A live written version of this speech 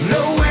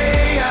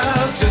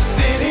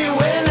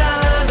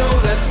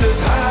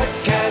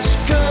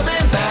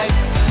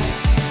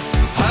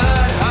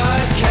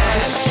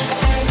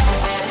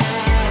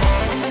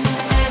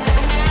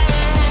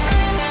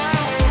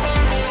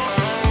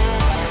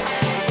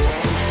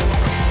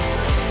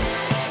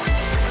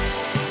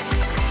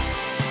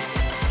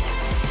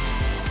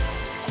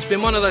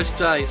been one of those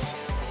days.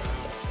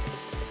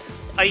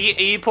 Are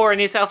you pouring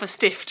yourself a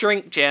stiff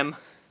drink, Jim?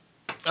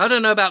 I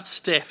don't know about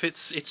stiff.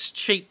 It's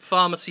cheap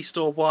pharmacy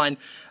store wine.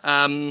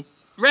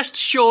 Rest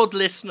assured,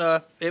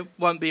 listener, it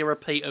won't be a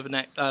repeat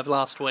of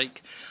last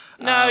week.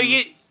 No,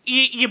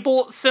 you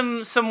bought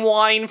some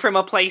wine from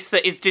a place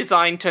that is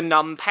designed to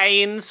numb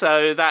pain,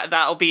 so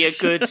that'll be a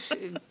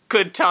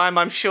good time,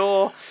 I'm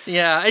sure.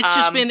 Yeah,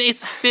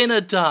 it's been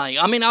a day.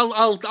 I mean,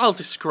 I'll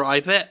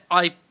describe it.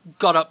 I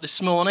got up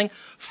this morning,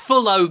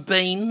 full o'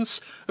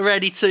 beans,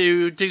 ready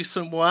to do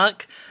some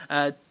work.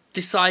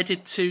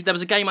 Decided to. There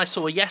was a game I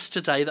saw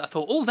yesterday that I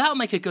thought, oh, that'll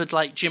make a good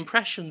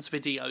Jimpressions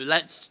video.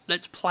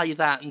 Let's play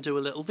that and do a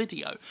little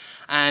video.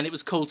 And it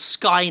was called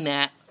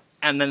Skynet,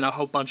 and then a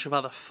whole bunch of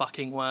other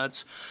fucking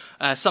words.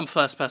 Some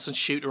first-person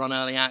shooter on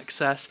early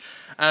access.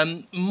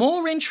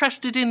 More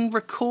interested in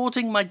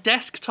recording my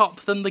desktop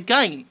than the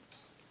game.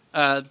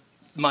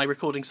 My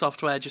recording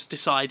software just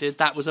decided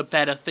that was a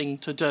better thing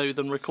to do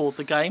than record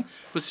the game,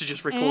 was to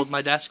just record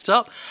my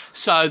desktop.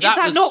 So Is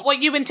that not what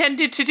you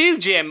intended to do,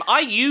 Jim? I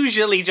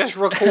usually just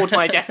record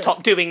my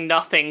desktop doing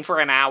nothing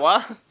for an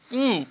hour.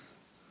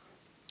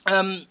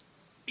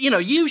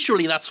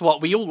 Usually that's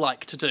what we all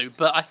like to do,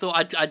 but I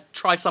thought I'd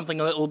try something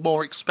a little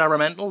more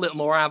experimental, a little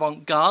more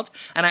avant-garde,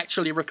 and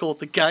actually record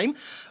the game.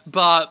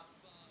 But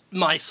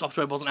my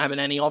software wasn't having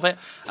any of it.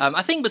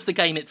 I think it was the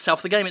game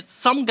itself.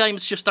 Some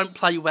games just don't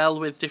play well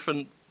with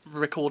different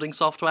recording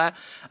software,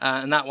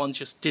 and that one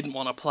just didn't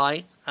want to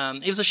play.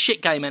 It was a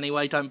shit game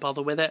anyway, don't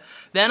bother with it.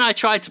 Then I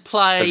tried to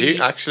play... Have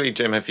you actually,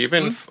 Jim, have you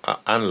been,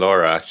 and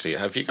Laura actually,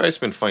 have you guys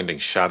been finding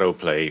shadow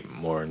play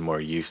more and more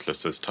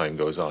useless as time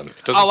goes on?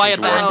 It doesn't seem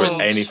to work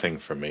with anything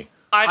for me.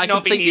 I've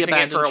not been using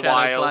it for a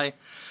while. Play.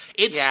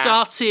 It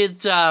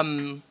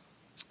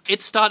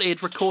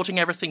started recording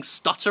everything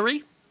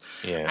stuttery.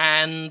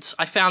 Yeah. And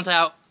I found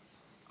out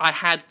I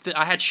had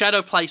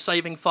Shadowplay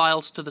saving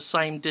files to the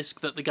same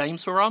disk that the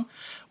games were on,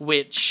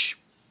 which,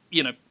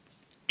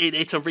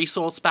 it's a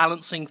resource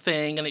balancing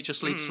thing, and it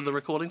just leads to the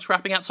recording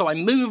scrapping out. So I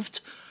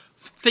moved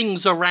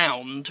things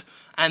around,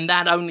 and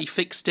that only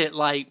fixed it,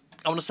 I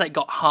want to say it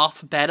got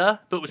half better,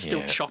 but was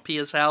still choppy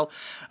as hell.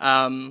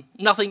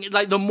 Nothing,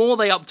 the more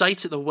they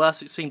update it, the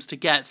worse it seems to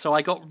get. So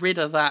I got rid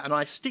of that, and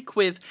I stick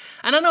with,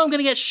 and I know I'm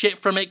going to get shit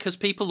from it, because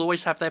people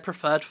always have their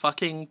preferred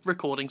fucking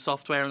recording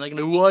software, and they're going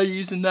to, why are you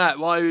using that?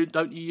 Why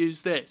don't you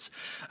use this?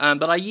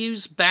 But I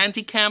use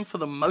Bandicam for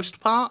the most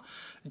part,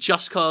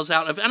 just because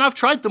and I've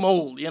tried them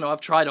all.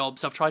 I've tried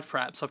OBS, I've tried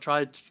Fraps, I've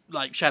tried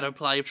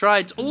Shadowplay, I've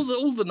tried all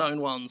the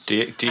known ones.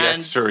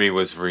 DxTory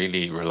was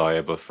really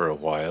reliable for a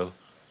while.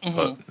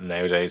 But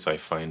nowadays I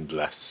find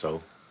less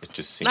so. It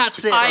just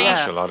seems to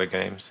crash a lot of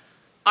games.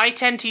 I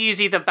tend to use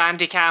either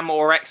Bandicam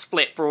or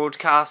XSplit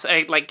broadcast,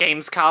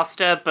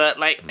 Gamescaster, but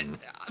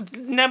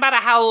no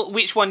matter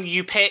which one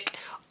you pick,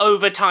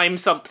 over time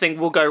something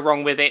will go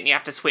wrong with it and you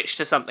have to switch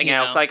to something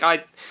else.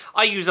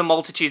 I use a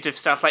multitude of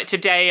stuff.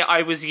 Today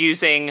I was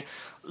using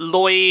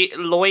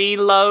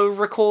Loilo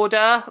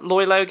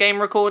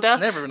game recorder.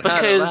 Never even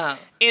heard of that.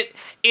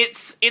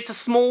 It's a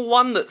small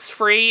one that's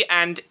free,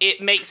 and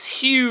it makes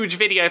huge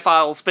video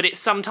files, but it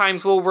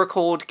sometimes will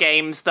record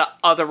games that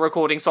other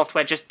recording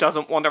software just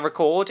doesn't want to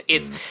record.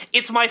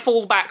 It's my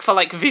fallback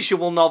for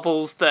visual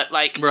novels that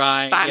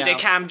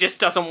Bandicam just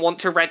doesn't want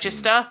to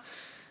register.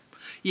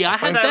 Yeah, I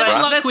had better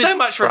luck there's with so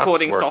much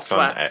recording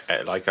software.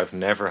 I've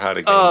never had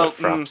a game that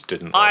Fraps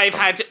didn't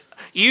work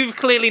You've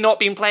clearly not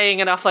been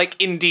playing enough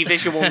indie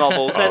visual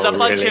novels. There's a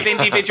bunch of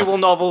indie visual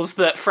novels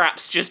that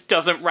Fraps just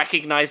doesn't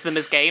recognize them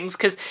as games,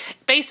 because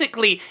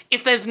basically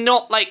if there's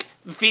not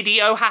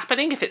video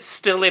happening, if it's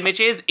still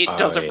images, it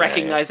doesn't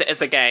recognize it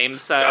as a game.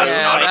 So that's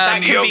not a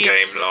video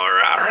game,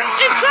 Laura.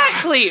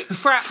 Exactly.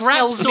 Fraps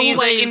tells me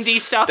that indie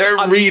stuff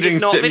they're reading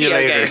not simulators.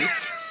 Video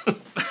games.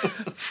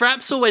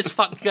 Fraps always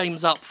fucked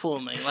games up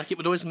for me. It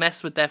would always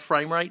mess with their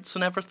frame rates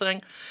and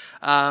everything.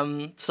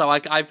 So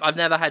I've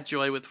never had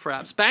joy with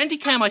Fraps.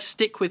 Bandicam I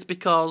stick with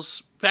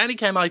because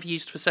Bandicam I've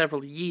used for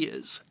several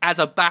years as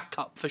a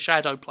backup for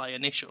Shadowplay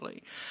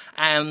initially.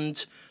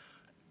 And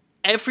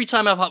every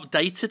time I've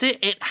updated it,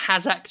 it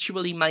has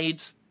actually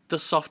made the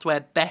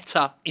software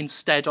better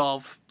instead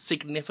of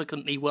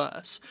significantly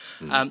worse.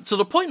 To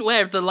the point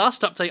where the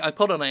last update I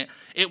put on it,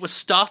 it was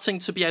starting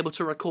to be able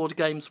to record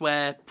games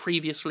where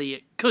previously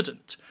it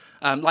couldn't.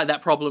 Like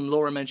that problem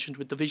Laura mentioned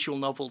with the visual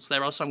novels.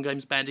 There are some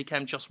games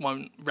Bandicam just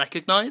won't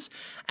recognise,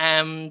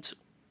 and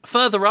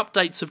further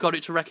updates have got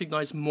it to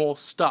recognise more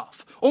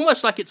stuff.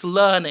 Almost like it's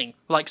learning,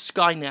 like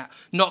Skynet.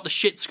 Not the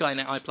shit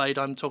Skynet I played,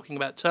 I'm talking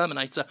about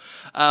Terminator.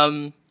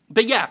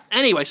 But yeah,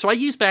 anyway, so I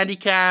use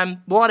Bandicam,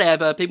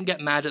 whatever, people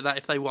get mad at that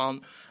if they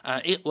want.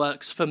 It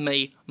works for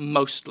me,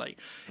 mostly,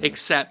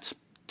 except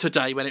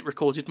today when it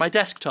recorded my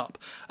desktop.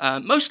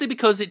 Mostly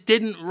because it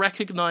didn't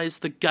recognise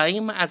the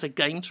game as a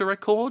game to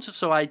record,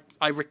 so I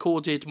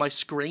recorded my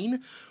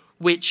screen,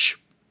 which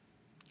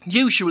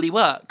usually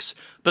works,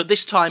 but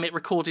this time it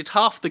recorded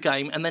half the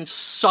game and then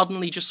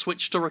suddenly just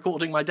switched to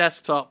recording my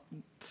desktop.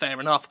 Fair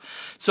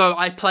enough. So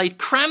I played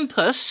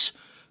Krampus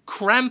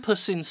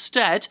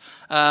instead.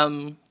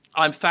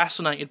 I'm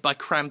fascinated by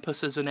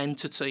Krampus as an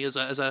entity, as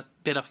a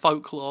bit of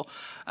folklore.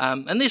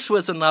 And this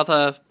was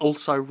another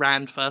also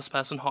ran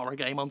first-person horror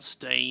game on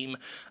Steam.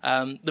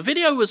 The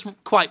video was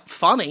quite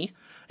funny.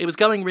 It was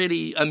going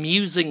really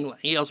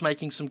amusingly. I was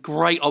making some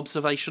great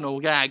observational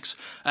gags.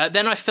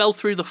 Then I fell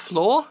through the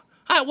floor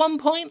at one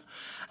point,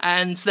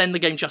 and then the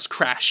game just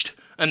crashed.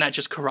 And that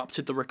just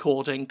corrupted the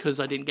recording because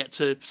I didn't get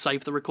to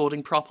save the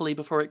recording properly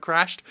before it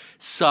crashed.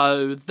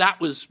 So that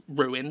was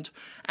ruined.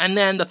 And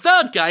then the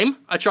third game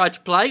I tried to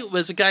play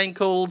was a game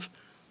called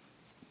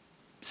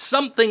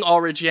something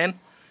Origin.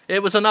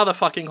 It was another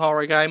fucking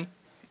horror game.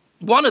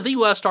 One of the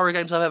worst horror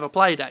games I've ever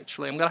played,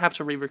 actually. I'm going to have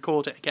to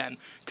re-record it again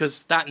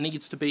because that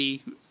needs to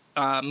be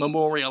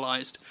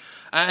memorialized.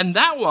 And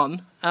that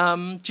one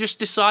just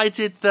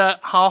decided that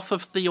half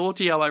of the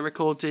audio I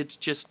recorded,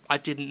 I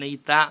didn't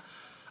need that.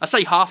 I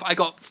say half, I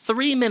got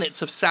 3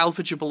 minutes of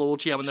salvageable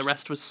audio and the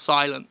rest was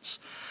silence.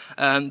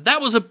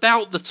 That was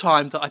about the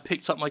time that I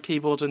picked up my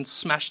keyboard and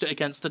smashed it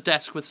against the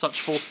desk with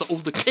such force that all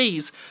the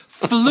keys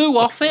flew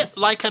off it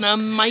like an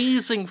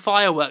amazing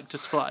firework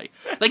display.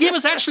 Like, it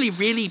was actually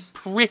really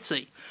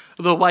pretty,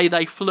 the way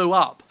they flew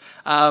up.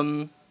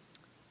 But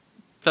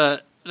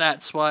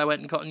that's why I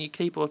went and got a new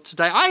keyboard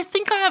today. I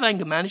think I have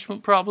anger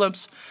management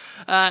problems,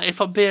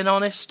 if I'm being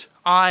honest.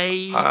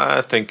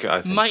 I think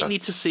might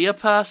need to see a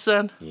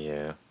person.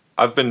 Yeah.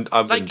 I've been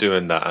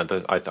doing that,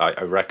 and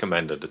I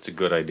recommend it. It's a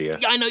good idea.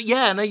 Yeah, I know.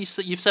 Yeah, I know.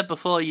 You've said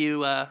before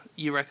you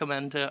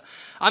recommend it.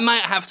 I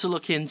might have to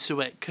look into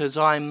it because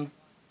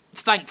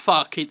thank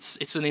fuck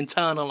it's an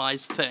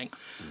internalized thing.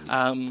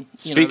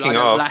 Speaking I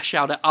don't of, lash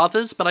out at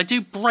others, but I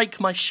do break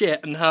my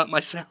shit and hurt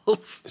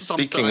myself.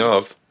 Speaking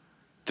of,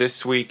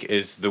 this week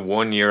is the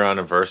 1 year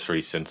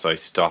anniversary since I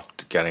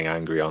stopped getting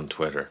angry on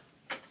Twitter.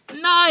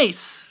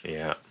 Nice.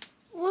 Yeah.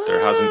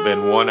 There hasn't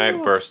been one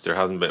outburst, there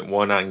hasn't been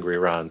one angry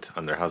rant,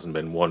 and there hasn't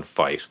been one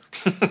fight.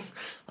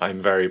 I'm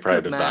very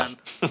proud of that.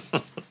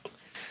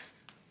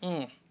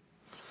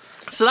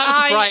 So that was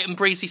a bright and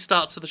breezy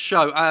start to the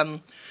show.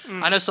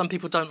 I know some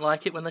people don't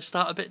like it when they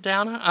start a bit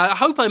downer. I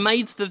hope I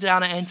made the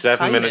downer entertaining.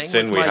 7 minutes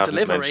in, we haven't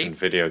delivery. mentioned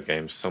video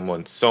games.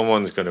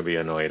 Someone's going to be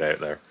annoyed out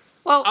there.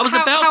 Well, I was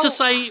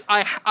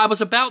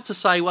about to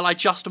say, well, I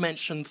just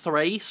mentioned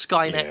 3,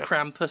 Skynet,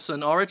 Krampus,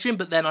 and Origin,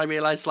 but then I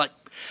realised,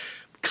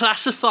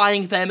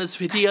 classifying them as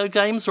video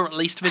games, or at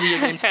least video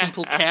games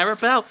people care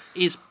about,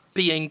 is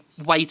being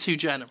way too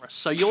generous.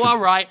 So you are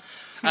right.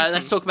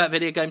 Let's talk about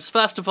video games.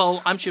 First of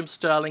all, I'm Jim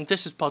Sterling.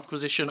 This is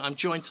Podquisition. I'm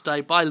joined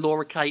today by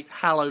Laura Kate.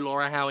 Hello,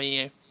 Laura. How are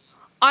you?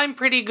 I'm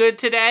pretty good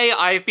today.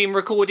 I've been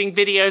recording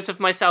videos of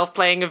myself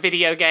playing a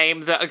video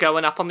game that are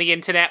going up on the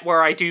internet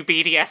where I do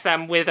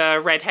BDSM with a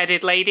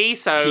red-headed lady.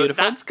 So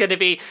Beautiful. That's gonna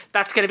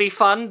be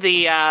fun.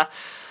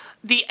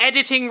 The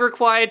editing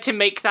required to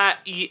make that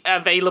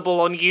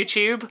available on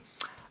YouTube,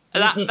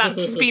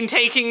 that's been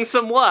taking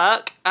some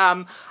work.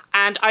 And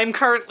I'm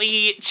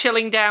currently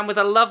chilling down with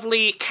a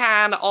lovely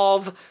can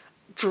of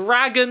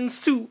Dragon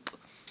Soup,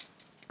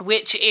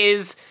 which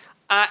is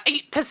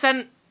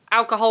 8%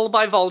 alcohol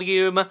by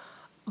volume,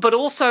 but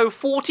also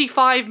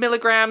 45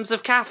 milligrams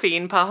of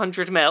caffeine per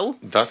 100 ml.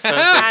 That sounds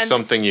like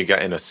something you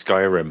get in a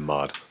Skyrim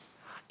mod.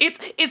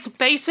 It's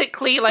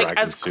basically Dragon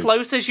as soup.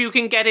 close as you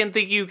can get in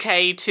the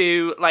UK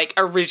to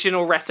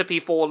original recipe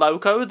for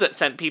Loco that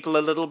sent people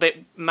a little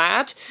bit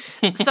mad.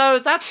 So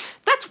that's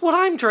what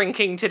I'm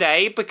drinking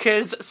today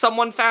because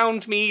someone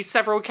found me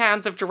several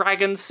cans of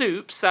Dragon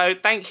Soup. So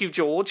thank you,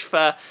 George,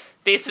 for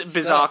this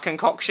bizarre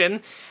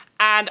concoction.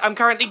 And I'm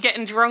currently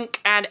getting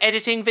drunk and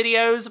editing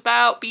videos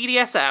about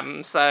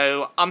BDSM,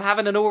 so I'm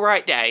having an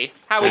alright day.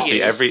 How are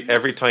you?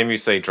 Every time you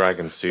say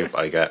Dragon Soup,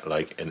 I get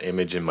an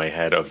image in my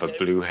head of a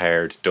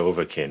blue-haired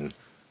Dovahkiin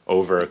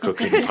over a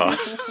cooking pot.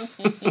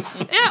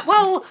 Yeah,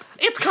 well,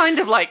 it's kind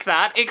of like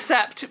that,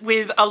 except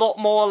with a lot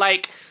more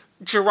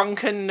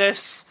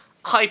drunkenness,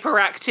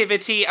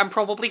 hyperactivity, and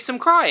probably some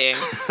crying.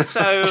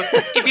 So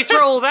if you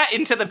throw all that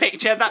into the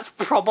picture, that's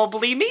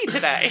probably me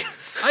today.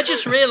 I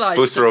just realised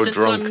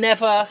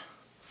that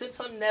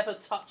since I'm never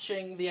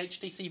touching the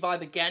HTC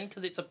Vive again,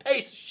 because it's a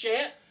piece of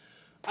shit,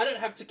 I don't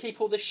have to keep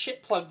all this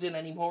shit plugged in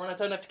anymore, and I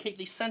don't have to keep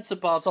these sensor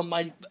bars on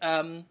my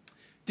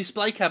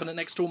display cabinet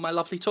next to all my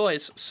lovely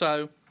toys.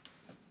 So,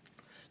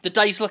 the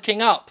day's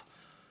looking up.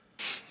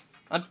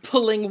 I'm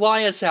pulling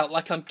wires out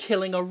like I'm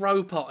killing a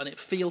robot, and it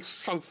feels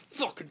so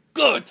fucking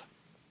good.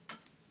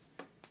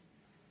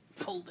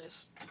 Pull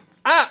this.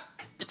 Ah!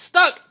 It's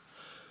stuck!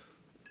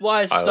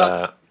 Wire's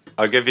stuck.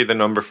 I'll give you the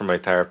number for my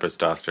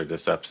therapist after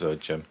this episode,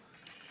 Jim.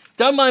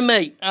 Don't mind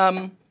me.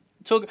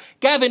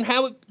 Gavin,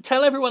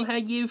 tell everyone how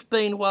you've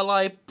been while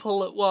I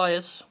pull at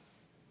wires.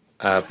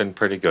 I've been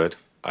pretty good.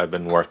 I've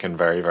been working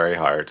very, very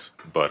hard,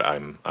 but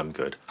I'm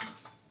good.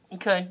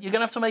 Okay, you're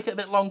gonna have to make it a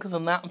bit longer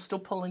than that. I'm still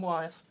pulling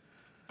wires.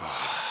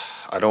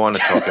 I don't want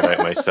to talk about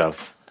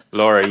myself.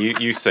 Laura,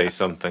 you say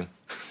something.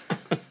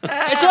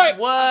 It's right.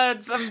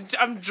 Words.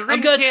 I'm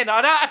drinking.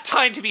 I don't have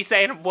time to be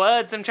saying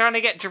words. I'm trying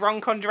to get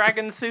drunk on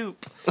Dragon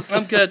Soup.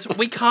 I'm good.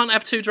 We can't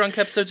have 2 drunk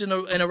episodes in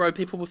a row.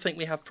 People will think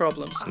we have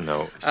problems.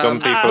 No, some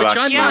people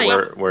actually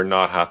were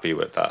not happy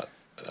with that.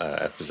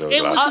 episode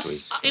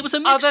last week. It was a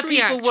mixed Other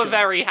people reaction. were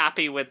very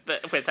happy with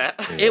it. Yeah.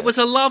 It was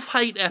a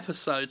love-hate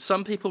episode.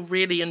 Some people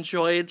really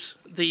enjoyed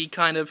the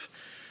kind of...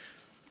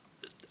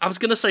 I was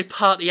going to say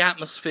party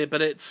atmosphere,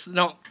 but it's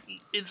not...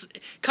 It's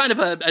kind of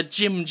a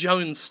Jim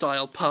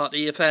Jones-style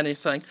party, if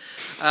anything.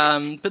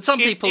 But some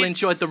people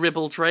enjoyed the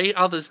ribaldry,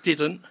 others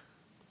didn't.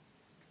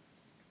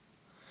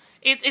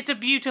 It's a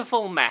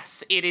beautiful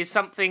mess. It is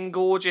something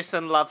gorgeous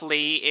and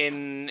lovely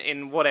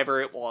in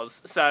whatever it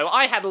was. So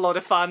I had a lot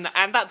of fun,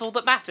 and that's all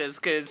that matters,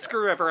 because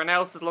screw everyone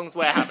else as long as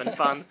we're having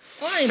fun.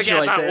 I Forget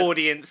enjoyed about it.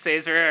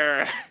 audiences.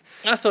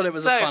 I thought it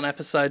was a fun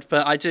episode,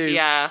 but I do...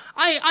 Yeah.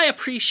 I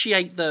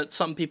appreciate that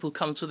some people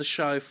come to the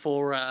show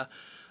for a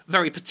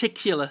very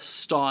particular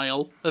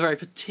style, a very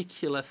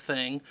particular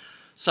thing.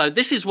 So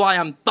this is why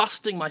I'm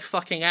busting my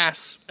fucking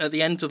ass at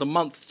the end of the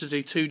month to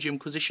do 2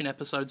 Jimquisition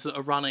episodes that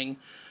are running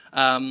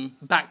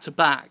back to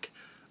back.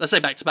 Let's say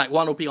back to back.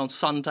 One will be on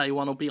Sunday,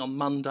 one will be on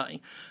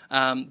Monday,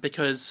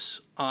 because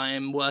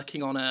I'm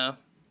working on a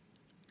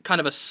kind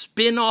of a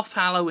spin-off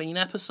Halloween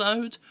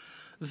episode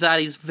that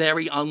is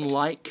very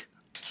unlike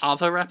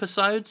other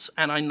episodes,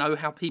 and I know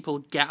how people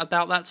get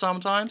about that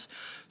sometimes.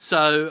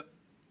 So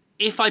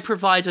if I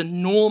provide a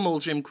normal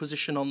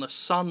Jimquisition on the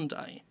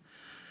Sunday,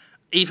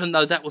 even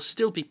though that will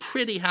still be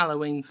pretty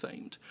Halloween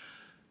themed,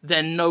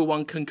 then no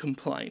one can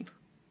complain.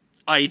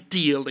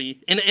 Ideally.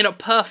 In a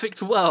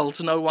perfect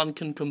world, no one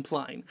can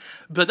complain.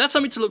 But that's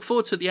something to look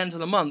forward to at the end of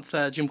the month,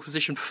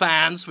 Jimquisition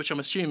fans, which I'm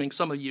assuming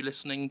some of you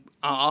listening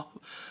are.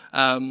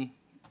 I mean,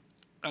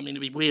 it'd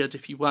be weird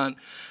if you weren't.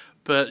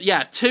 But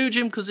yeah, 2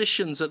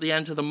 Jimquisitions at the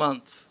end of the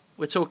month.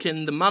 We're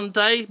talking the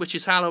Monday, which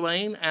is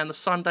Halloween, and the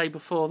Sunday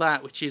before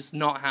that, which is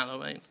not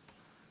Halloween.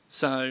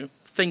 So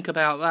think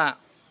about that.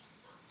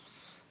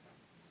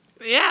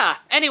 Yeah.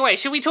 Anyway,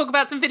 should we talk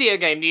about some video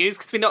game news?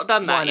 Because we've not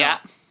done that yet.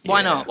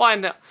 Why not? Why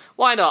not?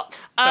 Why not?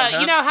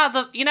 You know how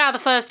the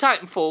first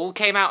Titanfall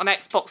came out on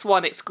Xbox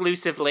One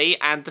exclusively,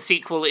 and the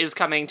sequel is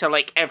coming to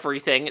like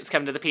everything. It's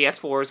coming to the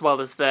PS4 as well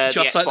as the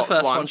Just the Xbox like the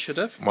first one. one should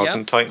have.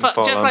 Wasn't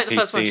Titanfall Just on like the PC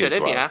first one should as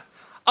have, well? yeah.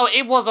 Oh,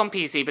 it was on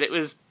PC, but it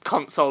was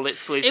console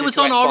exclusive. It was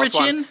to on Xbox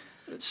Origin,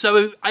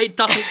 so it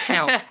doesn't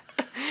count.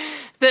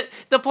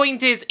 The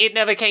point is, it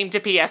never came to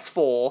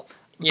PS4,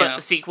 but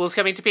the sequel's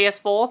coming to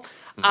PS4.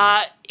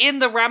 In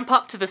the ramp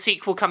up to the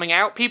sequel coming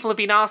out, people have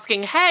been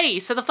asking, hey,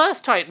 so the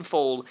first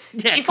Titanfall,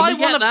 if I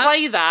want to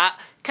play that,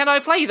 can I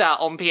play that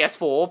on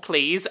PS4,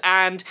 please?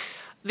 And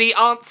the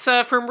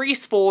answer from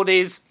Respawn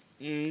is,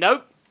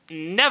 nope,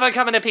 never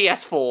coming to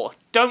PS4.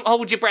 Don't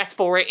hold your breath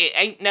for it, it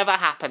ain't never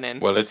happening.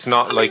 Well, it's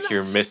not like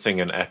you're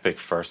missing an epic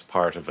first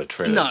part of a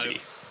trilogy. No,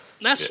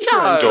 that's Yeah. true.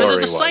 But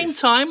at the Story-wise. same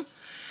time,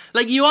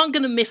 like, you aren't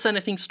going to miss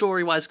anything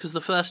story-wise because the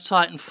first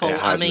Titanfall,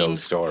 It had no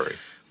story.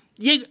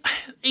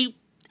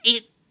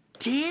 It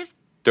did.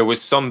 There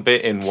was some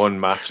bit in one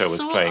match I was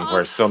Sort playing of.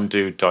 where some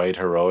dude died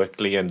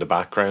heroically in the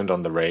background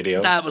on the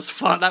radio. That was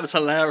fun. That was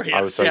hilarious.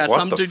 I was like, some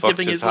what the dude fuck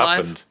giving just his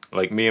happened? life.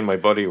 Like, me and my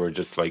buddy were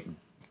just like,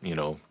 you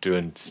know,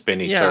 doing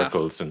spinny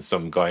circles and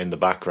some guy in the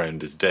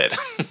background is dead.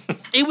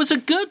 It was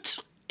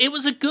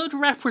a good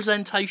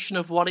representation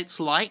of what it's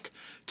like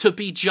to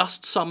be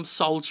just some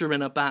soldier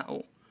in a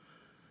battle.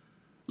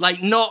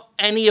 Like, not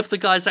any of the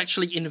guys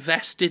actually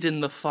invested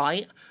in the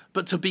fight,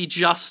 but to be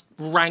just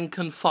rank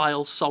and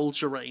file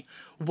soldiery,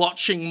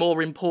 watching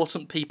more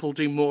important people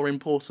do more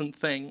important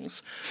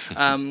things.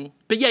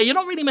 But yeah, you're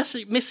not really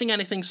missing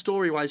anything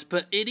story-wise,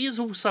 but it is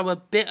also a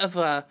bit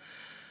of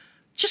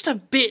just a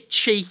bit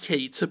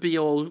cheeky to be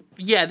all,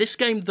 yeah, this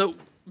game that,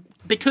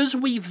 because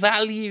we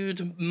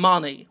valued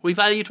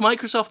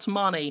Microsoft's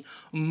money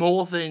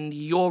more than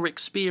your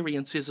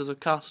experiences as a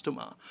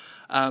customer,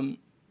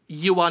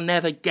 you are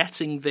never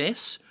getting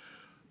this.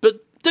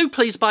 But do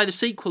please buy the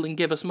sequel and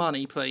give us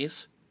money,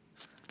 please.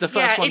 The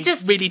first one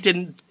really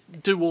didn't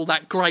do all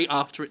that great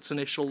after its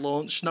initial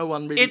launch. No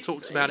one really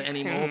talks about it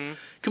anymore.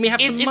 Can we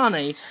have some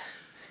money?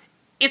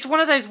 It's one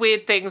of those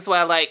weird things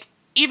where, like,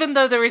 even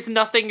though there is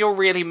nothing you're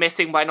really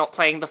missing by not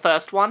playing the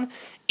first one,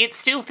 it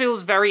still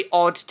feels very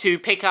odd to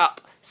pick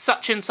up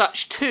such and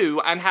such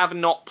 2 and have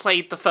not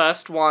played the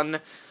first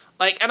one.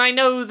 Like, and I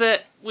know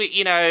that,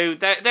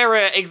 there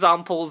are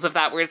examples of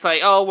that where it's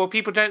like, oh, well,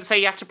 people don't say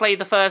you have to play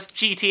the first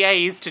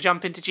GTAs to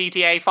jump into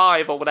GTA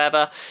 5 or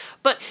whatever.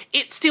 But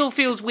it still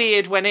feels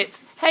weird when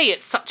it's, hey,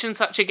 it's such and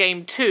such a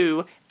game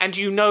too, and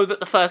you know that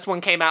the first one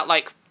came out,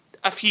 like,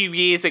 a few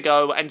years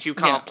ago and you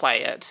can't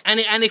play it. And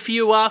if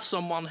you are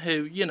someone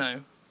who,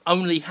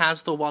 only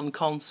has the one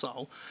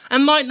console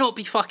and might not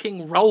be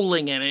fucking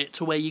rolling in it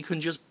to where you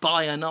can just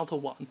buy another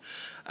one,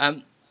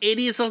 it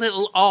is a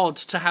little odd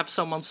to have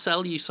someone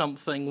sell you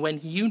something when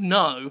you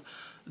know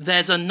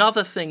there's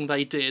another thing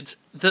they did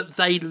that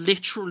they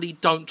literally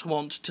don't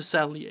want to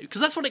sell you.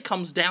 Because that's what it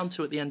comes down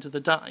to at the end of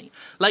the day.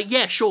 Like,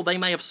 yeah, sure, they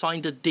may have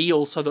signed a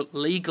deal so that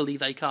legally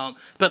they can't,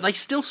 but they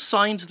still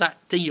signed that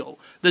deal.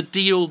 The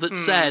deal that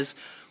says,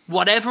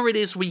 whatever it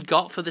is we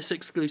got for this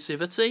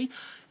exclusivity,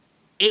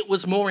 it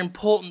was more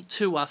important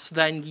to us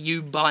than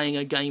you buying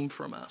a game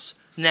from us.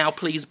 Now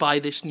please buy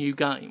this new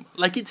game.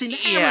 Like, it's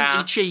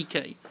inherently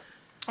cheeky.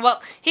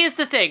 Well, here's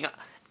the thing.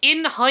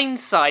 In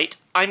hindsight,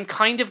 I'm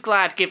kind of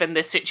glad, given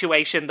this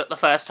situation, that the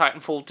first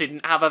Titanfall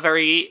didn't have a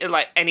very,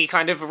 any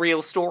kind of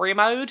real story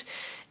mode,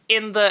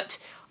 in that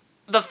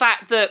the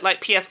fact that,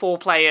 PS4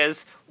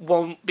 players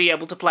won't be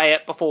able to play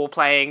it before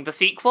playing the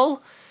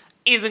sequel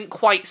isn't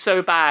quite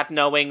so bad,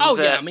 knowing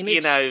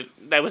that,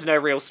 there was no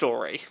real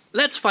story.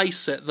 Let's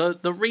face it,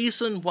 the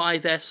reason why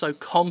they're so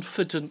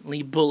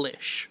confidently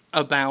bullish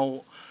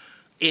about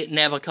it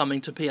never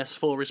coming to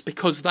PS4 is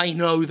because they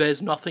know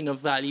there's nothing of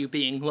value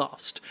being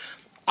lost.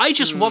 I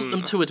just want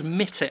them to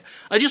admit it.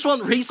 I just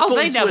want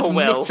Respawn to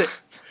admit it.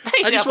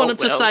 I just want them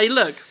to say,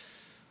 look,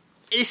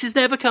 this is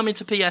never coming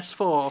to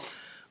PS4,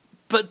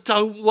 but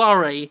don't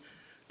worry,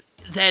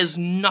 there's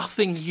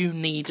nothing you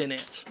need in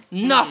it.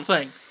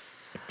 Nothing.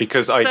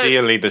 Because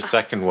ideally the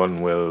second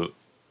one will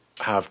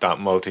have that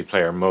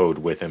multiplayer mode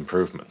with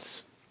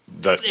improvements.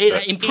 That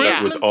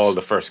was all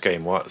the first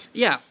game was.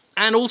 Yeah.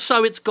 And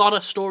also it's got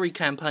a story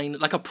campaign,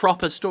 like a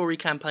proper story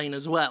campaign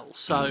as well.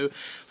 So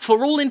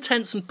for all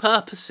intents and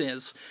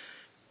purposes,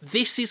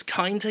 this is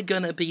kind of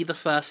going to be the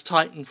first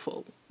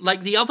Titanfall.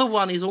 Like the other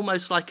one is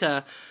almost like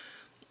a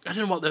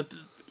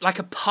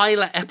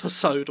pilot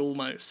episode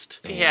almost.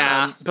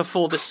 Yeah.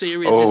 Before the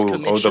series is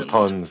commissioned.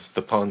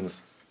 The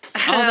puns. Oh,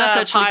 that's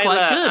actually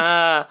quite good.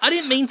 I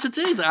didn't mean to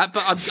do that,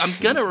 but I'm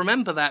going to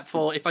remember that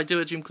for if I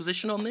do a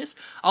Jimquisition on this.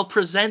 I'll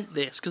present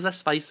this, because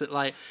let's face it,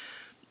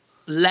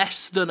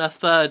 less than a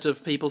third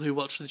of people who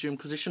watch the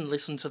Jimquisition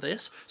listen to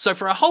this. So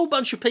for a whole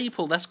bunch of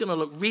people, that's going to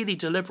look really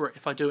deliberate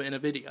if I do it in a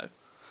video.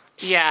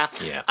 Yeah.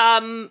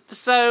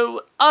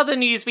 So, other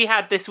news we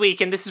had this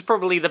week, and this is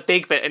probably the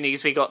big bit of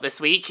news we got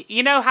this week.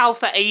 You know how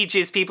for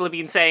ages people have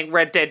been saying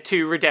Red Dead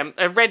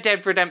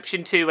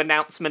Redemption 2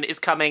 announcement is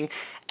coming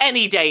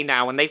any day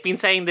now, and they've been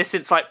saying this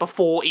since,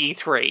 before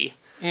E3.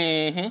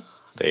 Mm-hmm.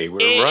 They were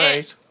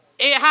right.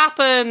 It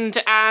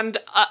happened, and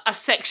a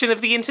section of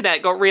the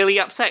internet got really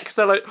upset because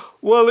they're like,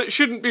 well, it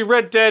shouldn't be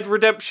Red Dead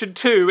Redemption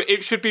 2,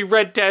 it should be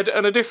Red Dead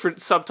and a different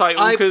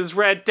subtitle, because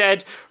Red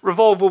Dead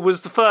Revolver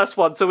was the first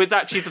one, so it's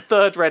actually the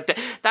third Red Dead.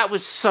 That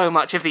was so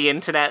much of the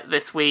internet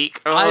this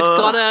week.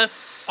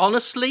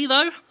 Honestly,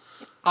 though,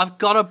 I've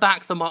got to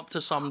back them up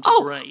to some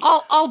degree.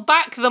 I'll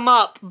back them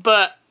up,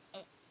 but,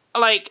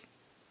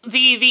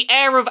 the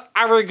air of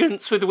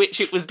arrogance with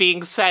which it was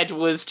being said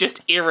was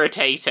just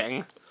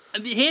irritating.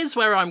 Here's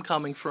where I'm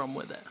coming from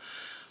with it.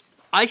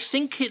 I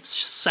think it's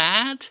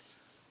sad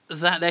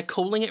that they're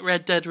calling it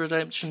Red Dead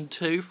Redemption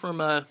 2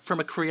 from a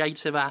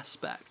creative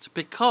aspect,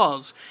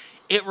 because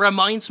it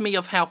reminds me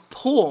of how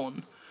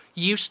porn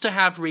used to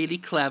have really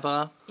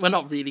clever, well,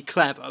 not really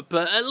clever,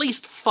 but at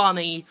least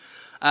funny,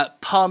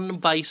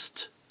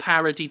 pun-based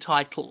parody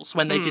titles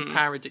when they did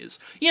parodies.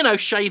 You know,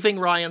 Shaving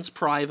Ryan's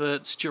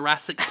Privates,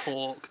 Jurassic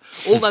Pork,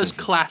 all those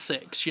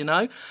classics, you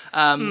know?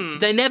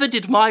 They never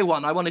did my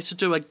one. I wanted to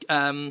do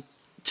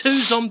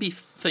two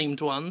zombie-themed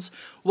ones.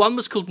 One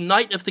was called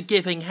Night of the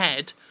Giving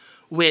Head,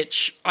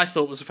 which I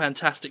thought was a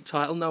fantastic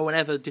title. No one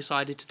ever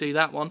decided to do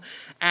that one.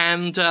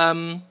 And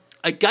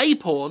a gay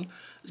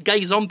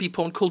zombie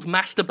porn called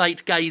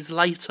Masturbate Gays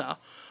Later,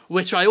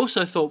 which I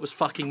also thought was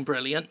fucking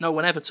brilliant. No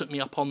one ever took me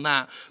up on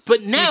that.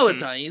 But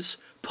nowadays,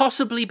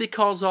 possibly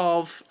because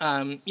of,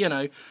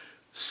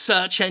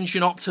 search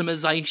engine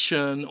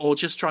optimization or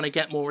just trying to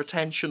get more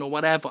attention or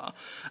whatever,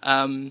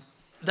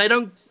 they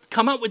don't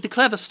come up with the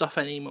clever stuff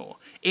anymore.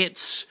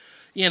 It's,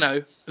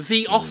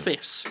 The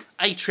Office,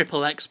 a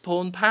XXX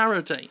porn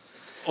parody.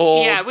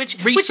 Or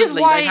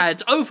recently they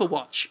had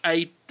Overwatch.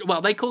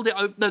 They called it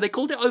Oversnatch. They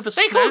called it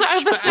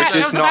Oversnatch. Which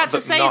is not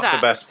the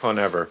best pun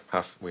ever.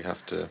 We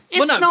have to.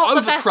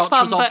 Overcrotch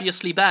was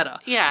obviously better.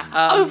 Yeah,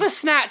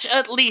 Oversnatch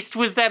at least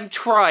was them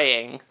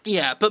trying.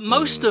 Yeah, but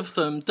most of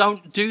them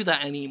don't do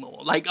that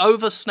anymore.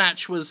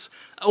 Oversnatch was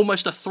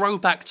almost a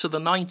throwback to the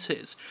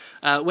 90s,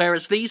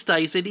 whereas these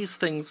days it is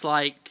things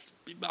like,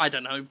 I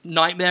don't know,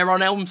 Nightmare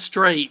on Elm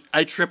Street,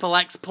 a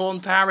XXX porn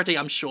parody.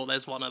 I'm sure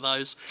there's one of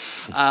those.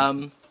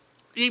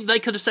 They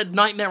could have said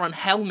Nightmare on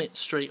Helmet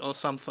Street or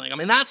something. I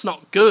mean, that's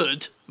not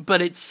good,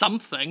 but it's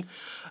something.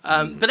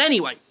 But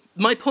anyway,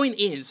 my point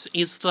is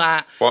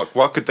that...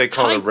 What could they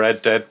call a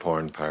Red Dead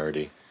porn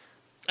parody?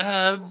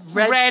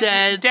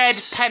 Red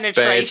Dead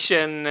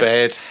Penetration.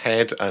 Bed,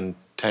 head, and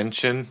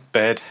tension.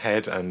 Bed,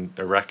 head, and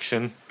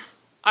erection.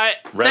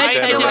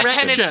 Bedhead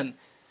erection.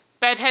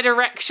 Bedhead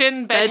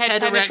erection.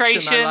 Bedhead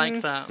penetration. I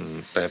like that.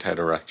 Bedhead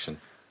erection.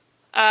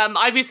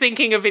 I was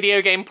thinking of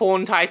video game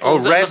porn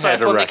titles. Redhead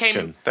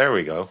erection. There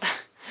we go.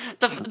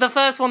 The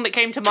first one that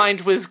came to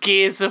mind was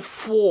Gears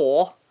of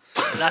War.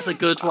 That's a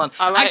good one.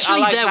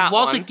 Actually, there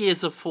was a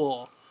Gears of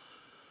War.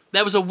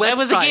 There was a website. There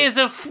was a Gears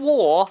of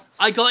War.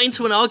 I got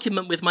into an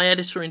argument with my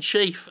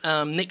editor-in-chief,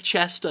 Nick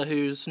Chester,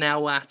 who's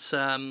now at...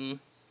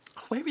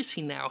 where is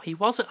he now? He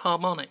was at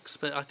Harmonix,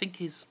 but I think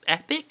he's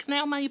Epic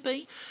now,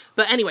 maybe?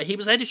 But anyway, he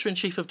was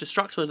editor-in-chief of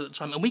Destructoid at the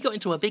time, and we got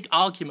into a big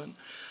argument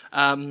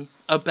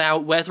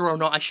about whether or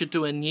not I should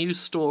do a news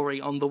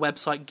story on the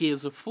website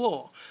Gears of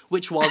War,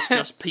 which was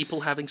just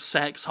people having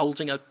sex,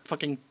 holding a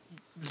fucking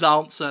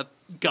Lancer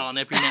gun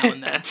every now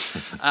and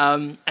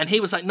then. And he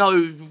was like,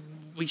 no,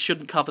 we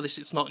shouldn't cover this,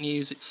 it's not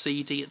news, it's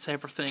seedy, it's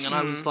everything. And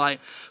I was like,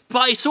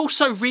 but it's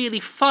also really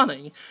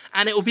funny,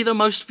 and it will be the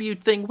most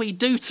viewed thing we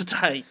do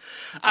today.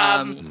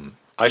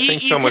 I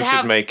think someone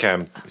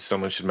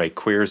should make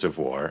Queers of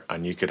War,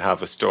 and you could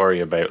have a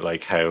story about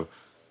like how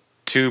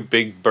two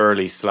big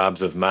burly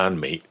slabs of man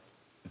meat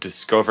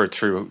discover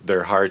through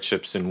their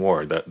hardships in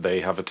war that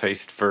they have a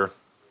taste for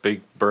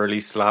big burly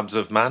slabs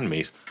of man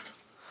meat.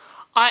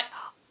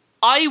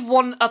 I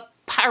want a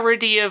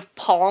parody of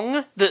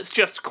Pong that's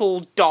just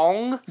called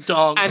Dong.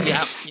 Dong,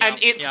 and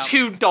it's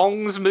two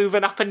dongs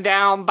moving up and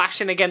down,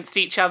 bashing against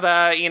each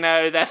other. You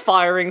know, they're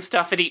firing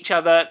stuff at each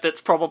other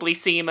that's probably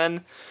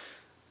semen.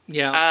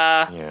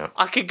 Yeah.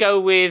 I could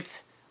go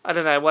with, I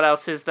don't know, what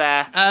else is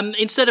there?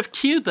 Instead of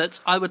Cubit,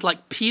 I would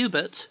like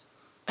Pubit.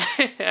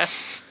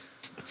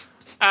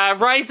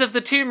 Rise of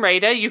the Tomb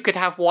Raider, you could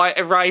have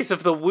Rise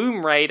of the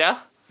Womb Raider.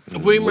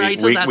 Womb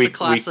Raider, that's a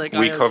classic.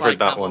 We covered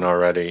that one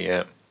already,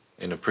 yeah,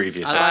 in a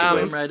previous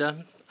episode. Womb Raider.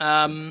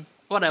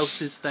 What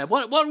else is there?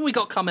 What have we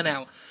got coming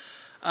out?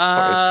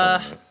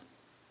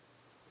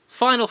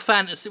 Final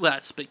Fantasy, well,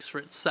 that speaks for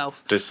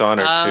itself.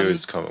 Dishonored 2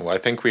 is coming. Well, I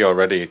think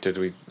did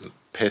we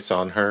piss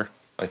on her?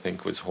 I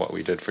think was what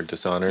we did for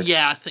Dishonored.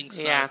 Yeah, I think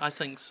so. Yeah. I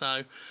think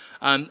so.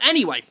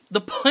 Anyway,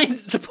 the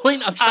point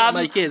I'm trying to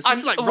make is, this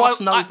is like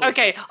Ross Noble.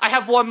 Okay, I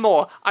have one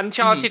more.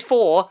 Uncharted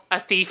 4, A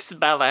Thief's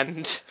Bell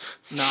End.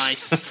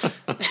 Nice.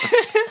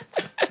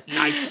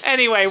 Nice.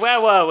 Anyway,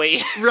 where were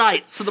we?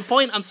 Right, so the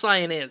point I'm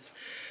saying is,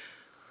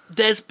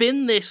 there's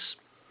been this,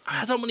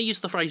 I don't want to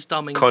use the phrase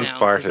dumbing down,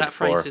 because that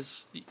phrase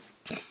is...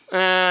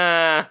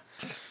 Oh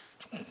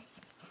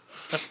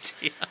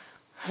dear.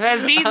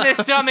 There's been this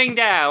dumbing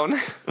down.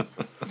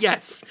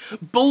 Yes.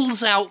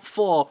 Balls out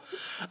for.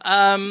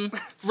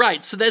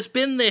 Right, so there's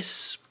been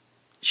this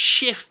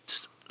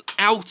shift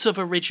out of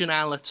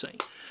originality,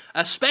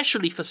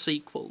 especially for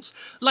sequels.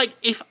 Like,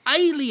 if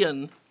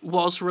Alien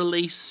was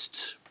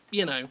released,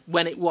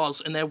 when it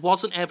was, and there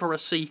wasn't ever a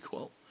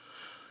sequel,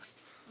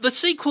 the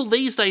sequel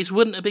these days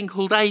wouldn't have been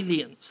called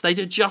Aliens. They'd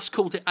have just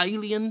called it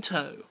Alien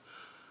 2.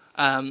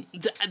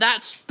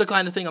 That's the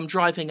kind of thing I'm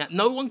driving at.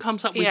 No one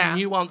comes up with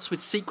nuance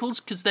with sequels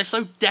because they're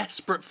so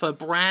desperate for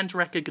brand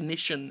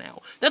recognition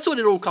now. That's what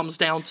it all comes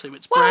down to.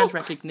 It's brand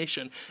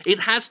recognition. It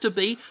has to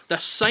be the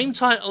same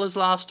title as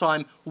last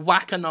time,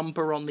 whack a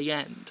number on the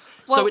end.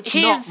 So it's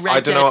not Red I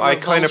don't know, I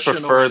kind of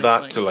prefer that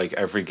anything. to like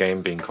every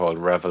game being called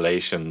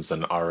Revelations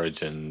and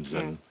Origins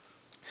and...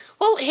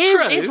 Well,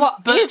 here's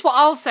what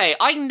I'll say.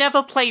 I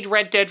never played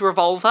Red Dead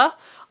Revolver.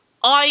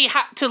 I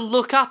had to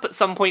look up at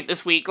some point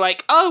this week,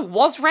 like,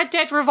 was Red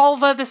Dead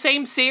Revolver the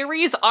same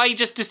series? I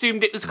just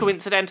assumed it was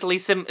coincidentally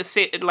similar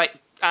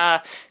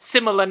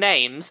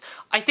names.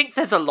 I think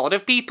there's a lot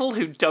of people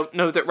who don't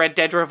know that Red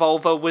Dead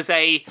Revolver was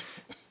a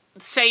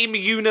same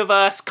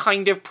universe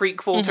kind of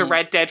prequel to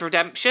Red Dead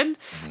Redemption.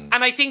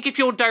 And I think if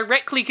you're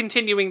directly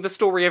continuing the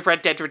story of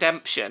Red Dead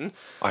Redemption,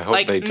 I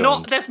hope they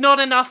don't. There's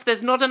not enough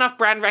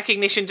brand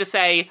recognition to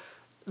say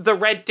the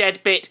Red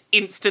Dead bit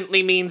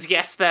instantly means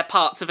yes, they're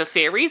parts of a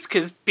series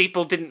because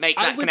people didn't make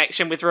that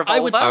connection with Revolver. I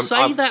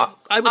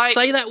would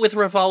say that with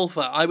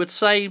Revolver. I would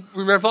say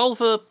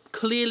Revolver,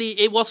 clearly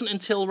it wasn't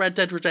until Red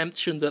Dead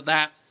Redemption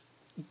that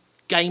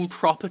game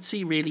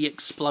property really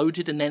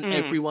exploded and then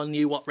everyone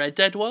knew what Red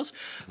Dead was.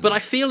 But I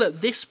feel at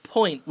this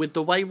point, with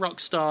the way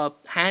Rockstar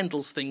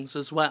handles things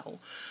as well,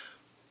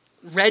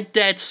 Red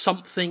Dead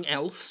something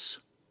else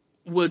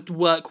would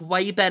work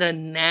way better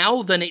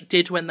now than it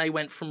did when they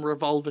went from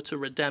Revolver to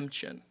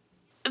Redemption.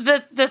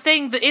 The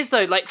thing that is,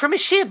 though, like, from a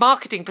sheer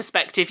marketing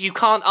perspective, you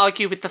can't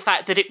argue with the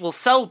fact that it will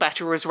sell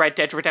better as Red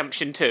Dead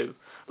Redemption 2.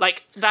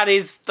 Like, that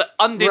is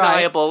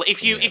undeniable.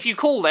 Right. If you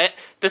call it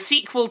the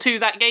sequel to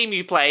that game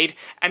you played,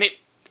 and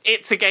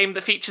it's a game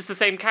that features the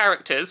same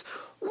characters,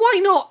 why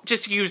not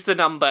just use the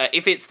number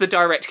if it's the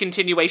direct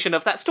continuation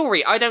of that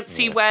story? I don't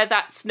see where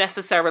that's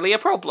necessarily a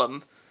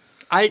problem.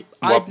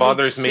 What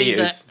bothers me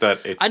is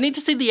that I need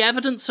to see the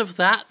evidence of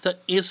that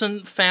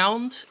isn't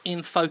found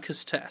in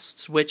focus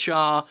tests, which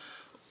are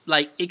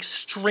like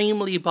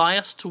extremely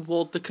biased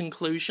toward the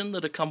conclusion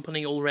that a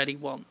company already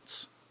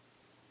wants.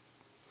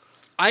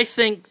 I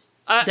think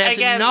there's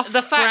enough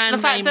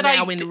brand name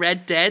now in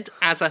Red Dead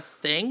as a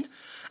thing,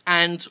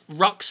 and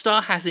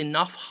Rockstar has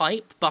enough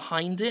hype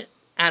behind it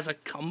as a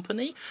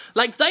company.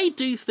 Like, they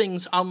do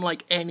things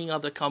unlike any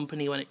other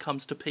company when it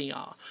comes to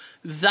PR.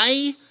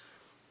 They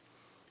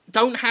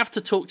don't have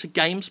to talk to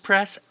games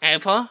press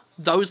ever.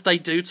 Those they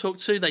do talk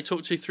to, they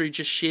talk to through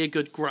just sheer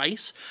good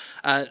grace.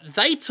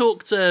 They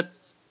talk to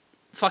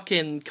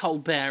fucking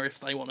Colbert if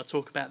they want to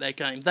talk about their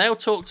game. They'll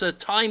talk to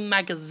Time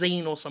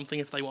Magazine or something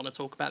if they want to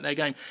talk about their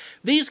game.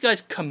 These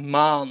guys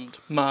command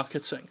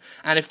marketing.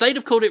 And if they'd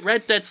have called it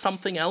Red Dead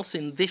something else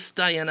in this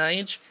day and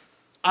age,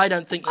 I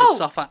don't think they'd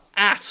suffer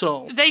at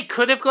all. They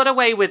could have got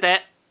away with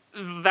it,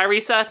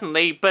 very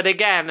certainly, but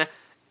again,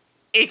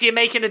 if you're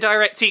making a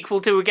direct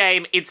sequel to a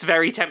game, it's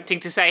very tempting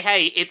to say,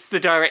 hey, it's the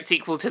direct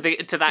sequel to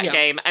that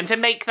game, and to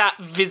make that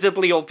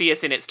visibly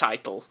obvious in its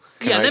title.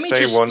 Can I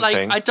say one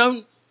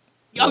thing?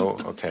 No?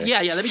 Okay.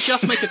 Yeah. Let me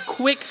just make a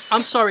quick...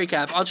 I'm sorry,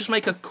 Gav. I'll just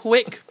make a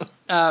quick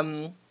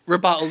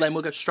rebuttal, then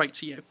we'll go straight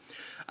to you.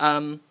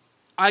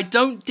 I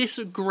don't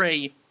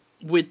disagree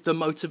with the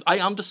motive. I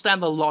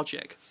understand the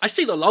logic. I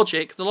see the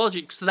logic. The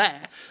logic's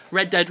there.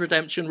 Red Dead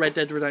Redemption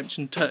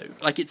 2.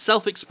 Like, it's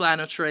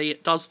self-explanatory.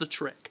 It does the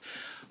trick.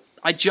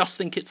 I just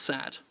think it's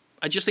sad.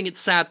 I just think it's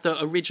sad that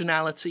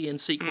originality in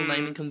sequel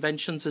naming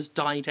conventions has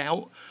died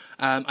out.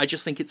 I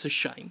just think it's a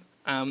shame.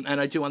 And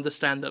I do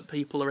understand that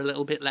people are a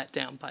little bit let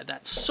down by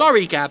that.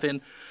 Sorry,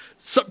 Gavin.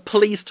 So,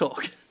 please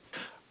talk.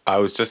 I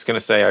was just going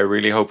to say, I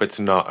really hope it's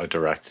not a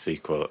direct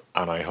sequel,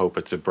 and I hope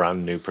it's a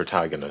brand new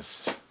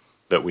protagonist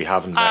that we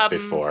haven't met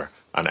before.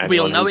 And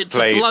anyone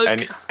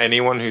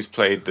anyone who's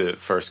played the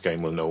first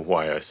game will know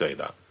why I say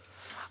that.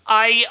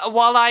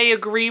 While I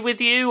agree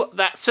with you,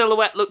 that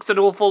silhouette looks an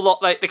awful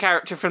lot like the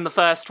character from the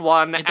first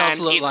one, and it's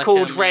like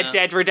called Red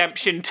Dead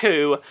Redemption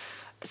 2.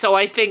 So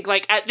I think,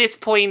 like, at this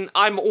point,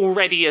 I'm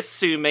already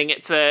assuming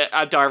it's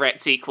a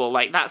direct sequel.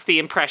 Like, that's the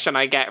impression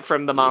I get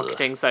from the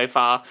marketing so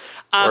far.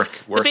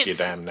 Work, you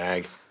damn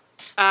nag.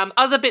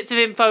 Other bits of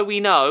info we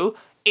know,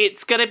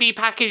 it's going to be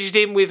packaged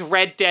in with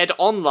Red Dead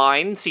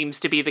Online, seems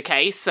to be the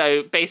case.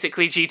 So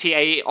basically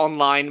GTA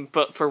Online,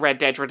 but for Red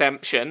Dead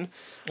Redemption.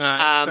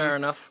 Fair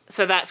enough.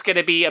 So that's going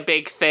to be a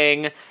big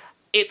thing.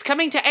 It's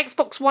coming to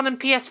Xbox One and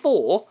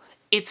PS4.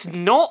 It's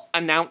not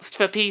announced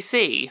for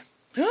PC.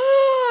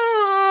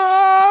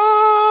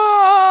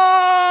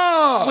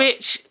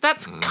 Which,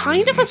 that's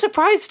kind of a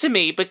surprise to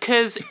me,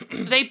 because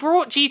they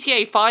brought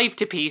GTA 5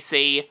 to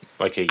PC.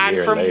 Like a year later.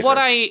 And from what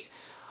I...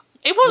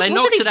 They was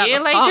knocked it a year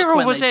later,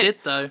 or was it... Did,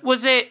 though.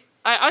 Was it...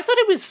 I thought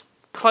it was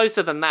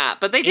closer than that,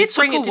 but they did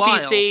bring it to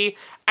PC,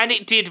 and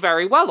it did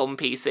very well on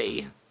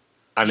PC.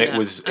 And it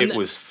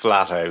was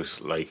flat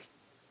out, like,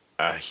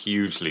 a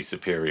hugely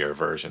superior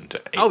version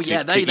to...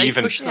 They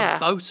pushed the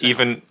boat out.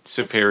 Even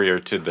superior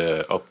to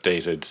the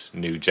updated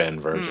new-gen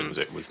versions,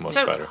 it was much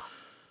better.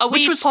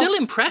 Which was still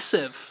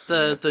impressive,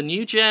 the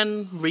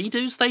new-gen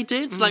redos they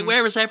did. Like,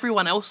 whereas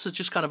everyone else has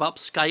just kind of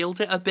upscaled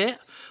it a bit,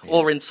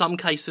 or in some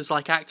cases,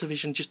 like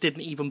Activision just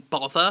didn't even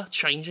bother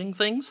changing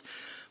things.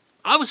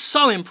 I was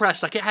so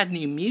impressed. Like, it had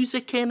new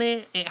music in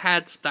it. It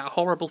had that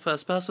horrible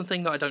first-person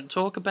thing that I don't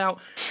talk about.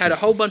 Had a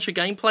whole bunch of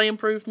gameplay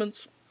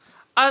improvements.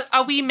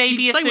 Are we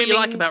maybe you can say assuming... what you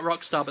like about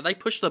Rockstar, but they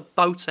push the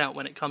boat out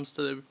when it comes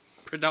to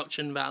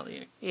production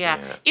value.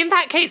 Yeah. In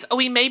that case, are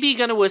we maybe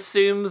going to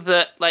assume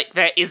that, like,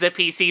 there is a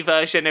PC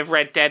version of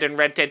Red Dead and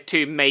Red Dead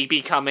 2 may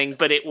be coming,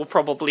 but it will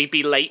probably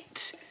be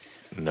late?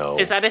 No.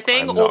 Is that a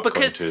thing? I'm not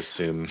going to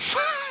assume.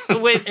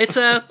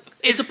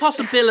 It's a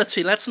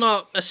possibility. Let's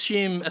not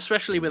assume,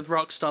 especially with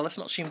Rockstar, let's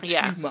not assume too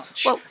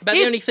much. Well, but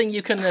the only thing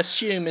you can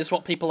assume is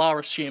what people are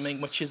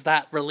assuming, which is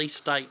that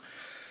release date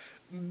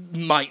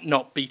might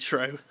not be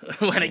true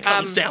when it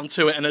comes down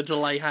to it and a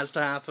delay has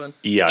to happen.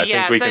 Yeah, I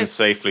think we can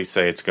safely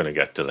say it's going to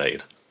get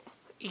delayed.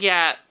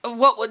 Yeah.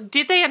 What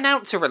did they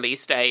announce a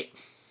release date?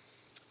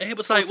 It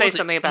was like... say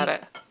something about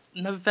it.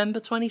 November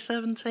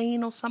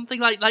 2017 or something?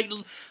 Like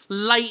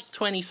late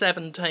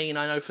 2017,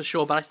 I know for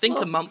sure, but I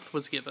think a month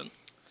was given.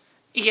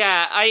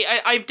 Yeah,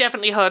 I've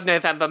definitely heard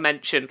November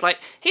mentioned. Like,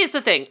 here's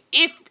the thing.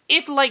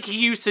 If like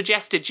you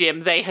suggested,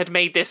 Jim, they had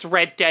made this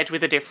Red Dead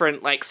with a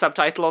different, like,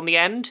 subtitle on the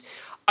end...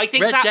 I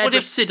think Red that Dead would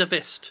have...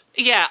 Recidivist.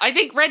 Yeah, I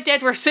think Red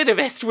Dead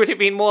Recidivist would have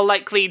been more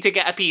likely to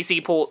get a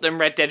PC port than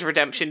Red Dead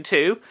Redemption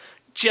 2,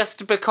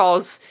 just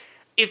because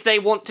if they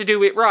want to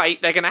do it right,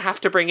 they're going to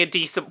have to bring a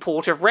decent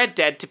port of Red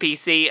Dead to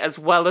PC as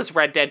well as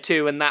Red Dead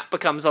 2, and that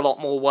becomes a lot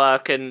more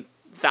work, and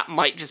that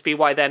might just be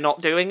why they're not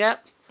doing it.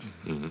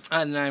 Mm-hmm.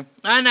 I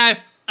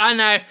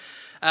know.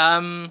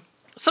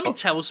 Something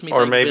tells me...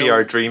 Or maybe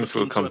our dreams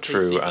will come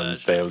true and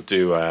they'll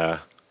do...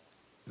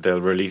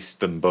 They'll release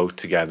them both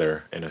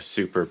together in a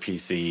super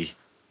PC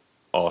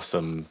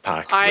awesome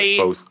pack with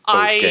both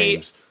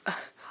games.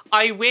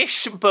 I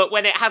wish, but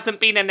when it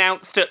hasn't been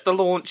announced at the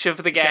launch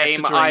of the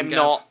game, I'm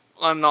not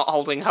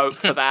holding hope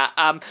for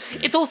that.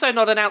 It's also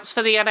not announced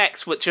for the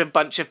NX, which a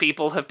bunch of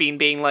people have been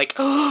being like,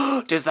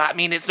 oh, does that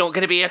mean it's not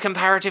going to be a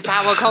comparative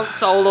power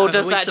console, or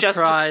does that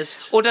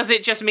or does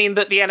it just mean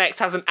that the NX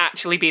hasn't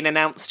actually been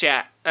announced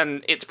yet?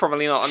 And it's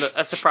probably not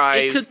a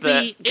surprise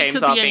that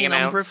games aren't being announced. It could be any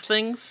number of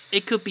things.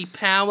 It could be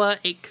power.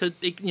 It could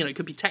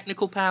be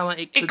technical power.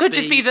 It could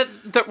just be that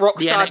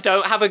Rockstar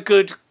don't have a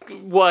good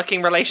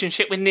working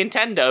relationship with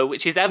Nintendo,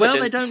 which is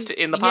evidenced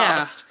in the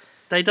past.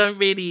 They don't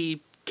really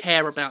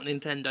care about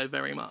Nintendo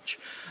very much.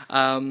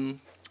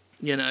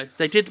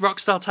 They did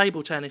Rockstar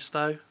Table Tennis,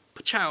 though.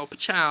 Pachow,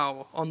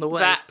 pachow, on the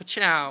way,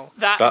 pachow.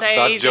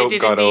 That joke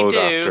got old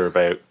after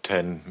about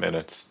 10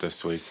 minutes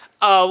this week.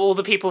 Oh, all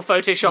the people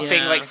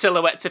photoshopping like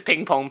silhouettes of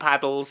ping pong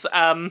paddles.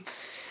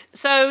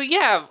 So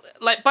yeah,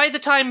 like by the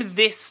time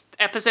this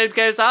episode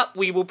goes up,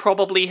 we will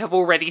probably have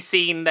already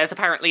seen. There's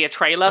apparently a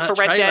trailer for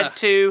Red Dead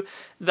 2.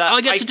 That I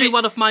get to do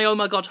one of my oh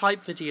my god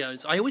hype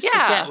videos. I always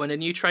forget when a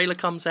new trailer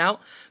comes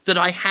out that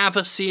I have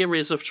a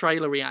series of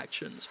trailer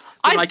reactions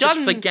that I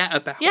just forget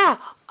about. Yeah,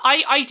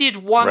 I did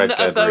one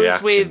of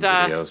those with.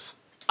 Videos.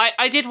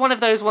 I did one of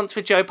those once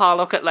with Joe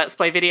Parlock at Let's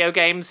Play Video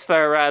Games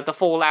for the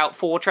Fallout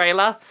 4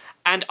 trailer,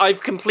 and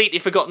I've completely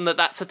forgotten that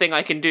that's a thing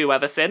I can do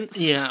ever since.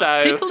 Yeah,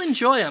 so people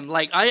enjoy them.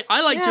 Like I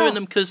like doing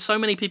them because so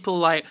many people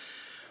like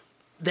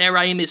their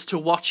aim is to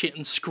watch it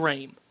and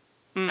scream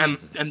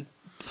and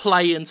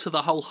play into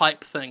the whole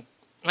hype thing.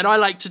 And I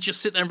like to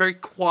just sit there and very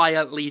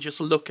quietly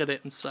just look at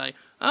it and say,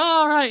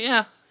 "Oh, right,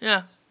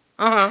 yeah,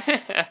 uh-huh."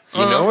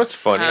 You know what's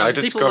funny? I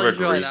people discovered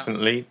enjoy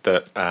recently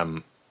that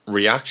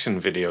reaction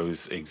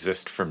videos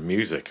exist for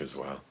music as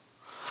well.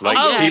 Like,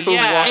 Oh, yeah, people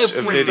yeah. watch a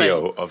Everything.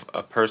 video of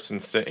a person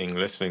sitting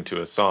listening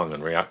to a song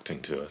and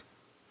reacting to it.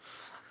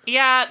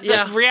 yeah, the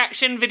Yeah.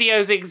 reaction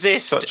videos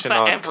exist Such an for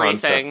odd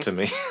everything. concept to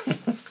me.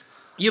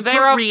 You There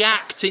put are-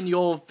 react in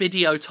your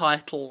video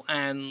title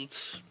and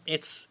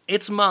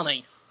it's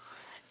money.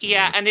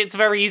 Yeah, and it's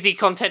very easy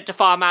content to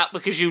farm out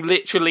because you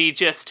literally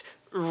just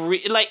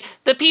like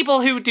the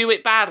people who do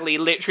it badly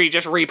literally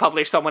just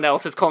republish someone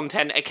else's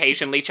content,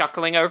 occasionally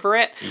chuckling over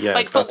it. Yeah,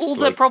 like for that's all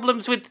the like-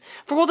 problems with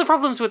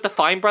the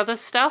Fine Brothers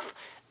stuff,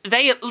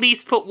 they at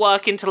least put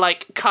work into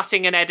like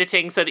cutting and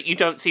editing so that you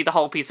don't see the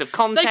whole piece of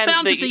content. They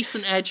found that a you-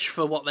 decent edge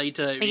for what they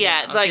do.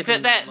 Yeah, I'll like give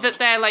them that much.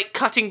 they're like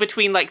cutting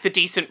between like the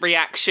decent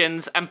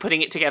reactions and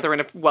putting it together in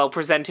a well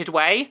presented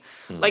way.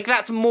 Like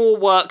that's more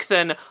work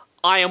than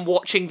I am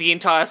watching the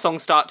entire song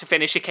start to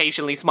finish,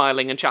 occasionally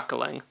smiling and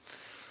chuckling.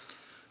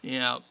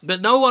 Yeah,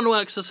 but no one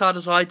works as hard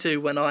as I do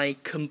when I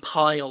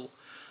compile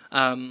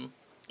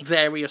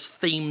various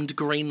themed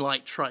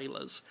Greenlight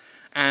trailers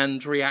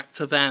and react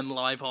to them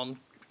live on,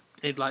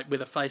 like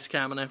with a face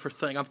cam and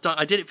everything.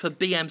 I did it for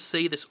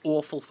BMC, this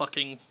awful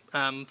fucking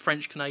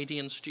French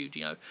Canadian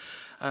studio.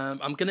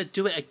 I'm gonna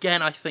do it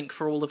again, I think,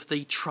 for all of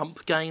the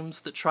Trump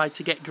games that tried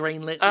to get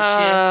greenlit this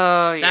year.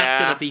 Oh, yeah. That's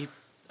gonna be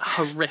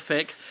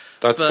horrific.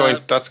 That's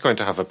But- going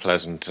to have a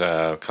pleasant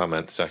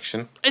comment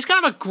section. It's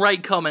going to have a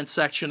great comment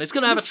section. It's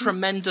going to have a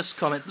tremendous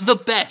comment. The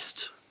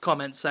best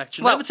comment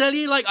section. Well- I tell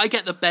you, like, I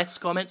get the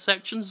best comment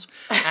sections,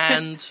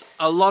 and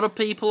a lot of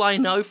people I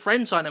know,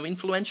 friends I know,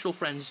 influential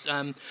friends,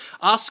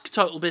 ask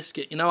Total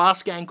Biscuit,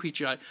 ask Angry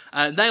Joe.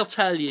 They'll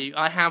tell you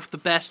I have the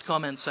best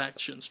comment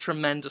sections.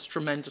 Tremendous,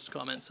 tremendous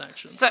comment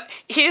sections. So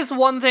here's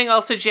one thing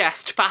I'll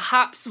suggest.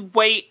 Perhaps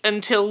wait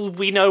until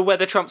we know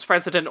whether Trump's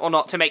president or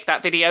not to make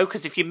that video,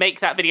 because if you make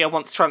that video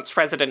once Trump's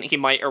president, he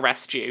might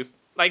arrest you.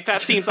 Like,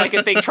 that seems like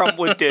a thing Trump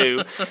would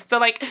do. So,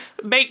 like,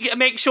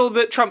 make sure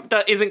that Trump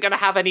isn't going to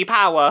have any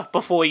power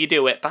before you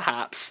do it,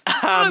 perhaps.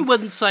 I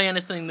wouldn't say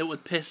anything that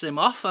would piss him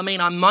off. I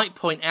mean, I might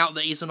point out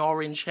that he's an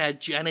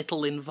orange-haired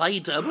genital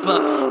invader,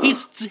 but he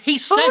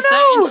said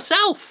that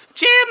himself.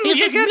 Jim, He's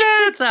you're admitted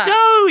gonna that.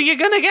 no, you're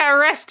gonna get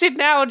arrested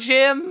now,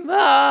 Jim.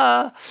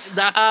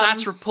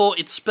 That's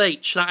reported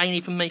speech. That ain't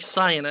even me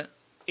saying it.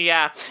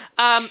 Yeah.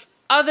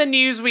 Other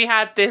news we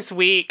had this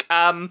week,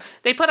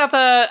 they put up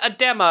a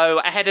demo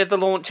ahead of the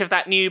launch of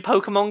that new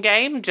Pokemon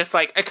game, just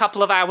like a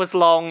couple of hours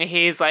long.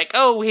 Here's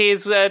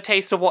a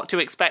taste of what to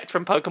expect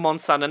from Pokemon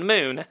Sun and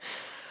Moon.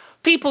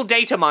 People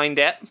data mined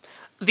it.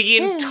 The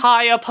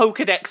entire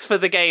Pokedex for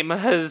the game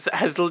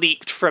has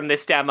leaked from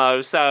this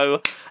demo,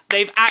 so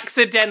they've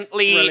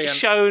accidentally Brilliant.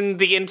 shown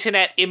the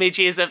internet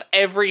images of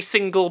every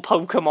single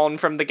Pokemon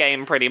from the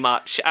game, pretty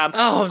much.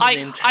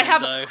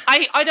 Nintendo.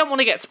 I don't want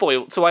to get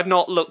spoiled, so I've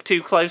not looked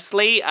too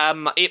closely.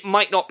 It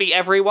might not be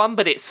everyone,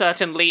 but it's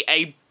certainly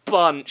a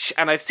bunch,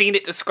 and I've seen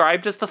it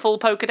described as the full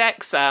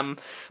Pokedex.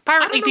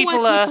 Apparently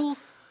people are...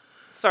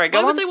 Sorry, go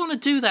Why on. would they want to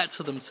do that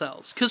to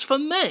themselves? Because for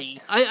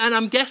me,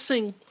 I'm going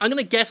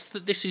to guess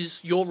that this is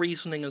your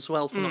reasoning as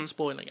well for not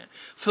spoiling it.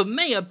 For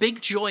me, a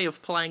big joy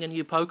of playing a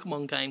new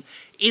Pokemon game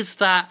is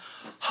that,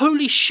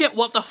 holy shit,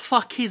 what the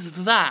fuck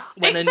is that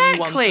when a new one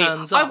Exactly.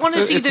 turns I up?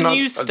 wanna see It's the not-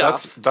 new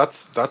stuff.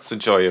 That's the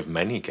joy of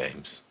many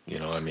games. You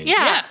know what I mean?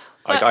 Yeah.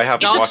 Yeah. I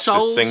haven't Dark watched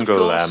Souls, a of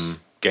single course.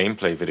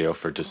 gameplay video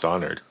for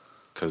Dishonored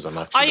because I'm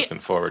actually looking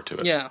forward to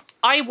it. Yeah.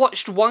 I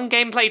watched one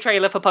gameplay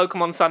trailer for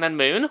Pokemon Sun and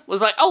Moon,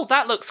 was like, oh,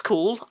 that looks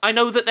cool. I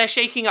know that they're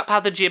shaking up how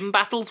the gym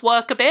battles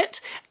work a bit,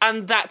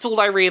 and that's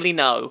all I really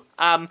know.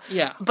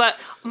 Yeah. But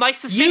my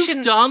suspicion...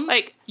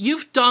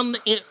 You've done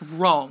it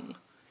wrong.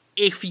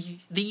 If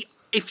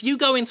you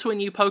go into a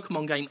new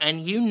Pokemon game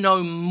and you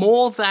know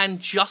more than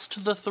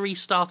just the 3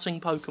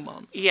 starting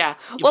Pokemon, Yeah.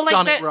 you've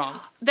done it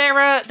wrong. There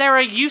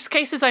are use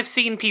cases I've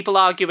seen people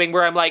arguing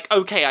where I'm like,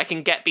 okay, I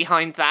can get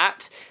behind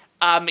that,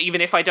 even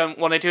if I don't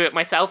want to do it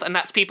myself, and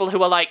that's people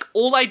who are like,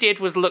 all I did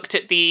was looked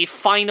at the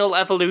final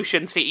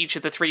evolutions for each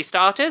of the 3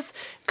 starters,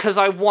 because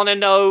I want to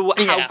know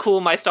how Yeah. cool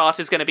my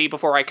starter's going to be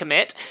before I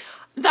commit.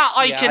 That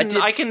I Yeah,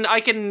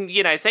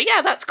 can say,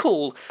 yeah, that's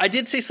cool. I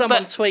did see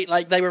someone But- tweet,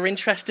 like, they were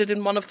interested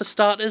in one of the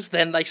starters,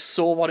 then they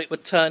saw what it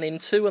would turn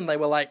into, and they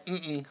were like,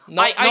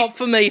 not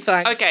for me,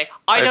 thanks. Okay,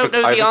 I don't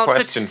know I the have a answer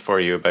question for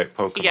you about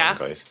Pokemon, Yeah.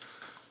 guys.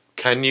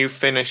 Can you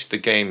finish the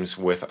games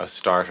with a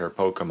starter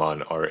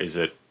Pokemon, or is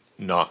it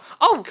not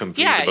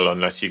completable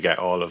unless you get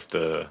all of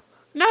the...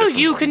 No, different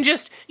you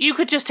ones?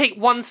 could just take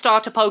one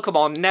starter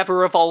Pokemon,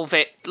 never evolve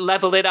it,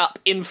 level it up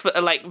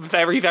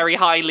very, very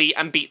highly,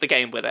 and beat the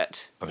game with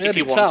it if It'd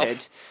you be tough.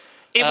 wanted.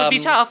 It would be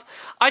tough.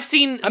 I've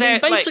seen... I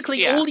mean,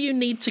 basically, all you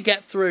need to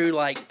get through,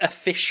 like,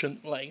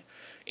 efficiently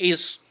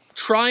is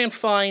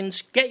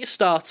get your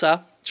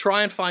starter,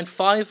 try and find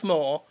 5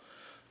 more,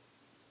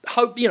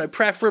 hope,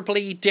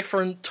 preferably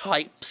different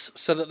types,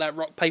 so that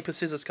rock, paper,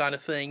 scissors kind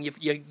of thing,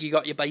 you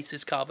got your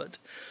bases covered.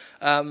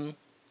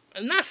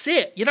 And that's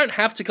it. You don't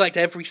have to collect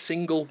every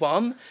single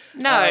one.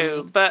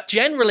 No, but...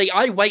 Generally,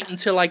 I wait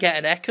until I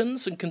get an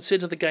Ekans and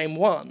consider the game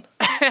won.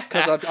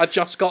 Because I've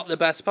just got the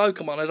best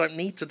Pokemon. I don't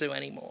need to do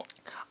any more.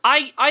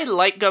 I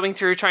like going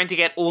through trying to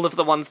get all of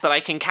the ones that I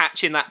can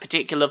catch in that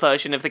particular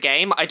version of the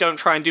game. I don't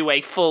try and do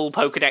a full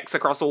Pokedex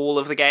across all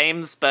of the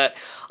games, but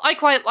I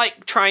quite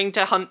like trying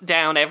to hunt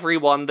down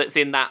everyone that's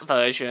in that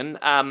version.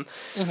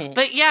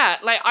 But yeah,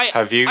 like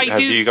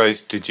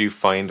did you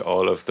find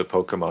all of the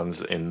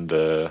Pokemons in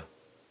the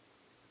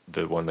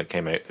one that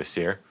came out this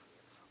year?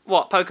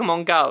 What,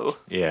 Pokemon Go?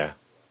 Yeah.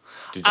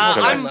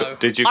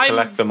 Did you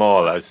collect them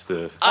all as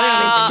the...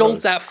 I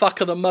uninstalled that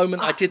fucker the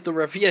moment I did the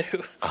review.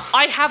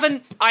 I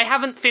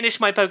haven't finished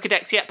my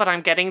Pokedex yet, but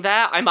I'm getting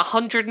there. I'm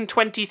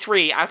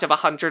 123 out of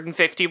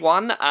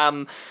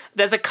 151.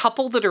 There's a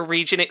couple that are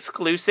region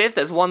exclusive.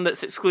 There's one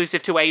that's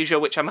exclusive to Asia,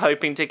 which I'm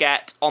hoping to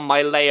get on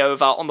my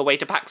layover on the way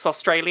to PAX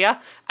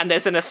Australia. And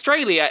there's an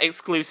Australia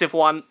exclusive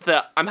one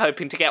that I'm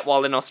hoping to get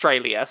while in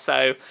Australia.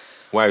 So...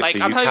 Wow, so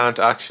you can't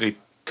actually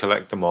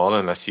collect them all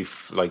unless you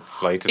fly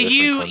to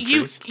different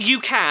countries? You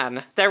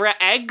can. There are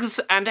eggs,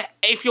 and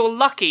if you're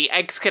lucky,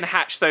 eggs can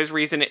hatch those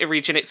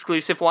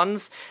region-exclusive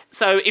ones.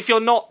 So if you're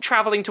not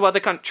travelling to other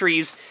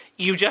countries,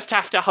 you just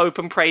have to hope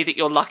and pray that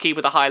you're lucky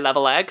with a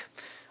high-level egg.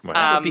 Wow.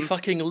 That would be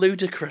fucking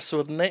ludicrous,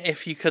 wouldn't it,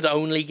 if you could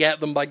only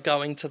get them by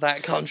going to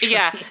that country?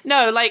 Yeah,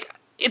 no, like...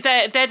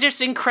 They're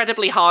just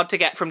incredibly hard to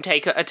get from a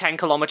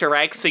 10-kilometer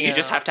egg, so you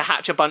just have to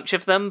hatch a bunch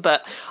of them.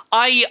 But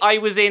I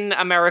was in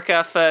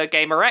America for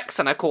Gamer X,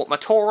 and I caught my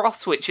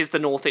Tauros, which is the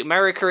North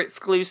America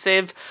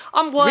exclusive.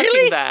 I'm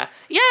working there.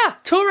 Yeah.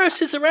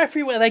 Tauroses are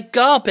everywhere. They're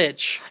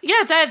garbage.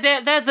 Yeah,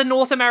 they're the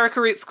North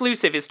America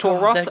exclusive is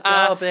Tauros. They're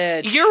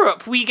garbage.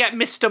 Europe, we get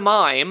Mr.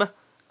 Mime.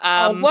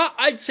 What?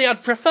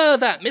 I'd prefer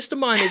that. Mr.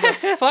 Mime is a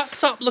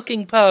fucked up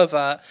looking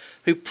pervert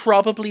who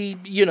probably,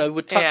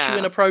 would touch you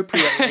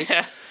inappropriately.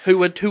 Who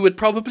would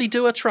probably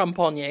do a Trump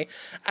on you,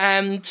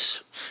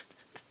 and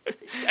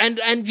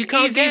you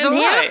can't get him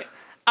here.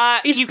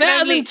 He's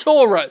better than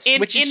Tauros,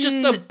 which is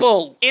just a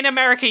bull. In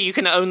America, you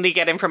can only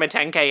get him from a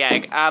 10k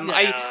egg.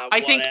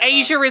 I think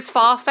Asia is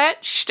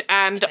far-fetched,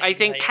 and I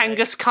think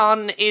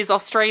Kangaskhan is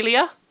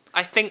Australia.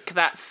 I think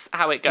that's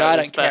how it goes. I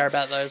don't care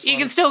about those. You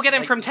can still get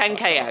him from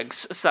 10k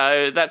eggs,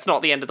 so that's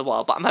not the end of the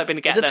world. But I'm hoping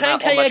to get them on my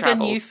travels. Is a 10k egg a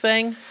new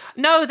thing?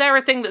 No, they're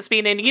a thing that's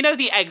been in. You know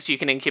the eggs you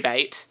can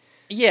incubate?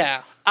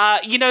 Yeah.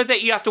 You know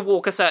that you have to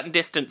walk a certain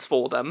distance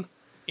for them?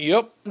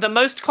 Yep. The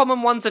most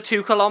common ones are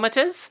 2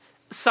 kilometers.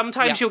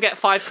 Sometimes you'll get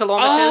 5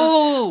 kilometers.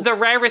 Oh! The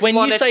rarest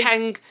one are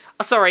 10...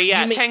 Sorry,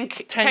 yeah,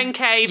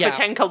 10k for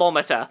 10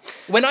 kilometer.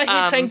 When I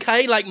hear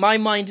 10k, like, my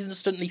mind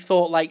instantly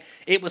thought, like,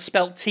 it was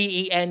spelled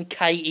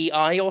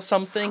TENKEI or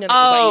something, and it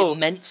was like, it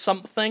meant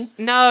something.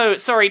 No,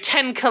 sorry,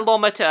 10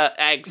 kilometer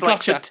eggs.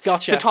 Gotcha.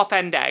 The top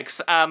end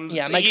eggs.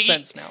 Yeah, it makes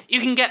sense now. You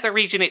can get the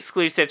region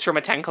exclusives from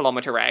a 10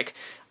 kilometer egg.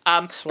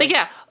 But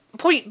yeah,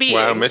 point being...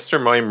 Wow,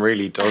 Mr. Mime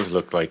really does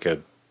look like a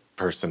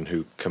person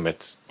who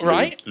commits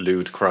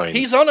lewd crimes.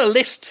 He's on a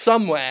list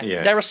somewhere.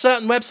 Yeah. There are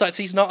certain websites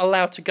he's not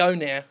allowed to go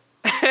near.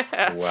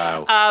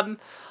 Wow.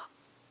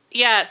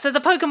 Yeah, so the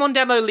Pokemon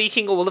demo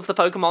leaking all of the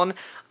Pokemon,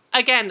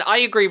 again, I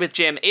agree with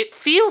Jim. It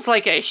feels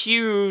like a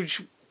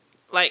huge,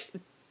 like,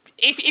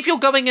 if you're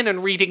going in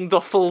and reading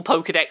the full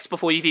Pokedex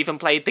before you've even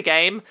played the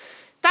game,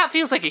 that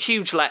feels like a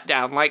huge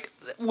letdown. Like,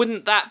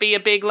 wouldn't that be a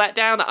big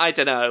letdown? I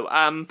don't know.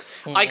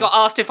 I got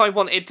asked if I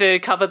wanted to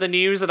cover the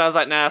news, and I was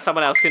like, nah,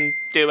 someone else can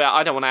do it.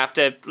 I don't want to have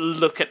to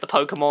look at the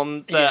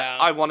Pokemon that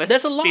I want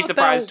to be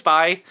surprised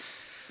by.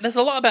 There's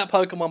a lot about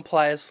Pokemon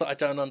players that I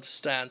don't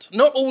understand.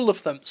 Not all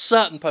of them,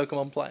 certain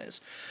Pokemon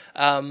players.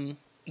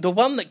 The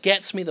one that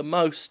gets me the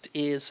most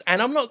is, and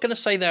I'm not going to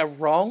say they're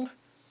wrong,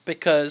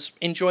 because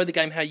enjoy the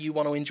game how you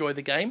want to enjoy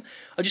the game.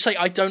 I'll just say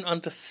I don't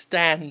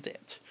understand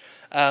it.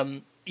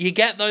 You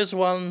get those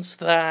ones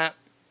that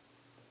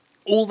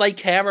all they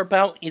care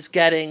about is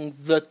getting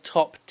the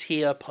top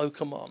tier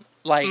Pokemon.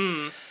 Like,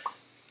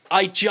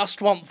 I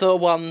just want the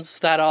ones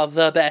that are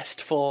the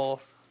best for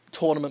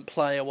tournament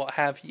play or what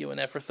have you and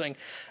everything.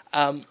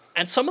 And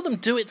some of them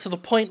do it to the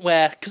point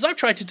where, because I've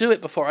tried to do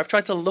it before, I've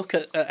tried to look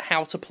at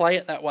how to play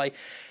it that way,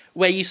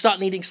 where you start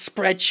needing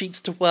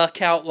spreadsheets to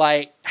work out,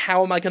 like,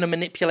 how am I going to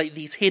manipulate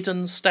these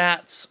hidden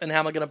stats, and how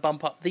am I going to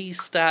bump up these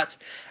stats,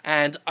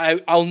 and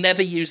I'll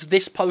never use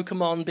this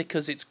Pokemon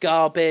because it's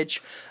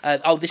garbage,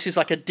 this is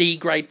like a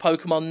D-grade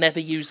Pokemon, never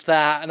use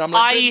that, and I'm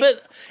like,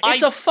 but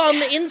it's a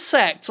fun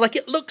insect, like,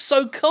 it looks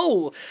so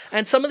cool,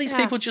 and some of these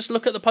people just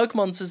look at the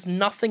Pokemons as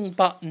nothing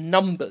but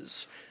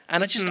numbers,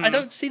 and I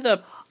don't see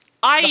the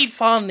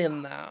fun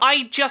in that.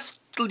 I just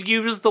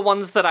use the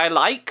ones that I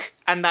like,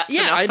 and that's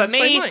enough for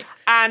me.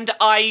 And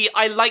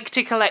I like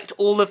to collect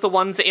all of the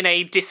ones in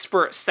a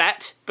disparate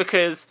set,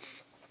 because,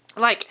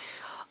 like,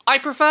 I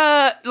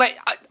prefer, like,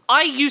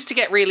 I used to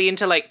get really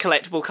into, like,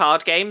 collectible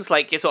card games,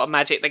 like your sort of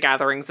Magic the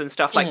Gatherings and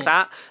stuff like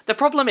that. The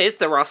problem is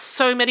there are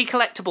so many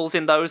collectibles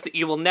in those that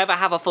you will never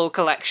have a full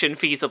collection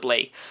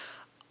feasibly.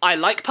 I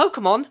like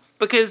Pokemon,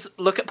 because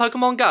look at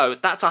Pokemon Go.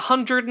 That's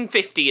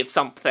 150 of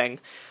something.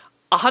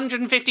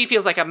 150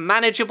 feels like a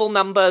manageable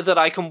number that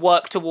I can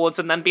work towards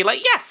and then be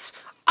like, yes,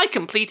 I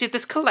completed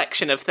this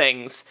collection of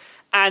things.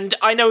 And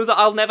I know that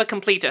I'll never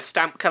complete a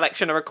stamp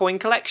collection or a coin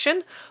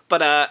collection,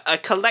 but a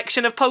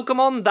collection of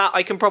Pokemon, that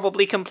I can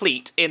probably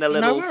complete in a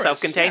little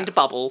self-contained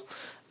bubble.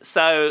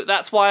 So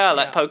that's why I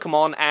like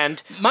Pokemon,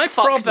 and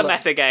fuck the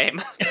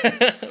metagame.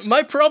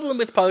 My problem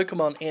with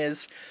Pokemon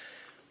is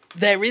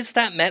there is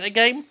that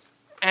metagame,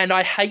 and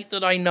I hate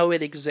that I know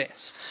it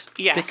exists.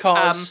 Yes.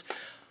 Because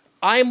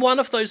I'm one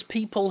of those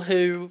people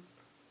who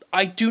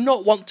I do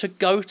not want to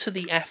go to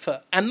the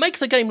effort and make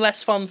the game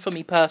less fun for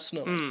me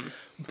personally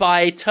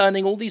by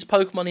turning all these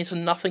Pokemon into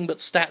nothing but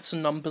stats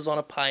and numbers on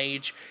a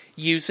page,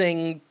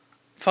 using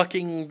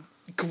fucking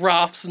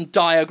graphs and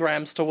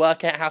diagrams to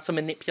work out how to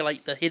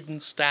manipulate the hidden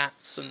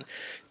stats and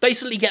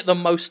basically get the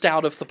most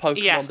out of the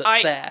Pokemon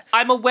that's there.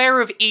 I'm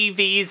aware of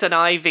EVs and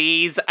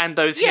IVs and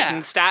those hidden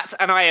stats,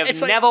 and I have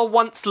never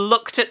once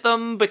looked at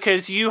them,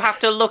 because you have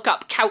to look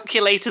up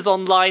calculators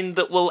online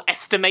that will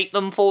estimate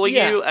them for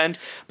you and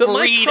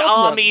breed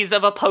armies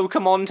of a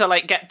Pokemon to,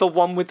 like, get the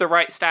one with the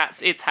right stats.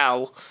 It's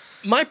hell.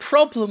 My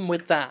problem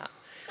with that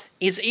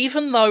is,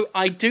 even though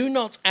I do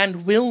not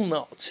and will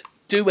not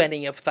do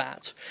any of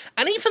that,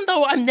 and even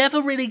though I'm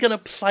never really going to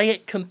play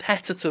it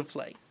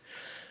competitively,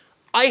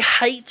 I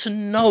hate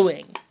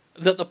knowing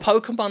that the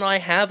Pokemon I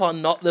have are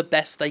not the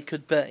best they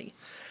could be.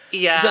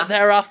 Yeah. That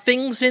there are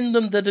things in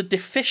them that are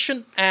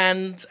deficient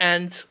and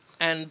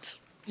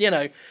you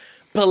know,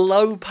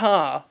 below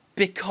par,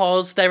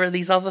 because there are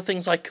these other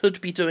things I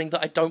could be doing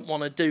that I don't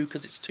want to do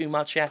because it's too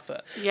much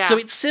effort. Yeah. So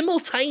it's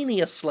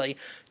simultaneously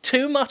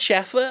too much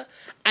effort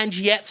and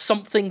yet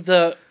something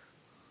that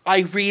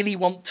I really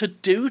want to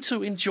do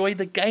to enjoy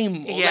the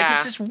game more. Yeah. Like,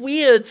 it's this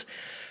weird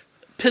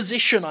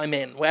position I'm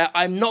in where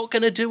I'm not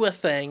going to do a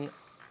thing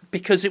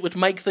because it would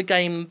make the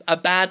game a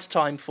bad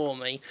time for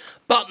me,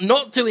 but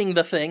not doing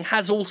the thing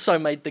has also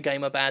made the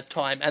game a bad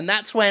time. And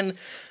that's when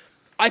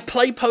I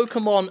play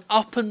Pokemon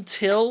up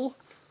until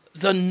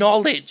the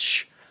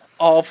knowledge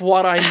of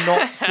what I'm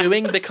not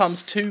doing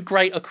becomes too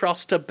great a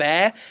cross to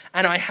bear,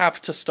 and I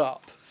have to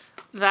stop.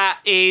 That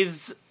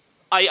is...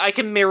 I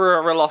can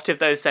mirror a lot of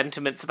those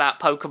sentiments about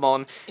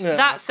Pokemon. Yeah.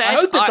 That said, I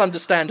hope it's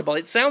understandable.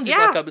 It sounded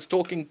like I was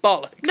talking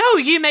bollocks. No,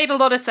 you made a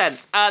lot of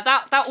sense.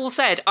 That all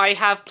said,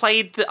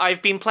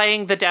 I've been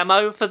playing the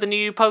demo for the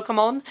new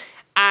Pokemon,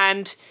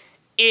 and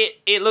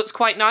it looks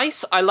quite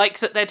nice. I like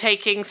that they're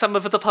taking some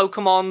of the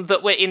Pokemon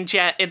that were in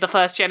the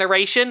first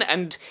generation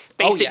and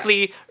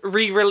basically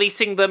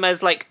re-releasing them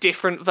as, like,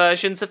 different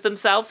versions of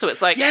themselves. So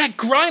it's like... Yeah,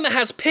 Grimer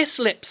has piss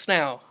lips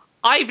now.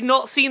 I've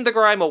not seen the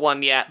Grimer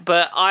one yet,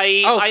 but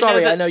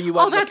I know you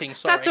weren't looking,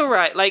 sorry. That's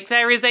alright. Like,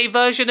 there is a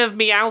version of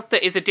Meowth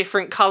that is a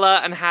different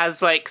colour and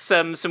has, like,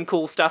 some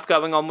cool stuff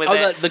going on with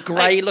it. Oh, the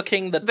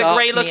grey-looking, the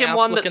grey-looking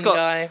one that's got...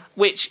 guy.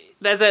 Which,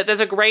 there's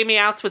a grey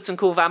Meowth with some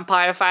cool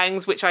vampire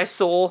fangs, which I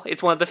saw.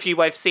 It's one of the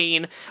few I've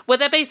seen. Where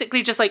they're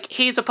basically just like,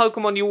 here's a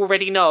Pokemon you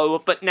already know,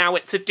 but now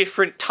it's a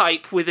different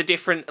type with a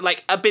different,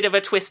 like, a bit of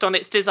a twist on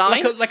its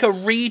design. Like a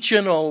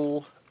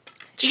regional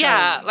change.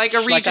 Yeah, like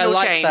a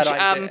regional change. That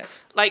idea.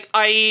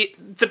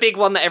 The big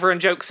one that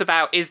everyone jokes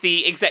about is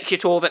the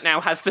Executor that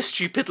now has the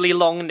stupidly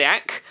long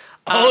neck.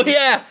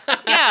 Yeah,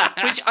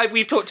 which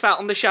we've talked about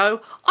on the show.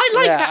 I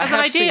like that as an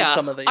idea. Seen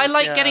some of these, I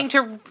like getting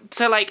to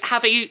like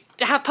have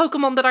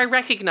Pokemon that I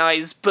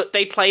recognise, but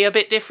they play a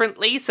bit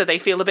differently, so they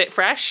feel a bit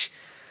fresh.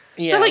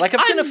 Yeah, so, like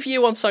I've seen a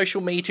few on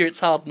social media.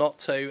 It's hard not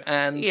to.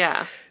 And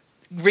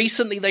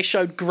recently they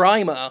showed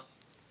Grimer,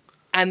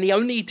 and the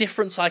only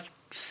difference I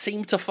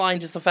seem to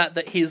find is the fact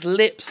that his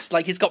lips,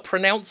 like, he's got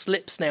pronounced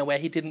lips now where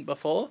he didn't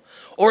before,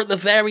 or at the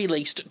very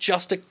least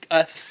just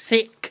a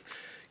thick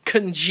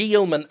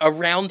congealment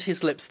around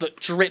his lips that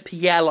drip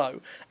yellow,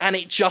 and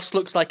it just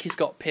looks like he's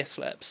got piss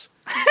lips.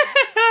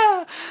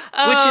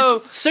 Which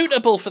is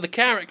suitable for the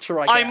character,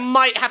 I guess. I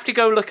might have to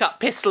go look up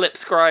Piss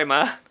Lips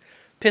Grimer.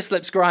 Piss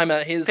Lips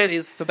Grimer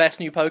is the best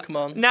new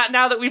Pokemon.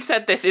 Now that we've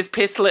said this, is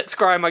Piss Lips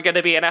Grimer going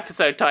to be an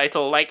episode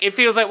title? Like, it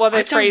feels like one of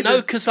those phrases... I don't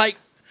know, because, like,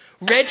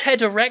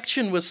 Redhead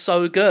Erection was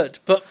so good,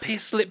 but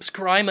Piss Lips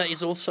Grimer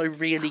is also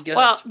really good.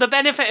 Well, the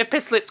benefit of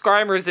Piss Lips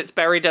Grimer is it's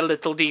buried a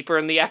little deeper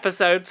in the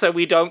episode, so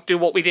we don't do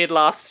what we did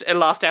last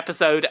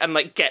episode and,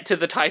 like, get to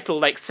the title,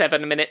 like,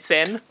 7 minutes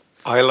in.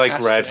 I like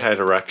Redhead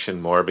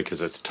Erection more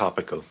because it's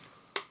topical.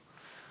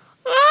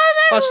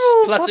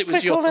 Plus it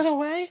was yours.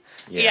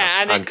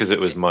 Yeah, and because it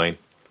was mine.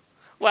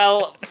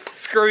 Well,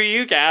 screw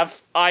you,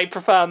 Gav. I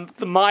prefer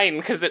the mine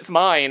because it's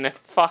mine.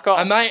 Fuck off.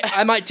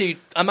 I might do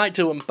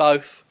them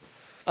both.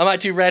 I might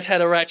do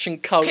Redhead Erection :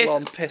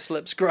 Piss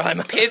Lips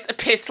Grimer.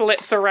 Piss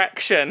Lips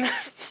Erection.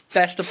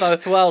 Best of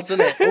both worlds,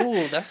 isn't it?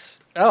 Ooh, that's...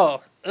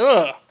 Oh,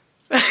 ugh.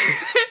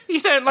 You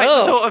don't like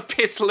the thought of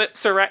Piss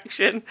Lips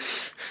Erection?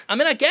 I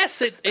mean, I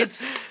guess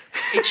it's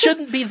it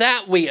shouldn't be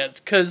that weird,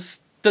 because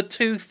the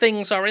two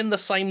things are in the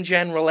same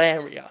general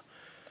area.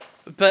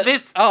 But,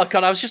 oh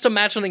god, I was just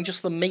imagining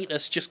just the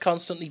meters just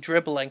constantly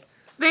dribbling.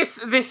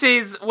 This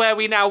is where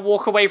we now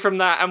walk away from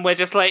that, and we're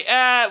just like,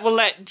 we'll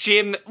let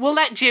Jim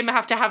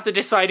have to have the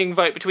deciding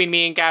vote between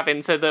me and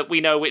Gavin, so that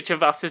we know which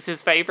of us is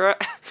his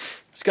favourite.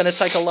 It's going to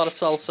take a lot of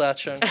soul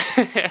searching.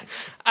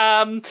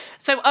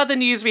 So other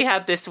news we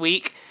had this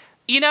week.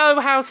 You know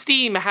how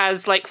Steam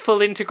has like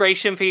full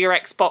integration for your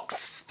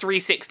Xbox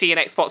 360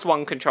 and Xbox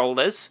One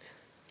controllers?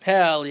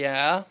 Hell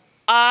yeah.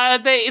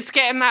 It's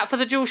getting that for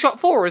the DualShock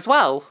 4 as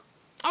well.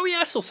 Oh yeah,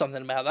 I saw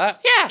something about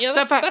that. Yeah,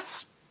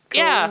 that's cool,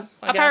 yeah.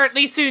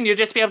 Apparently soon you'll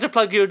just be able to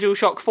plug your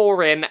DualShock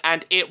 4 in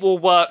and it will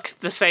work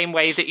the same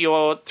way that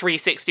your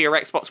 360 or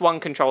Xbox One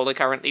controller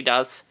currently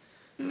does.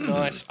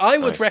 Nice. I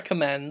would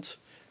recommend,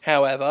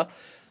 however,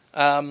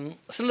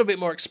 it's a little bit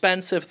more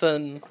expensive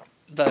than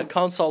the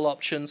console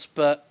options,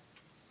 but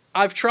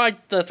I've tried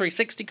the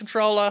 360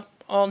 controller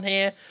on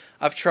here.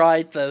 I've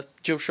tried the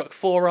DualShock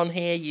 4 on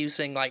here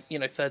using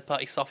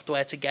third-party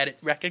software to get it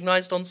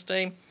recognized on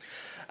Steam.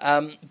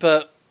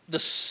 But the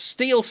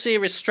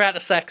SteelSeries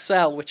Stratus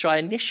XL, which I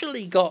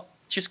initially got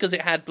just because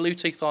it had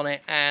Bluetooth on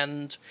it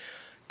and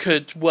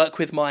could work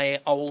with my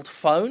old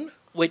phone,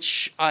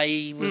 which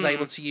I was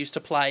able to use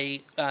to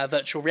play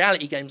virtual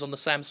reality games on the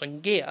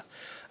Samsung Gear.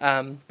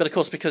 But of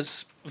course,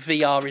 because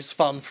VR is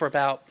fun for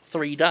about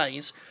 3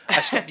 days,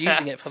 I stopped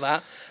using it for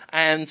that.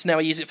 And now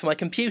I use it for my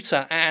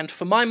computer. And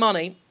for my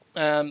money,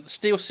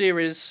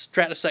 SteelSeries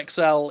Stratus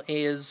XL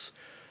is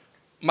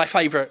my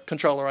favourite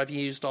controller I've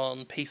used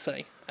on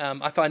PC.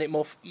 I find it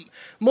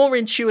more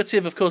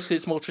intuitive, of course,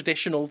 because it's more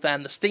traditional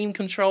than the Steam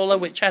controller,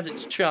 which has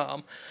its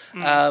charm.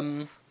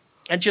 And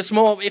just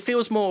it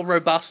feels more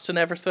robust and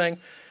everything.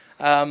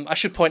 I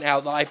should point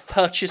out that I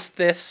purchased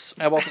this.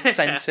 I wasn't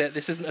sent it.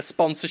 This isn't a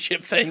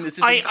sponsorship thing. This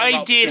isn't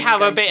I did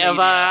have a bit of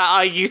a,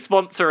 are you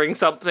sponsoring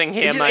something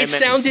here moment. It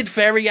sounded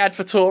very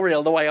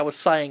advertorial the way I was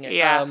saying it.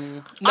 Yeah.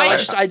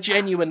 I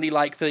genuinely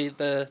like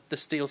the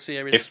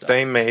SteelSeries stuff.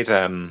 They made,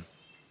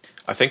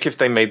 I think if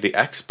they made the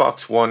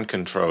Xbox One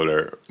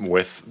controller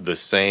with the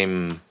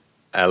same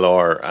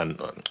L1 and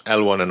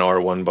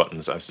R1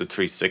 buttons as the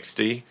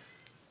 360,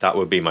 that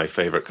would be my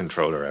favourite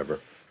controller ever.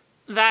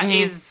 That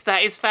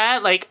is fair.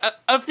 Like,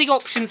 of the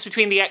options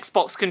between the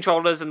Xbox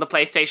controllers and the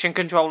PlayStation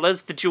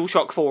controllers, the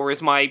DualShock 4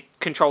 is my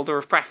controller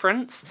of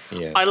preference.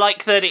 Yeah. I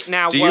like that it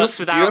now works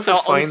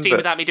on Steam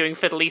without me doing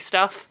fiddly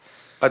stuff.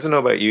 I don't know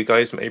about you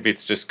guys, maybe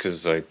it's just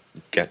because I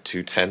get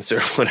too tense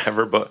or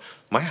whatever, but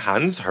my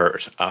hands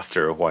hurt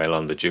after a while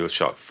on the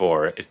DualShock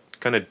 4. It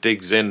kind of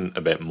digs in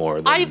a bit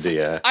more than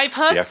I've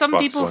heard some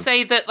people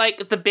say that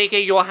the bigger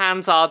your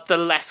hands are, the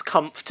less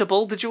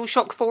comfortable the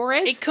DualShock 4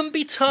 is. It can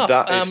be tough.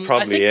 That is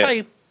probably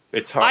it.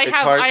 It's hard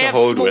to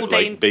hold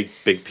with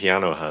big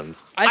piano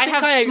hands. I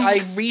think I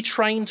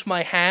retrained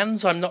my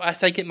hands. I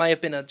think it may have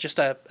been just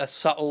a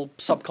subtle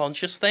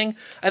subconscious thing.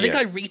 I think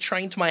I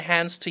retrained my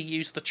hands to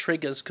use the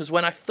triggers because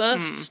when I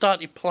first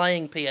started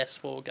playing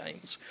PS4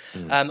 games,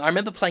 I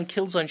remember playing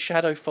Killzone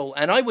Shadowfall,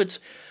 and I would.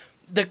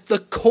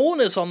 The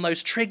corners on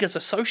those triggers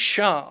are so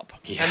sharp,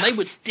 and they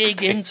would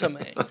dig into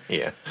me.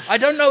 Yeah. I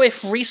don't know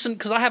if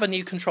because I have a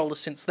new controller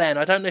since then,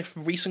 I don't know if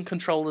recent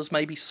controllers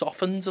maybe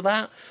softened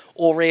that,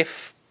 or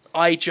if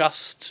I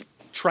just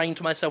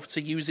trained myself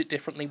to use it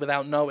differently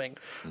without knowing.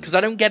 Because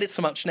I don't get it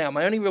so much now.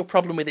 My only real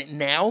problem with it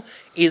now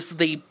is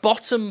the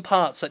bottom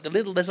parts,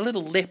 there's a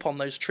little lip on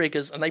those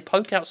triggers, and they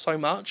poke out so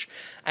much,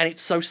 and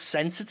it's so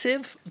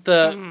sensitive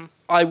that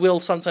I will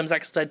sometimes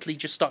accidentally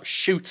just start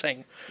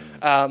shooting.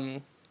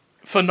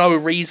 For no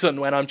reason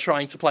when I'm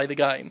trying to play the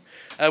game.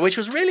 Which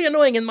was really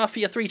annoying in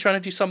Mafia 3 trying to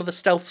do some of the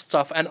stealth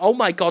stuff. And oh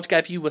my god,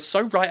 Gav, you were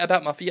so right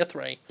about Mafia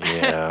 3.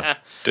 Yeah.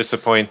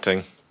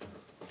 Disappointing.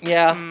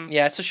 Yeah,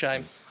 it's a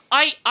shame.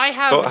 I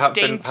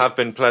have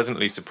been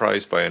pleasantly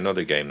surprised by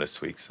another game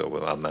this week, so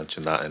I'll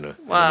mention that in a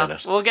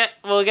minute.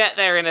 We'll get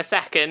there in a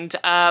second.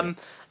 I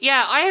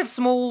have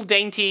small,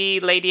 dainty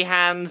lady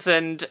hands,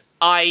 and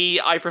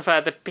I prefer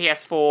the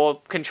PS4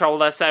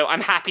 controller, so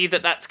I'm happy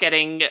that that's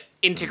getting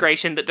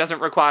integration that doesn't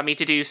require me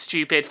to do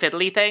stupid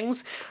fiddly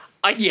things.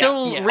 I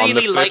still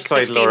really like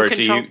the Steam Laura,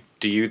 control.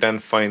 Do you then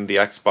find the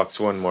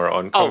Xbox One more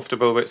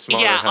uncomfortable with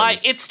smaller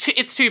hands? It's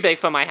too big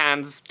for my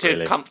hands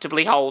to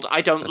comfortably hold.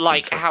 I don't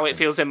like how it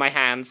feels in my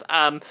hands.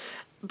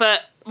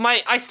 But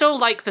I still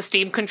like the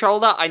Steam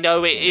controller. I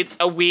know it's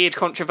a weird,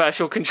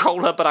 controversial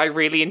controller, but I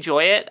really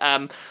enjoy it.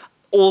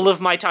 All of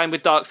my time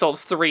with Dark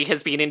Souls 3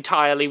 has been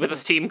entirely with a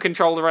Steam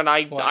controller, and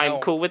I'm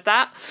cool with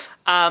that.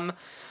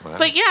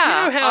 But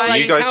yeah, do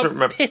you know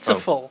how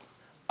pitiful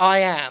I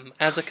am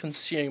as a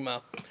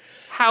consumer?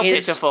 How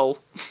pitiful.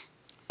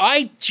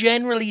 I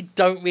generally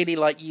don't really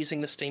like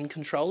using the Steam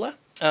controller.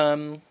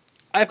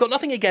 I've got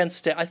nothing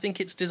against it. I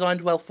think it's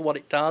designed well for what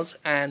it does,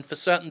 and for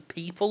certain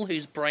people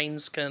whose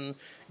brains can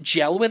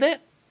gel with it,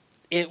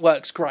 it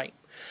works great.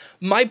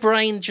 My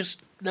brain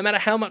just, no matter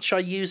how much I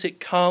use it,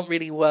 can't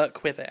really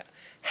work with it.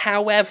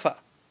 However,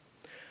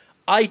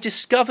 I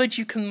discovered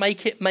you can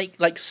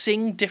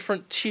sing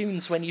different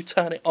tunes when you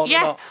turn it on and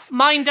off. Yes,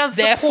 mine does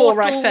the Therefore,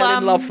 Portal, I fell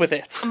in love with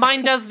it.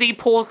 Mine does the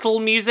Portal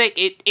music.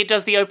 It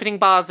does the opening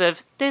bars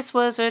of "This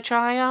Was a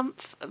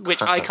Triumph,"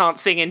 which I can't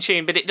sing in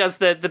tune, but it does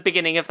the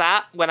beginning of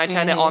that when I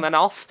turn it on and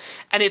off,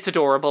 and it's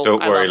adorable.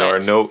 Don't worry,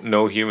 Laura. It.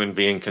 No human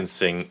being can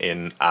sing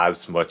in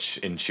as much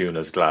in tune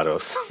as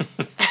GLaDOS.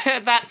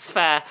 That's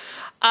fair.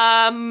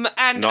 And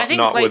I think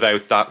not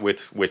without that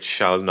which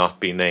shall not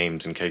be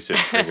named in case it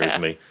triggers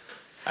me.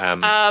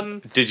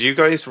 Do you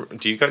guys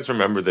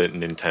remember the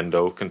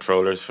Nintendo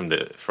controllers from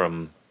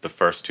the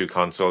first two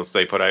consoles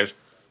they put out?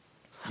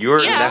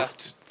 Your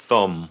left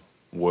thumb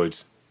would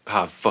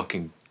have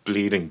fucking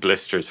bleeding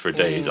blisters for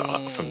days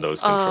from those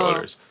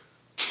controllers.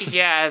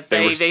 Yeah,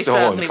 they were so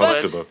certainly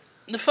uncomfortable.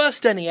 The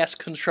first NES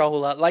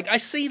controller, I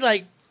see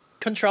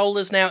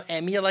controllers now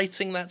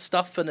emulating that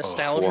stuff for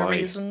nostalgia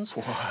reasons.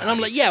 Why? And I'm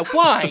like,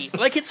 why?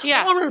 It's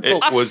horrible.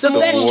 It was the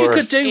best worst. you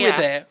could do with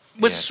it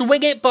was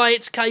swing it by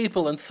its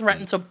cable and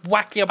threaten to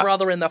whack your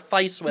brother in the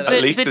face with it.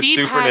 At least the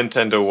Super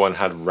Nintendo one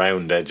had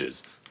round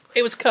edges.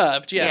 It was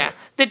curved, yeah.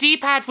 The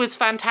D-pad was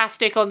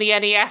fantastic on the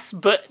NES,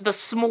 but the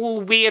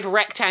small, weird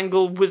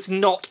rectangle was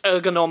not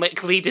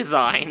ergonomically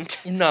designed.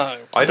 No.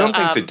 I don't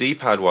think the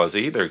D-pad was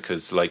either,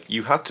 because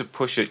you had to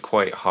push it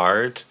quite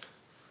hard.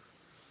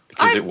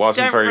 Because it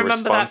wasn't very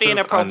responsive. I don't remember that being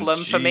a problem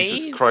and for me.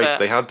 Jesus Christ,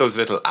 they had those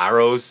little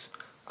arrows,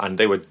 and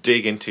they would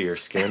dig into your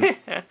skin.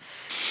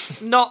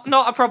 Not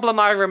a problem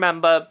I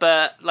remember,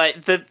 but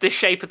the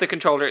shape of the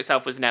controller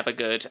itself was never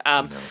good.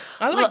 I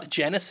liked the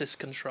Genesis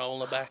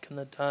controller back in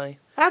the day.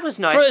 That was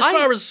nice. As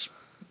far as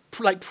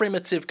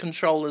primitive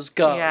controllers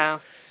go,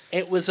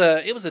 it was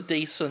a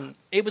decent.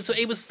 It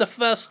was the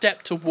first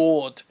step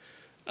toward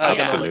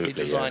ergonomically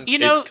designed.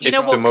 Yeah.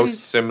 It's the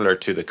most similar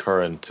to the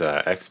current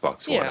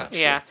Xbox One.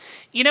 Actually. Yeah.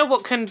 You know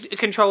what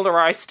controller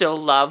I still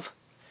love?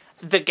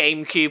 The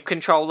GameCube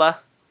controller.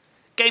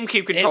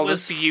 GameCube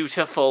controller's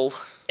beautiful.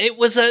 It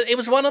was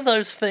one of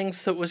those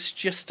things that was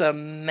just a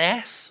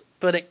mess,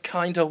 but it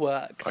kind of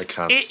worked. I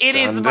can't stand it. It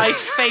is my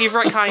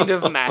favourite kind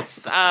of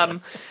mess.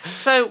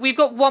 So we've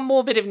got one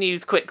more bit of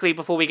news quickly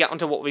before we get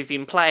onto what we've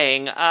been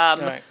playing.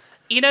 Right.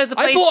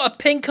 I bought a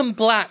pink and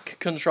black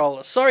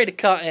controller. Sorry to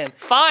cut in.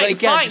 Fine,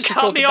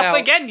 cut me off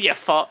again, you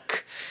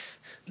fuck.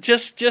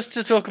 Just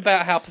to talk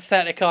about how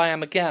pathetic I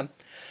am again.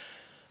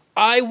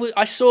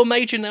 I saw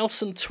Major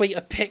Nelson tweet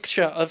a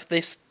picture of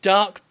this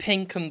dark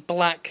pink and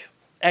black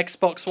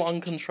Xbox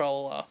One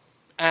controller,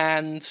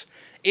 and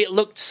it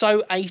looked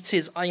so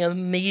 80s, I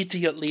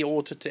immediately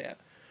ordered it.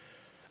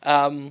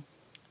 And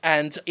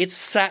it's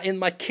sat in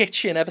my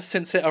kitchen ever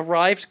since it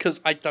arrived, because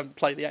I don't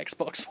play the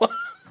Xbox One.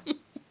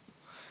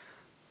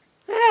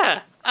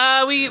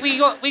 Yeah. We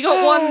got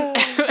one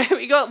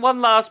we got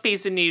one last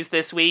piece of news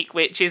this week,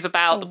 which is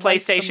about the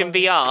PlayStation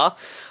VR.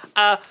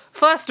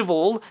 First of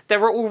all,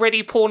 there are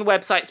already porn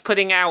websites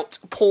putting out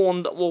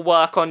porn that will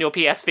work on your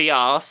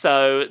PSVR,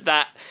 so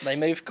that... They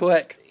moved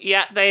quick.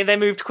 Yeah, they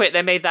moved quick,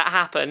 they made that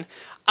happen.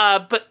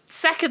 But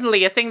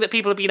secondly, a thing that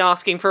people have been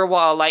asking for a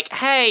while,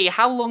 hey,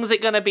 how long is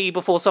it going to be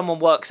before someone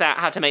works out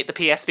how to make the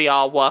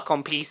PSVR work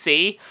on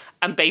PC,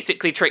 and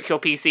basically trick your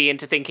PC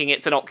into thinking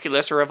it's an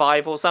Oculus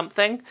Revive or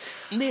something?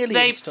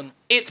 Nearly instant.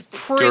 It's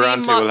pretty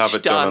Durante much will have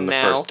it done on the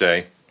first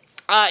day.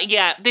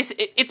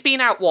 It's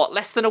been out,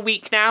 less than a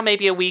week now,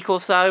 maybe a week or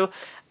so.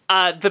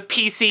 The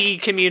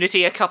PC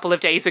community a couple of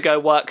days ago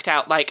worked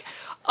out,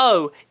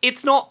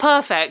 it's not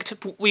perfect,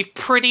 but we've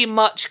pretty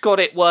much got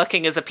it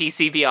working as a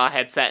PC VR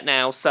headset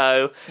now,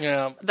 so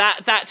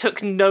that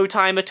took no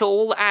time at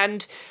all,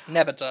 and...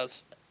 Never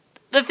does.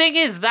 The thing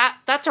is,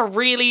 that's a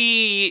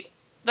really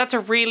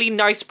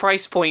nice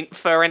price point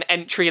for an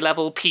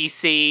entry-level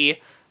PC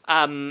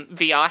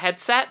VR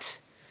headset.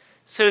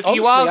 So if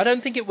honestly, you are... I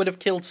don't think it would have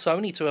killed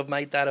Sony to have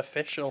made that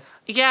official.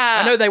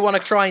 Yeah. I know they want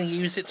to try and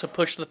use it to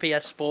push the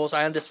PS4s.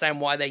 I understand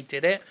why they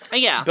did it.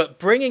 Yeah. But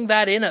bringing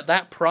that in at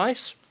that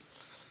price,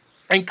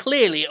 and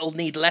clearly it'll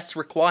need less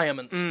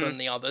requirements than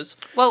the others.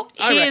 Well,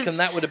 I reckon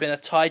that would have been a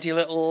tidy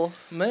little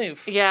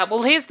move. Yeah,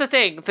 well, here's the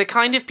thing. The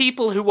kind of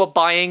people who are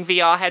buying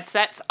VR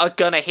headsets are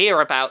going to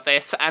hear about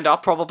this and are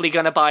probably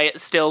going to buy it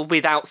still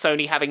without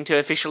Sony having to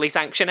officially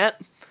sanction it.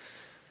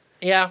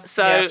 Yeah,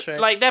 so, true.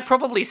 they're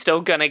probably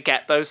still gonna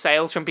get those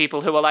sales from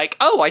people who are like,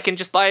 oh, I can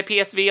just buy a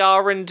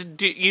PSVR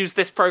and use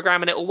this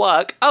program and it'll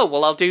work. Oh,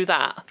 well, I'll do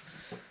that.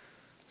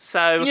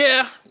 So,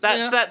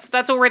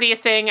 that's already a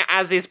thing,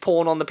 as is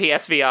porn on the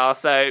PSVR.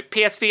 So,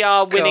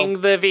 PSVR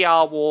winning the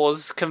VR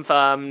wars,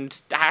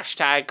 confirmed.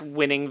 Hashtag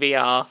winning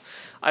VR.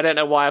 I don't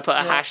know why I put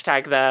a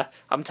hashtag there.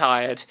 I'm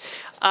tired.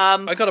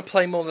 I gotta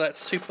play more of that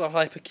Super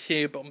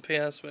Hypercube on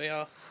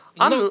PSVR.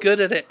 I'm not good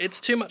at it.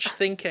 It's too much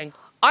thinking.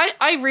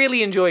 I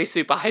really enjoy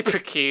Super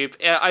Hypercube.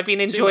 I've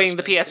been enjoying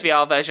the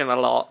PSVR version a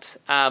lot.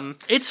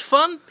 It's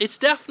fun. It's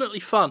definitely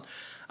fun.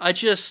 I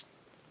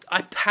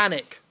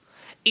panic.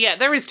 Yeah,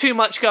 there is too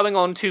much going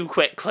on too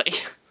quickly.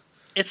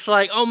 It's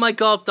like, oh my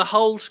god, the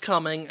hole's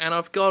coming, and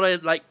I've got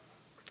to,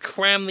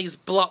 cram these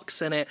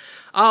blocks in it.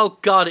 Oh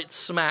god, it's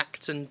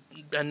smacked, and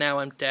now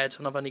I'm dead,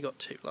 and I've only got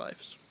 2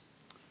 lives.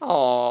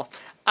 Oh.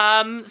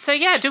 So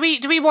yeah, do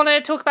we want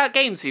to talk about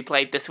games we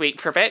played this week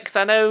for a bit? Because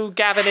I know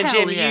Gavin and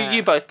Jim,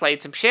 you both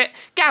played some shit.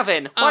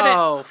 Gavin,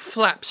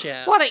 flaps,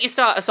 yeah. Why don't you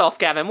start us off,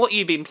 Gavin? What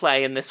you been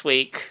playing this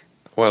week?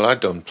 Well, I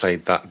done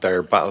played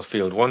their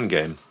Battlefield 1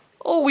 game.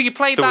 Oh, you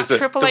played that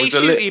AAA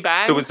shooty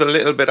bang? There was a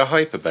little bit of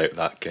hype about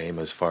that game,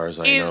 as far as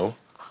I know.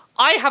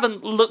 I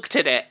haven't looked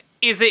at it.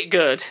 Is it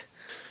good?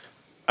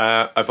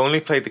 I've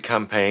only played the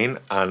campaign,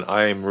 and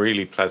I'm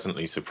really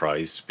pleasantly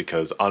surprised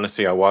because,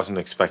 honestly, I wasn't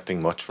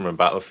expecting much from a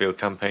Battlefield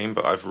campaign,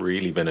 but I've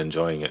really been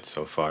enjoying it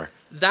so far.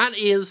 That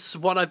is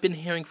what I've been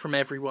hearing from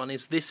everyone,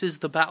 is this is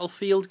the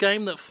Battlefield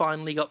game that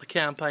finally got the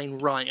campaign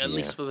right, at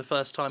least for the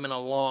first time in a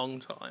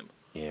long time.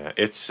 Yeah,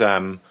 it's,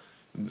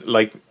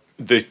 like,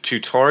 the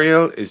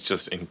tutorial is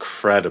just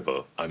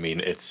incredible. I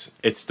mean, it's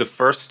the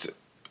first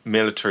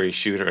military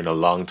shooter in a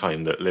long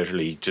time that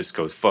literally just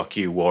goes, fuck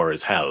you, war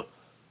is hell.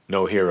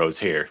 No heroes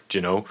here, do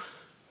you know?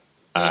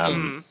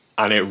 And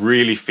it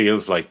really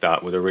feels like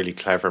that with a really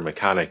clever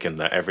mechanic in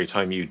that every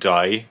time you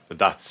die,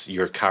 that's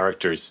your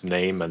character's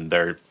name and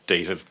their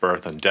date of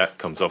birth and death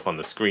comes up on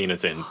the screen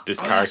as in, this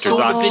character's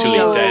actually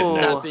dead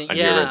now and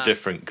you're a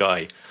different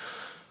guy.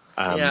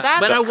 When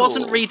I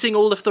wasn't reading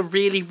all of the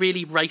really,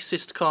 really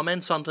racist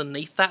comments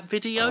underneath that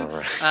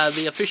video,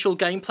 the official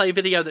gameplay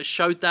video that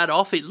showed that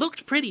off, it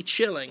looked pretty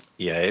chilling.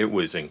 Yeah, it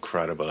was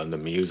incredible, and the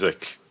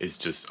music is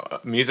just...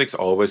 music's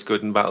always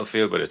good in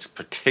Battlefield, but it's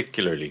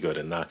particularly good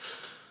in that.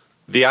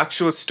 The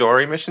actual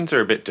story missions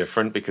are a bit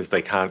different because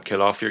they can't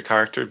kill off your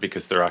character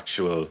because they're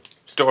actual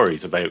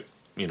stories about,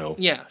 you know...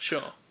 Yeah,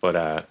 sure.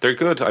 But they're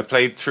good. I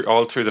played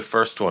all through the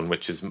first one,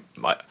 which is...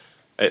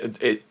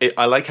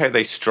 I like how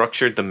they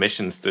structured the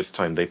missions this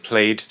time. They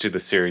played to the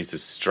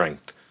series'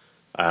 strength.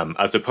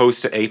 As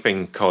opposed to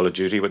aping Call of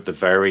Duty with the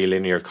very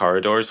linear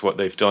corridors, what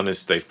they've done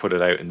is they've put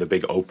it out in the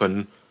big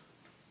open,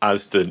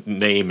 as the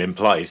name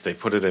implies, they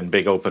put it in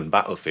big open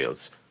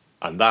battlefields.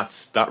 And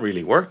that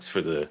really works for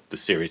the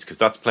series, because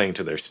that's playing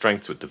to their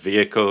strengths with the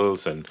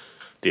vehicles and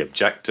the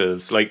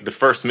objectives. Like, the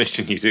first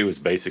mission you do is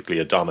basically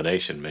a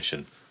domination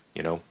mission,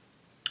 you know?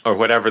 Or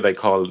whatever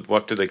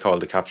what do they call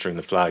the capturing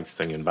the flags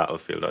thing in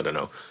Battlefield? I don't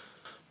know.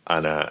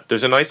 And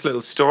there's a nice little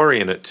story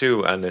in it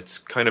too, and it's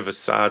kind of a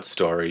sad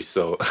story,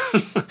 so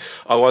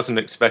I wasn't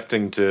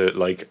expecting to,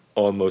 like,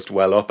 almost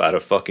well up at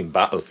a fucking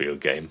Battlefield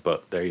game,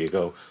 but there you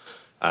go.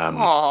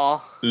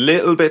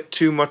 Little bit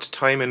too much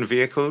time in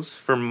vehicles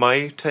for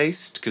my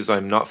taste, because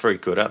I'm not very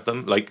good at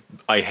them. Like,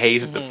 I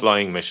hated the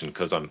flying mission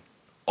because I'm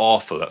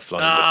awful at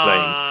flying the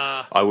planes.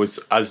 I was,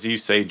 as you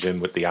say, Jim,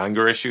 with the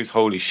anger issues,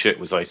 holy shit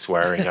was I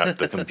swearing at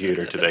the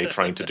computer today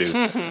trying to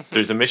do...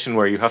 There's a mission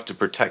where you have to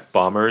protect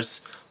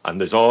bombers, and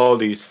there's all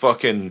these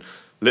fucking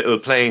little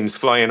planes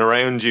flying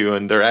around you,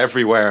 and they're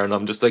everywhere, and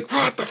I'm just like,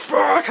 what the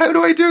fuck? How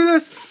do I do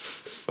this?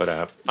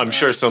 But I'm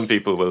sure some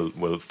people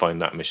will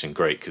find that mission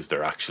great because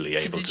they're actually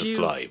able to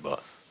fly.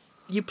 But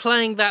you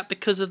playing that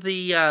because of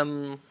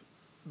the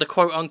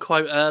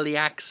quote-unquote early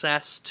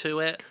access to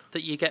it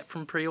that you get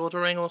from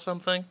pre-ordering or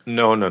something?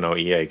 No.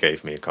 EA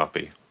gave me a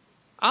copy.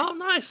 Oh,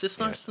 nice. It's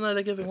nice to know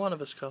they're giving one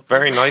of us copies.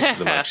 Very nice of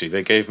them, actually.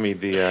 They gave me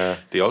the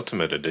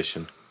Ultimate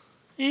Edition.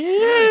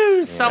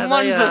 Nice.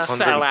 Someone's a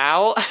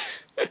sellout.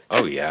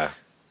 Oh, yeah.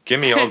 Give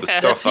me all the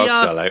stuff, I'll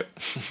sell out.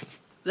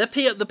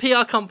 The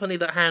PR company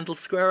that handles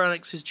Square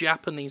Enix's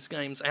Japanese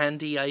games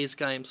and EA's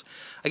games,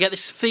 I get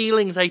this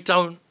feeling they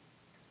don't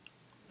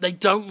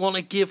want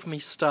to give me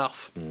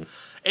stuff.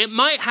 It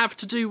might have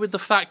to do with the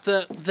fact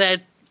that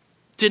their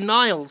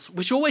denials,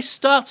 which always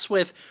starts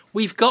with,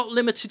 we've got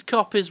limited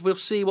copies, we'll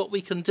see what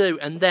we can do,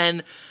 and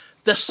then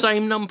the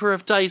same number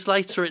of days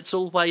later, it's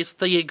always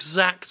the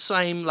exact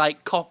same,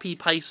 like,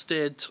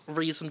 copy-pasted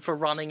reason for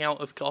running out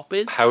of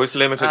copies. How is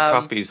limited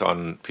copies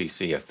on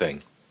PC a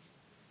thing?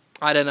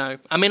 I don't know.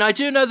 I mean, I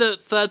do know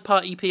that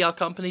third-party PR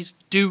companies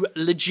do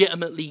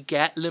legitimately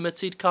get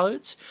limited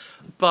codes,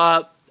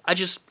 but I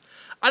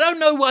don't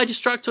know why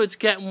Destructoid's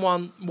getting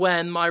one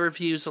when my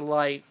reviews are,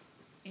 like,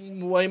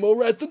 way more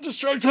red than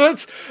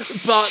Destructoid's,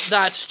 but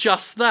that's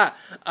just that.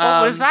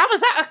 Was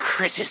that a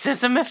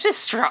criticism of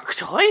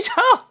Destructoid?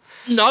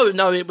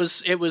 No, it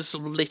was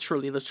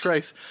literally the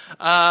truth.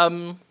 So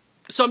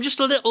I'm just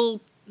a little...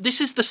 This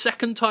is the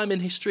second time in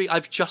history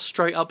I've just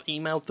straight up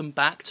emailed them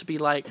back to be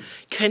like,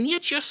 can you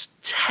just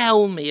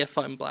tell me if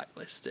I'm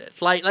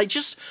blacklisted? Like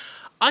just,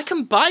 I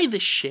can buy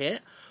this shit,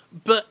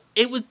 but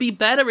it would be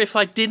better if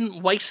I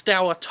didn't waste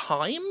our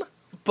time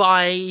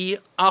by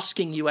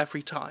asking you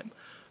every time.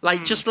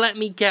 Like, just let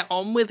me get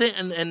on with it,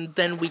 and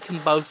then we can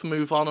both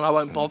move on, and I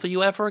won't bother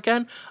you ever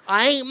again.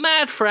 I ain't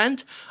mad,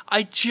 friend.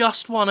 I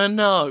just want to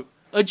know.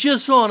 I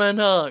just want to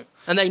know.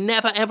 And they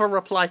never, ever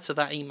reply to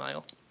that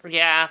email.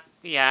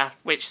 Yeah,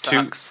 which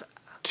sucks.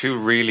 Two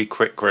really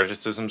quick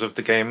criticisms of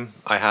the game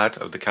I had,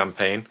 of the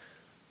campaign.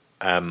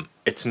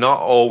 It's not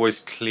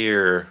always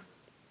clear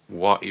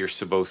what you're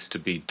supposed to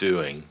be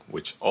doing,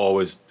 which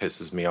always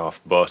pisses me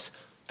off, but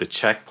the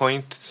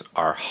checkpoints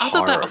are Other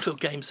hard. Battlefield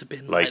games have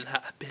been like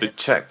that a bit. The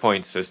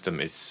checkpoint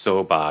system is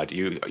so bad.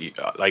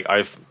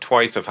 I've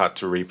had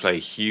to replay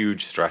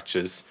huge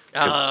stretches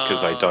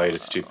because I died a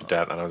stupid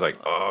death, and I was like,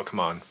 oh, come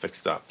on,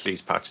 fix that,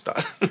 please patch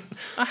that.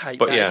 I hate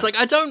that. Yeah. It's like,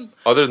 I don't.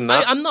 Other than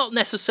that, I'm not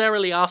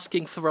necessarily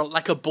asking for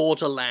a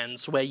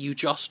Borderlands where you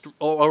just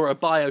or a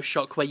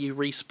BioShock where you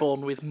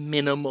respawn with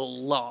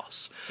minimal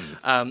loss,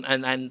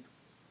 and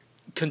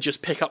can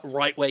just pick up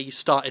right where you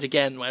started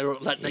again, where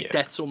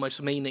death's almost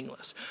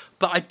meaningless.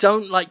 But I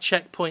don't like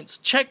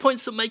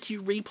checkpoints that make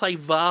you replay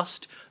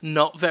vast,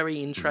 not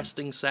very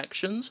interesting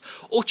sections,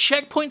 or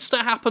checkpoints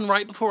that happen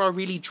right before a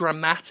really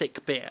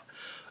dramatic bit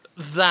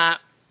that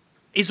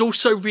is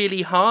also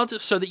really hard,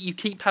 so that you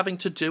keep having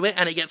to do it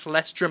and it gets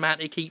less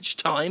dramatic each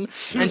time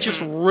and just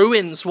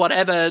ruins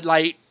whatever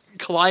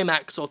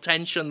climax or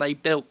tension they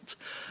built.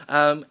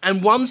 And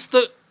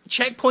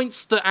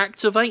checkpoints that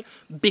activate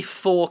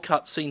before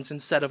cutscenes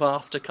instead of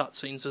after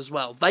cutscenes as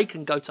well. They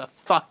can go to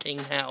fucking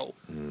hell.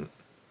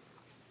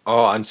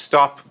 Oh, and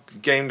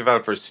game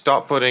developers,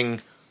 stop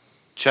putting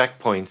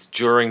checkpoints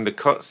during the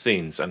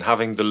cutscenes and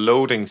having the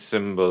loading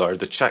symbol or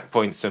the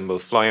checkpoint symbol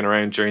flying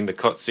around during the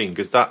cutscene,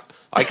 because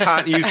I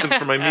can't use them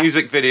for my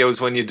music videos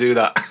when you do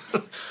that.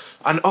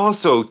 And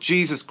also,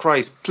 Jesus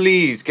Christ,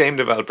 please, game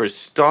developers,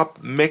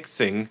 stop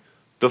mixing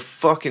the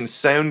fucking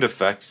sound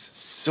effects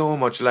so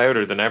much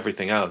louder than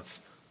everything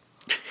else.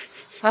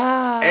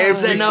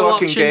 Every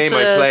fucking game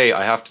I play,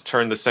 I have to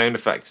turn the sound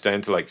effects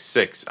down to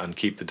 6 and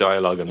keep the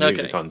dialogue and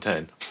music on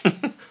 10.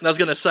 I was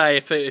going to say,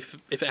 if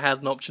it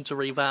had an option to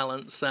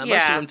rebalance, most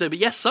of them do. But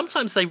yes,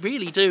 sometimes they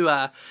really do.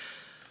 God,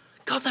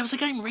 there was a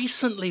game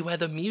recently where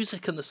the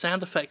music and the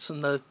sound effects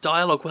and the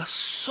dialogue were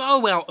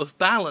so out of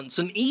balance,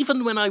 and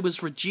even when I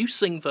was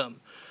reducing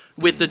them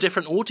with the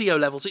different audio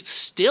levels, it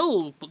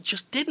still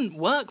just didn't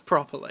work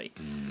properly.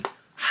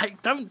 Hey,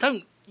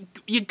 don't.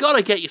 You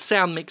gotta get your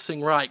sound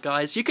mixing right,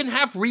 guys. You can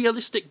have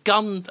realistic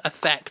gun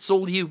effects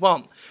all you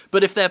want,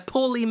 but if they're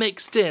poorly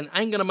mixed in,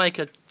 ain't gonna make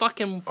a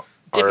fucking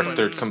difference. Or if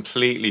they're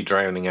completely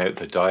drowning out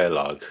the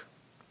dialogue.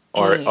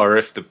 Or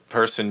if the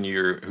person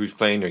who's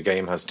playing your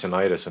game has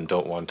tinnitus and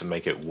don't want to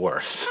make it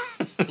worse.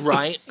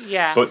 Right.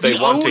 Yeah. But they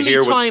want to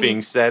hear what's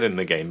being said in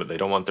the game, but they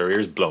don't want their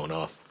ears blown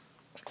off.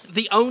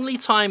 The only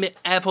time it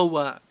ever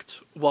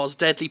worked was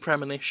Deadly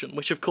Premonition,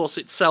 which of course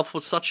itself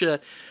was such a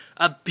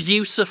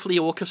beautifully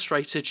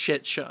orchestrated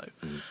shit show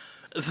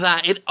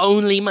that it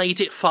only made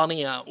it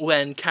funnier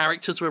when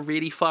characters were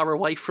really far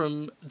away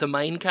from the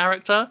main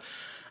character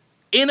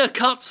in a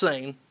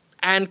cutscene,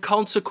 and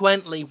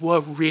consequently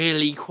were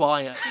really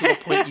quiet to the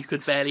point you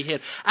could barely hear.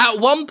 At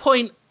one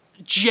point,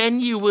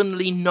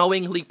 genuinely,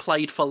 knowingly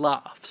played for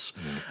laughs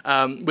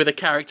with a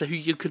character who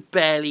you could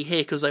barely hear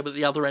because they were at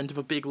the other end of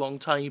a big, long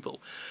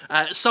table.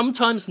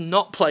 Sometimes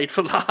not played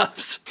for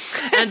laughs,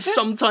 and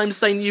sometimes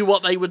they knew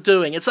what they were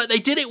doing. It's like they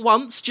did it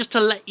once just to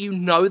let you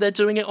know they're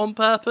doing it on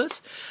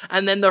purpose,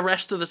 and then the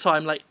rest of the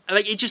time,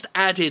 it just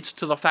added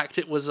to the fact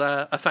it was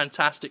a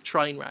fantastic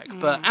train wreck.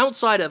 But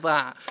outside of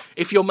that,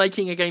 if you're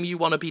making a game you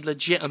want to be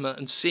legitimate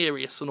and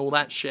serious and all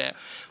that shit,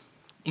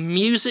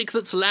 music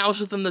that's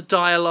louder than the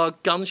dialogue,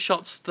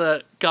 gunshots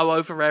that go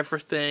over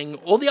everything,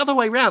 or the other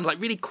way around,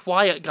 really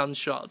quiet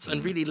gunshots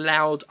and really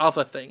loud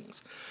other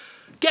things.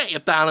 Get your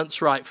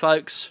balance right,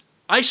 folks.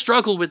 I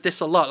struggle with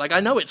this a lot. I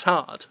know it's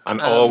hard. And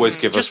always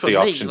give us the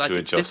option to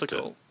it's adjust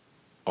difficult. it.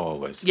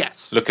 Always.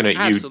 Yes. Looking at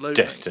absolutely. you,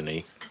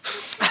 Destiny.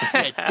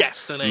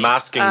 Destiny.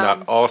 Masking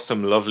that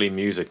awesome, lovely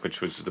music,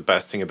 which was the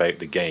best thing about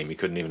the game. You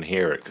couldn't even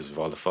hear it because of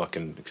all the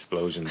fucking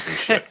explosions and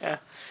shit.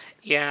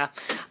 Yeah.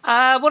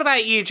 What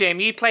about you, Jim?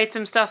 You played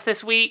some stuff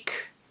this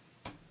week?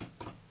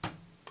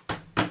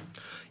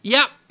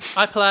 Yep,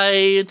 I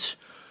played.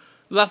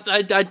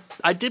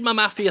 I did my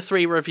Mafia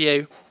 3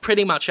 review.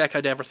 Pretty much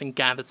echoed everything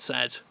Gav had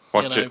said.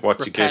 What you give it?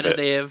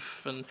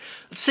 Repetitive and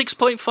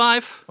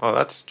 6.5. Oh,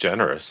 that's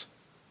generous.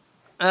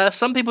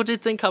 Some people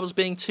did think I was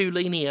being too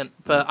lenient,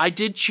 but I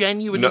did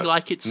genuinely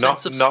like its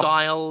sense of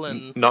style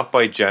and not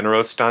by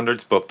general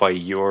standards, but by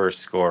your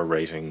score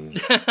rating.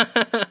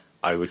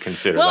 I would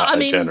consider a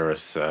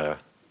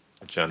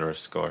generous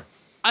score.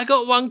 I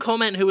got one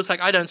comment who was like,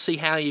 I don't see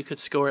how you could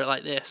score it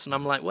like this. And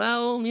I'm like,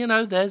 well,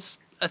 there's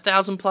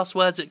 1,000+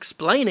 words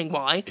explaining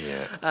why.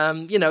 Yeah.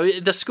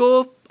 The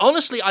score,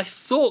 honestly, I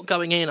thought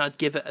going in I'd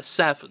give it a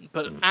 7.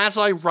 But as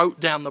I wrote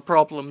down the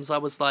problems, I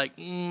was like,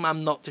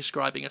 I'm not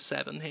describing a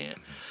 7 here.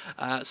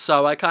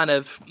 So I kind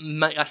of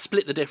I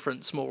split the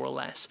difference more or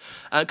less.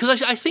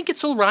 Because I think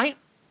it's all right.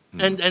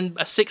 And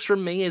a 6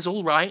 from me is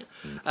all right.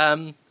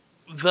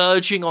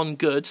 Verging on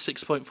good,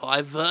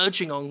 6.5,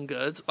 verging on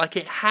good.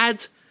 It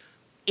had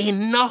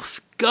enough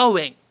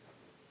going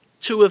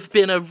to have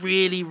been a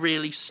really,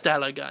 really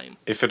stellar game.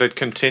 If it had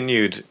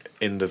continued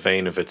in the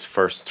vein of its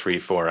first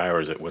 3-4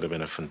 hours, it would have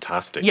been a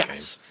fantastic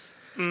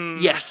game.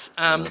 Yes.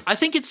 I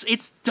think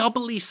it's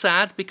doubly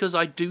sad because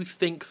I do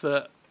think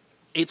that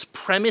its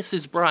premise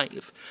is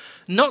brave.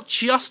 Not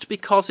just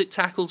because it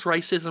tackles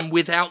racism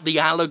without the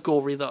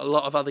allegory that a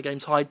lot of other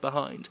games hide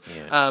behind.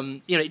 Yeah.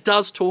 It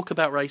does talk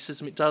about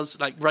racism. It does,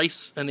 like,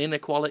 race and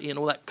inequality and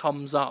all that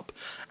comes up,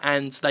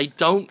 and they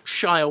don't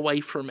shy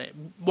away from it.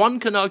 One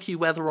can argue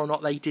whether or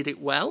not they did it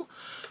well,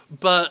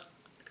 but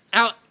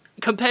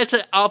compared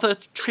to other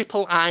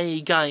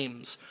AAA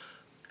games,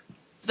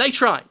 they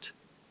tried.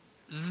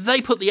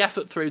 They put the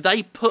effort through.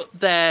 They put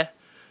their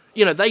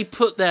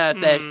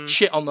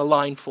shit on the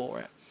line for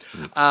it.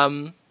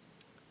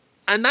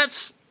 And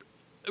that's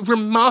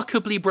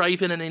remarkably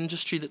brave in an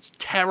industry that's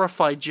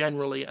terrified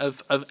generally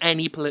of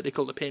any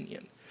political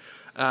opinion.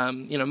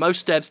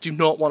 Most devs do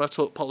not want to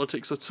talk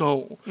politics at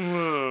all.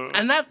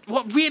 And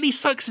what really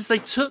sucks is they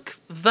took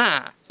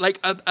that, like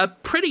a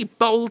pretty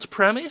bold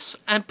premise,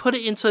 and put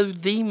it into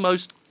the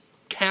most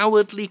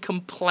cowardly,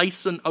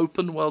 complacent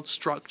open world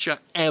structure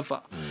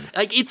ever.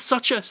 Like, it's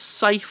such a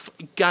safe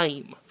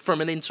game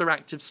from an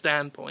interactive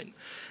standpoint,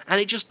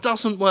 and it just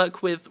doesn't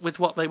work with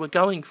what they were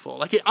going for.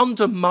 Like, it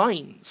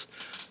undermines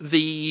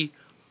the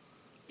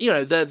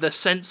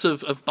sense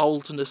of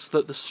boldness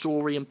that the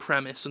story and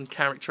premise and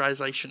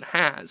characterization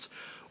has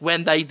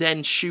when they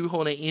then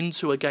shoehorn it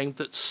into a game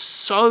that's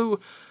so,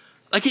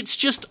 like, it's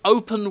just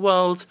open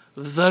world,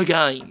 the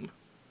game.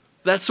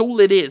 That's all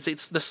it is.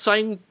 It's the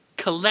same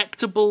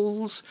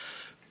collectibles,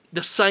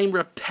 the same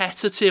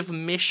repetitive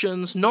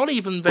missions, not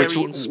even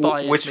very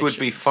inspired which missions. Would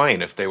be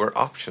fine if they were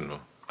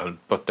optional,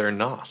 but they're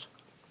not.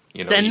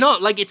 They're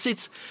not. Like,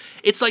 it's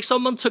like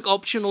someone took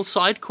optional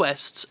side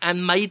quests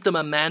and made them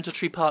a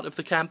mandatory part of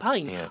the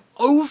campaign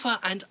over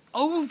and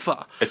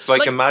over. It's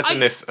like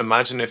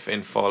imagine if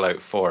in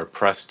Fallout 4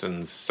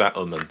 Preston's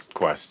settlement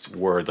quests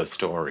were the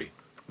story.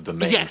 The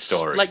main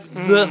story. Like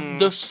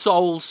the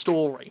sole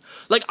story.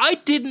 Like, I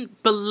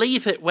didn't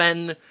believe it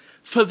when,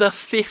 for the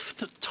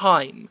 5th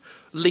time,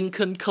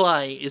 Lincoln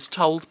Clay is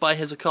told by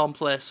his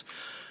accomplice,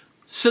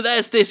 so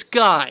there's this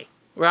guy,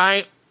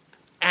 right?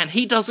 And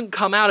he doesn't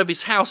come out of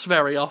his house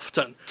very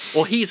often,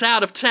 or he's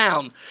out of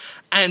town,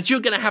 and you're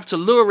going to have to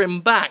lure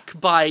him back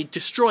by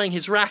destroying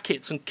his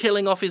rackets and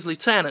killing off his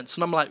lieutenants.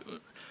 And I'm like,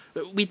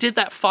 we did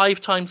that 5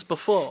 times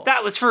before.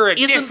 That was for a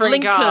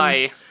different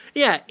guy.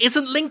 Yeah,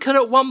 isn't Lincoln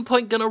at one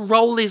point going to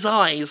roll his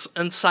eyes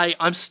and say,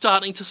 I'm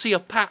starting to see a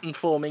pattern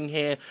forming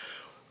here?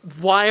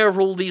 Why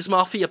are all these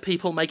Mafia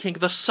people making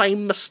the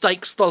same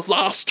mistakes the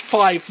last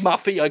 5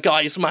 Mafia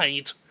guys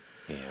made?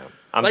 Yeah.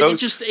 And like,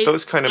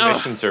 those kind of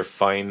missions are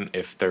fine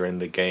if they're in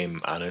the game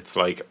and it's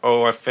like,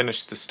 oh, I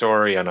finished the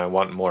story and I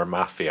want more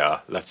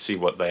Mafia. Let's see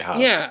what they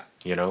have. Yeah.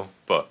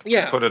 But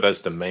to put it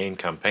as the main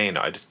campaign,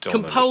 I just don't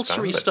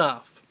compulsory understand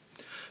stuff.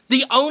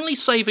 The only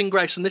saving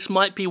grace, and this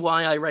might be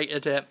why I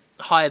rated it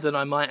higher than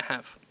I might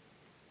have,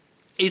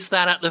 is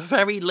that at the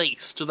very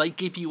least, they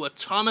give you a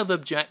ton of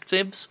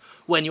objectives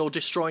when you're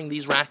destroying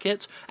these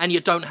rackets, and you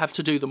don't have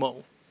to do them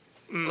all.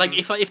 Like,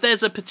 if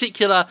there's a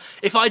particular...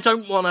 If I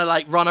don't want to,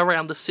 like, run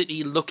around the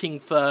city looking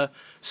for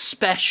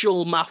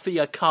special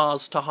Mafia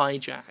cars to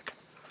hijack,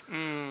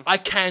 I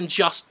can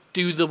just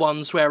do the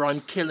ones where I'm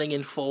killing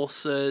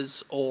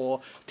enforcers or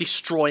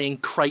destroying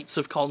crates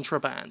of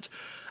contraband.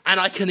 And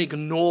I can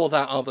ignore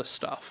that other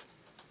stuff.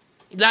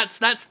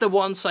 That's the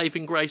one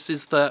saving grace,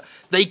 is that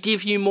they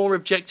give you more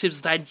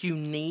objectives than you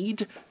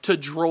need to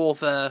draw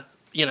the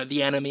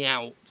enemy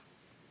out.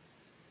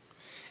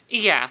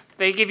 Yeah,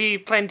 they give you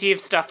plenty of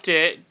stuff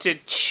to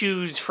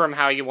choose from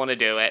how you want to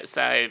do it,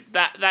 so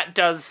that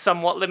does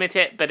somewhat limit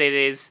it, but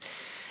it's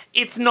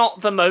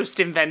not the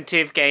most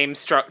inventive game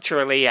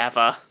structurally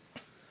ever.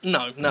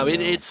 No.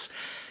 It's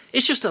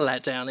just a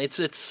letdown. It's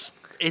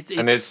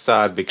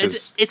sad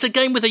because it's a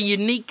game with a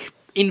unique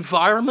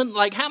environment.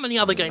 Like, how many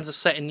other games are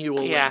set in New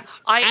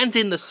Orleans and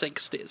in the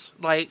 60s?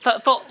 Like,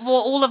 for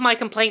all of my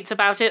complaints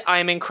about it, I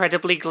am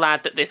incredibly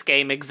glad that this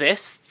game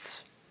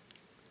exists.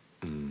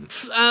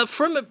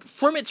 From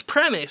its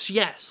premise,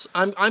 yes,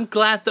 I'm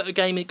glad that a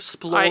game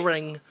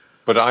exploring.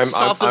 But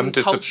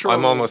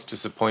I'm almost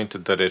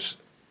disappointed that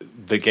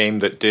the game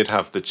that did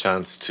have the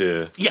chance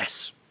to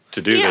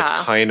do this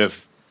kind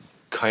of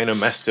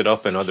messed it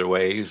up in other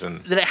ways,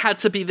 and that it had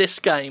to be this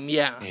game,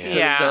 that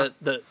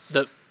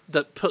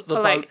put the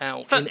boat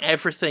out in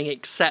everything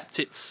except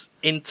its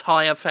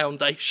entire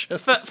foundation.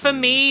 For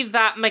me,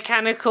 that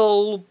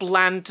mechanical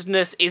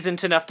blandness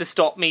isn't enough to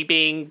stop me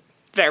being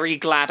very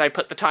glad I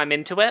put the time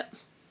into it.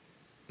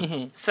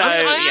 Mm-hmm. So,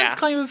 I am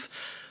kind of...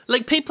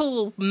 Like,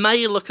 people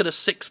may look at a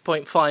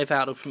 6.5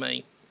 out of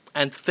me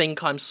and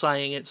think I'm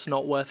saying it's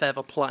not worth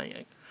ever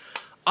playing.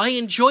 I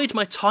enjoyed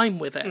my time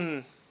with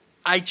it.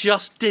 I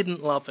just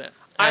didn't love it.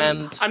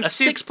 And a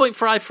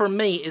 6.5 from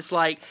me is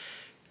like...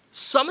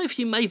 Some of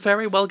you may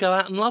very well go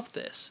out and love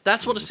this.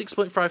 That's what a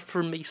 6.5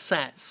 from me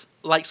says.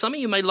 Like, some of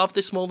you may love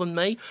this more than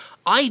me.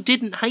 I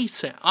didn't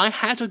hate it. I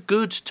had a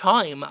good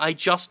time. I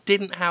just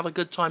didn't have a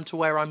good time to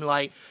where I'm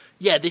like,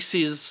 yeah, this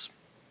is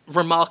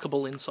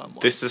remarkable in some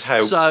way. This is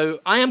how... So,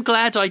 I am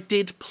glad I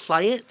did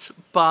play it,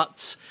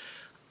 but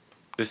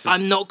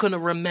I'm not going to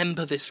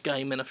remember this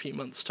game in a few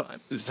months'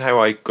 time. This is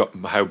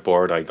how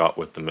bored I got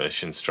with the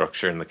mission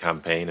structure in the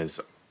campaign. Is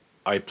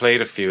I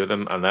played a few of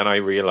them, and then I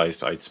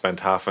realized I'd spent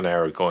half an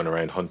hour going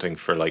around hunting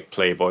for like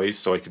Playboys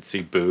so I could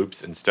see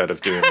boobs instead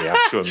of doing the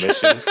actual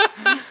missions.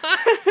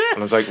 And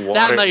I was like,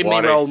 that made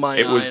me roll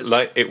my eyes.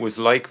 It was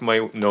like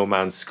my No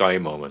Man's Sky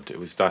moment. It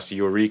was that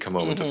eureka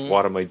moment of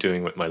what am I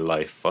doing with my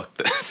life? Fuck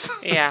this.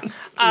 Yeah.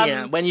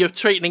 Yeah, when you're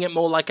treating it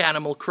more like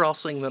Animal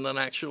Crossing than an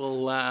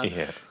actual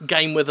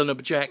game with an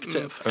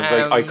objective. I was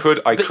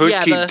like, I could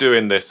keep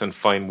doing this and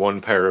find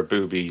one pair of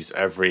boobies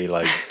every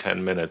like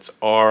 10 minutes,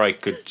 or I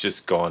could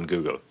just go on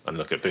Google and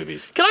look at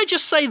boobies. Can I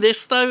just say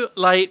this though,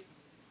 like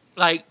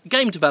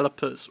game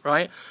developers,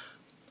 right?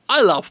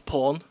 I love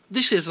porn.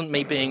 This isn't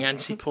me being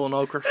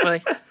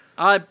anti-pornography.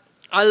 I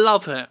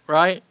love it,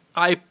 right?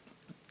 I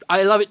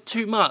love it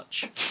too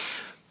much.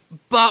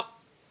 But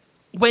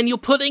when you're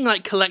putting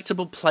like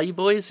collectible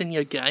Playboys in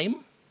your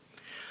game,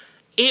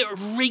 it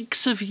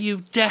reeks of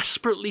you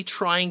desperately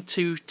trying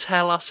to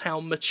tell us how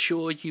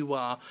mature you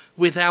are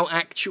without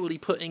actually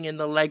putting in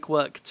the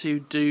legwork to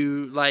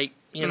do like,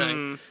 you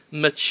know,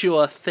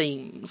 mature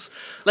themes.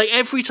 Like,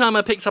 every time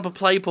I picked up a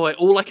Playboy,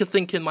 all I could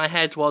think in my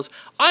head was,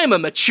 I'm a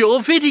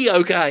mature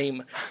video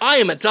game. I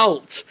am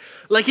adult.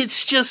 Like,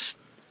 it's just...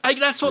 Like,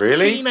 that's what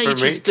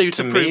teenagers do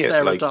to prove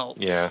they're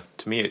adults. Yeah,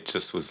 to me it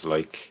just was,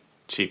 like,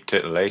 cheap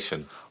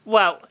titillation.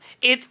 Well,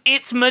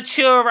 it's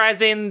mature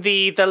as in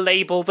the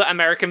label that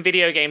American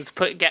video games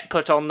get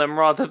put on them,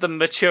 rather than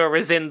mature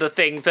as in the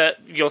thing that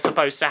you're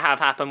supposed to have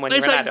happen when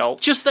you're an adult.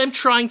 Just them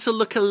trying to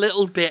look a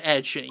little bit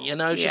edgy, you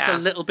know, just a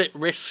little bit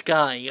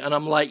risque. And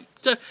I'm like,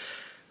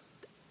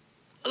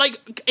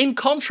 in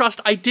contrast,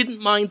 I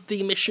didn't mind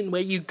the mission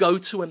where you go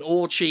to an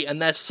orgy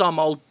and there's some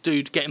old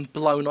dude getting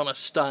blown on a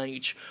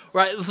stage.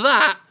 Right,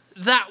 that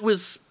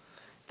was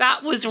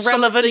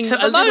relevant to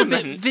the moment.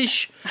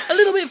 A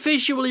little bit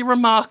visually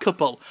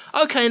remarkable.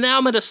 Okay, now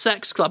I'm at a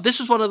sex club. This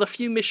was one of the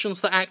few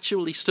missions that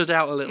actually stood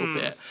out a little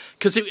bit.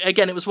 Because,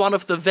 it was one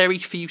of the very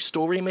few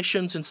story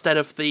missions instead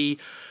of the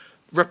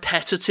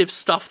repetitive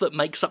stuff that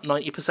makes up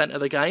 90% of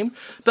the game.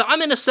 But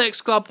I'm in a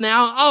sex club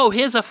now. Oh,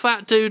 here's a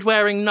fat dude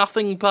wearing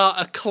nothing but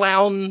a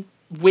clown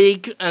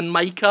wig and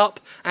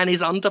makeup and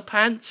his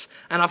underpants,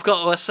 and I've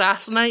got to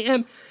assassinate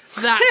him.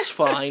 That's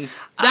fine.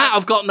 That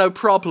I've got no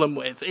problem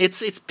with.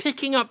 It's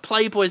picking up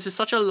Playboys is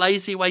such a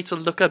lazy way to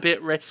look a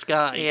bit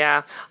risque.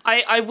 Yeah,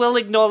 I will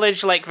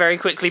acknowledge, like, very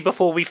quickly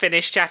before we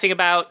finish chatting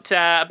about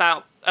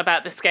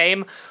this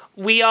game,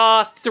 we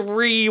are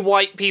 3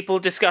 white people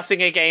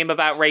discussing a game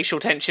about racial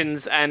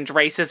tensions and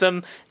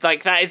racism.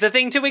 Like, that is a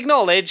thing to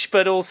acknowledge,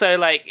 but also,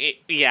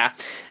 like, yeah.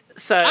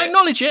 So I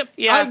acknowledge it.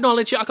 Yeah. I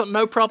acknowledge it. I've got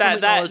no problem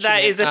acknowledging it.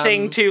 That is a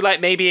thing to, like,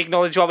 maybe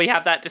acknowledge while we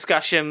have that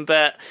discussion,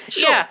 but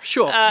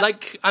Sure.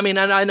 Like, I mean,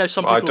 and I know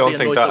some people will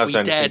be annoyed that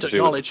we dared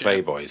acknowledge it.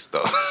 Playboys,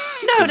 though. No.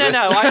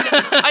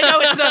 I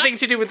know it's nothing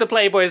to do with the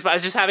Playboys, but I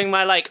was just having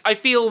my, like, I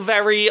feel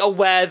very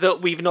aware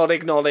that we've not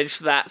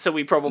acknowledged that, so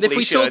we probably should. If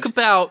we talk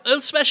about,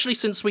 especially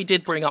since we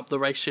did bring up the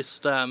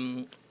racist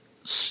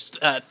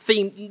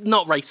theme,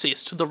 not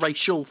racist, the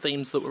racial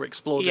themes that were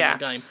explored in the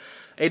game,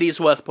 it is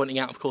worth pointing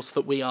out, of course,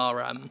 that we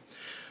are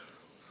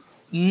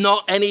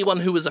not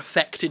anyone who was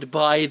affected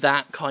by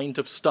that kind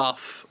of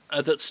stuff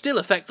that still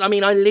affects... I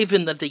mean, I live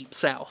in the Deep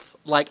South.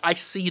 Like, I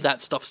see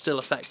that stuff still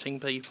affecting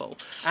people.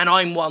 And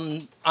I'm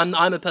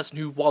a person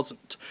who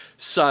wasn't.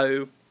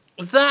 So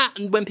that,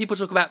 and when people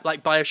talk about,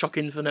 like, Bioshock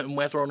Infinite and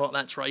whether or not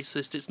that's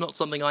racist, it's not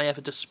something I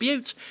ever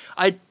dispute.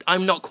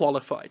 I'm not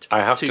qualified. I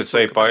have to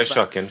say,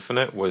 Bioshock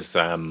Infinite was...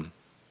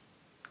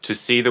 to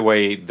see the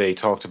way they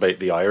talked about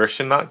the Irish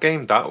in that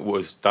game, that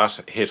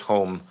hit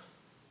home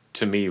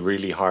to me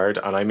really hard,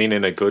 and I mean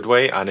in a good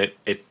way, and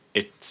it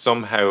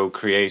somehow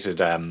created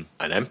an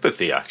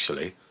empathy,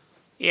 actually.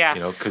 Yeah.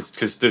 You know,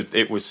 because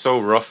it was so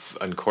rough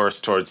and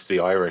coarse towards the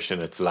Irish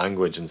in its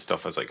language and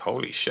stuff. I was like,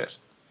 holy shit.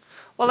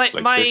 Well, like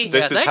they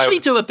actually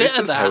do a bit of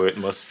that. This is how it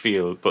must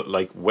feel, but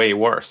like way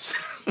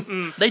worse.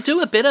 They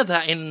do a bit of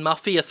that in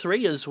Mafia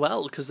 3 as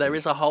well, because there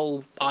is a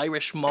whole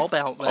Irish mob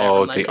out there.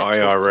 Oh, the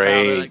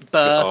IRA. Like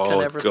Burke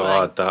and everything. Oh,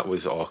 God, that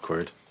was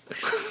awkward.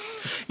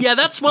 Yeah,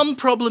 that's one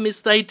problem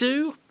is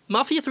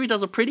Mafia 3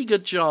 does a pretty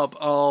good job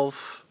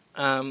of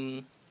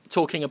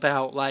talking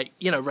about, like,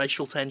 you know,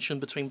 racial tension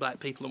between black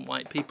people and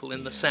white people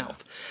in the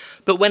South.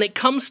 But when it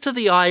comes to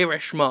the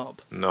Irish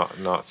mob,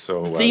 not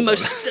so well. The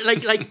most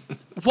like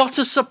what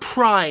a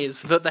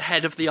surprise that the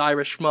head of the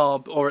Irish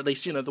mob, or at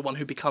least, you know, the one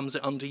who becomes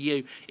it under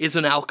you, is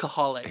an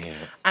alcoholic,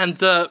 and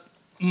that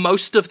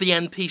most of the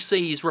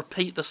NPCs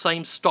repeat the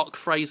same stock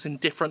phrase in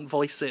different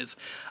voices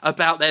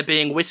about there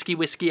being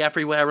whiskey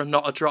everywhere and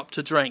not a drop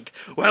to drink.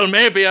 Well,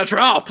 maybe a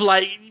drop,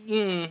 like.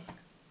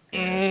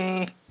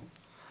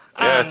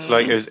 Yeah, it's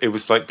like it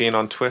was like being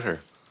on Twitter.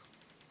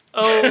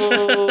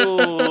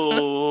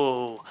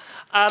 Oh.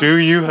 Do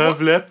you have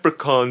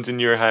leprechauns in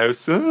your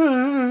house?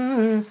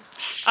 Like,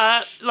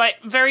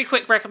 very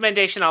quick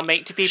recommendation I'll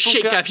make to people.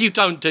 Shit, Gav, you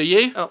don't, do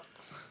you? Oh.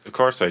 Of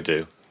course I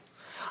do.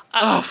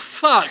 Oh,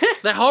 fuck.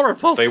 They're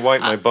horrible. They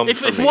wipe my bum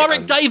for If me.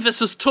 Warwick Davis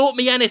has taught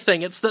me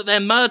anything, it's that they're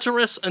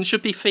murderous and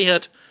should be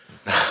feared.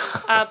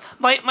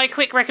 My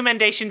quick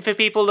recommendation for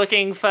people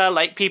looking for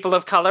like people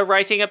of color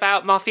writing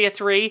about Mafia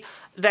 3,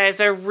 there's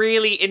a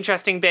really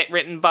interesting bit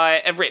written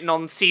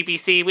on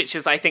CBC, which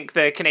is I think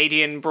the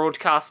Canadian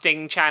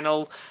broadcasting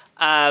channel,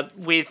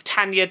 with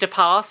Tanya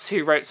DePass,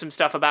 who wrote some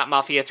stuff about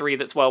Mafia 3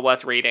 that's well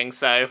worth reading.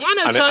 So I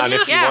know And Tanya.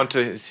 if you want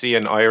to see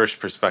an Irish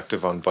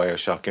perspective on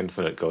BioShock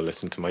Infinite, go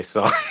listen to my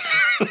song.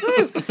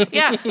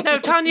 yeah, no,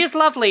 Tanya's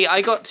lovely.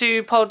 I got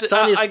to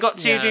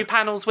do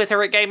panels with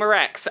her at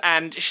GamerX,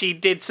 and she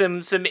did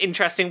some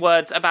interesting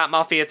words about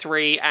Mafia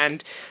 3,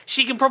 and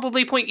she can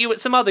probably point you at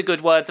some other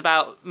good words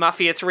about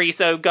Mafia 3.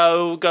 So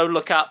go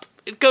Google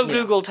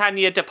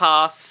Tanya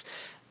DePass.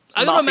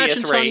 I gotta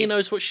imagine Tanya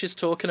knows what she's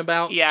talking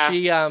about. Yeah.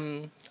 She,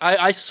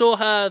 I saw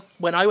her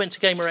when I went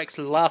to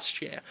GamerX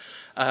last year.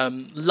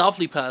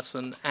 Lovely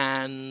person,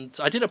 and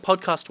I did a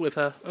podcast with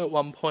her at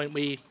one point.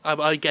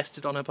 I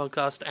guested on her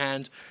podcast,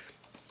 and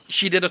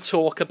she did a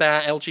talk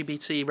about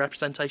LGBT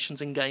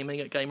representations in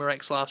gaming at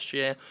GamerX last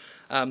year.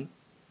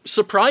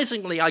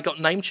 Surprisingly, I got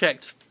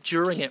name-checked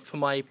during it for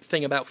my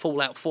thing about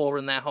Fallout 4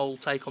 and their whole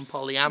take on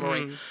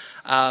polyamory.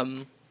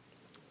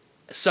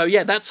 So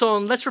yeah, that's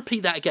on. Let's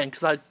repeat that again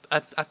because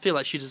I feel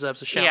like she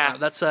deserves a shout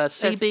out. That's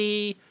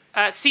CBC,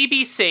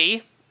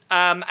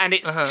 and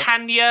it's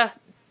Tanya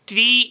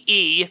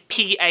DEPASS,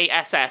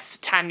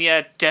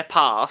 Tanya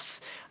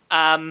DePass.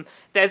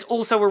 There's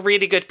also a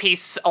really good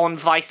piece on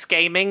Vice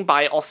Gaming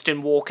by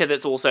Austin Walker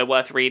that's also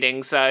worth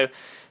reading. So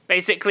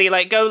basically,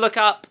 like, go look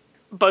up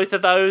both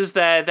of those.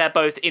 They're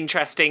both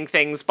interesting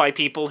things by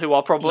people who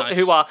are people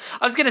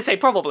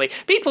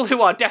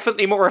who are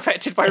definitely more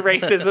affected by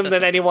racism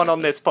than anyone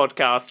on this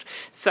podcast.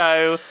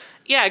 So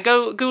yeah,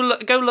 go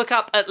look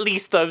up at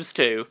least those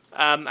two,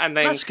 and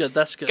then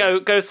that's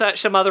good. Go search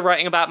some other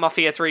writing about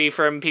Mafia 3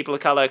 from people of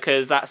color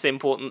because that's the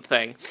important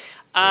thing.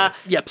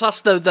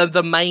 Plus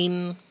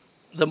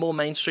the more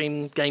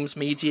mainstream games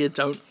media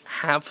don't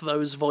have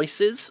those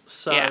voices,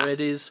 so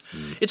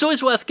it's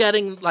always worth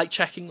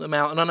checking them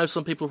out. And I know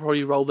some people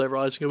probably roll their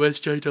eyes and go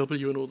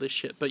SJW and all this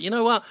shit, but you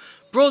know what?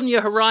 Broaden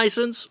your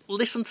horizons,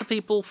 listen to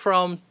people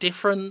from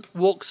different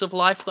walks of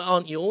life that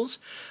aren't yours,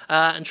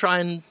 and try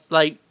and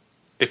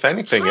if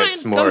anything,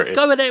 it's more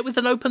go at it with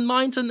an open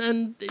mind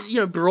and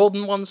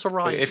broaden one's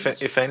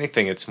horizons. If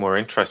anything, it's more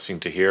interesting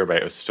to hear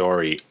about a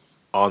story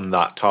on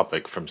that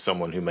topic from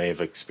someone who may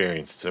have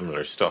experienced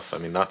similar stuff. I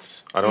mean, I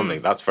don't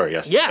think that's very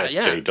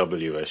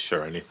SJW-ish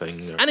or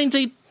anything. And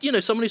indeed,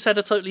 someone who's had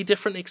a totally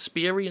different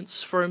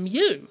experience from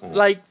you.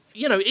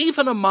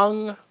 Even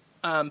among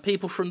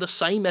people from the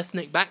same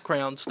ethnic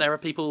backgrounds, there are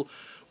people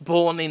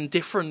born in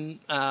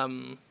different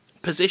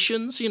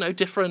positions,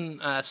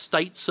 different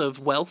states of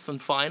wealth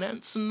and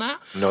finance and that.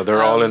 No,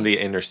 they're all in the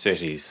inner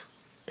cities.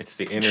 It's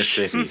the inner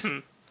cities.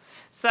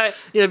 So,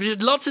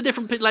 lots of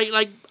different people.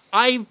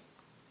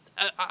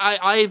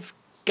 I've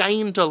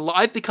gained a lot.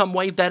 I've become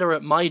way better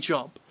at my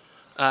job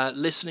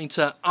listening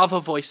to other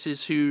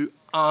voices who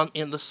aren't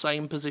in the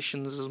same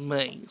positions as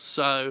me.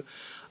 So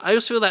I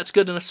always feel that's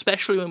good, and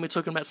especially when we're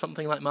talking about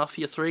something like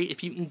Mafia 3,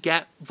 if you can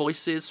get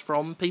voices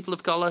from people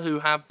of colour who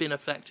have been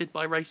affected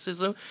by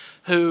racism,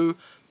 who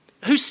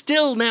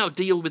still now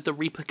deal with the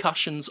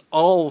repercussions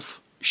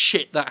of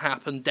shit that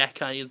happened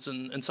decades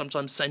and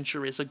sometimes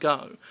centuries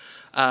ago,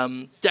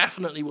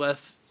 definitely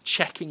worth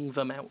checking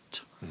them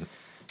out.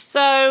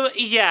 So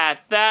yeah,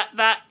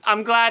 that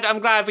I'm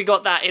glad we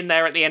got that in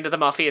there at the end of the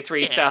Mafia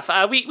 3 stuff.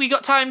 We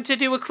got time to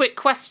do a quick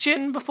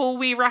question before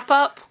we wrap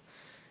up.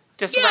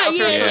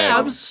 I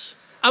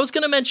was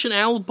going to mention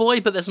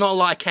Owlboy, but there's not a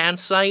lot I can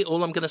say.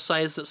 All I'm going to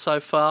say is that so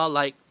far,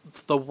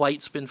 the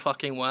wait's been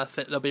fucking worth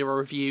it. There'll be a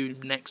review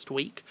next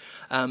week.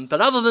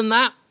 But other than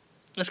that,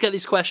 let's get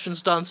these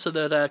questions done so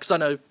that because I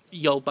know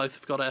y'all both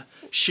have got to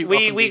shoot.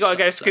 We got to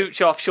go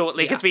scooch off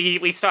shortly because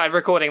we started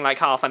recording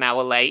half an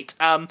hour late.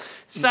 We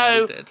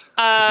did because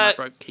my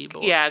broke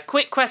keyboard. Yeah,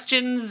 quick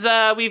questions.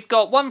 We've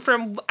got one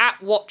from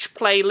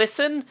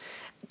 @WatchPlayListen.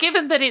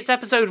 Given that it's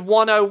episode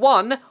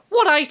 101,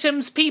 what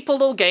items,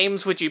 people, or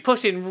games would you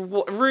put in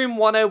room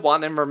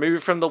 101 and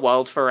remove from the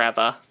world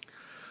forever?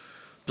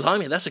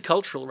 Blimey, that's a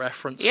cultural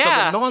reference.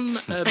 Yeah. For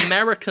the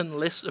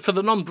non-American for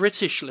the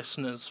non-British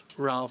listeners,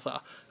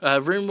 rather.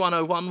 Room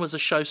 101 was a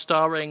show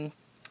starring...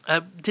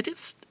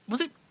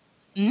 was it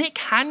Nick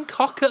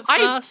Hancock at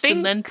first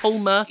and then Paul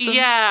Merton?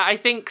 Yeah, I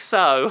think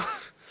so.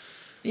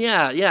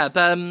 Yeah.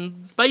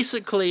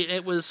 Basically,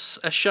 it was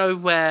a show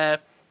where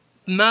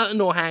Merton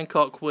or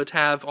Hancock would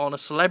have on a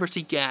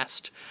celebrity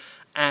guest,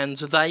 and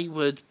they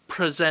would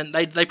present...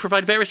 They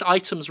provide various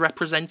items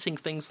representing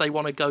things they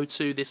want to go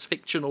to this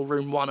fictional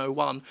Room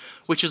 101,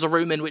 which is a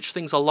room in which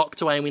things are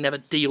locked away and we never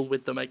deal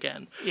with them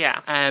again.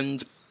 Yeah.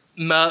 And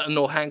Merton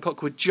or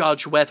Hancock would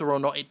judge whether or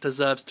not it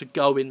deserves to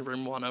go in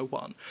Room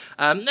 101.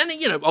 And,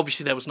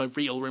 obviously there was no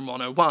real Room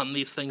 101.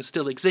 These things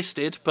still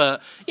existed.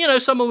 But,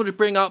 someone would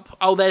bring up,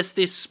 there's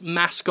this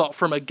mascot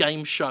from a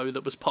game show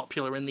that was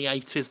popular in the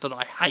 80s that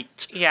I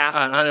hate.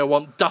 Yeah. And I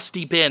want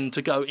Dusty Bin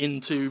to go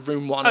into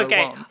Room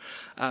 101. Okay.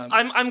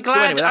 I'm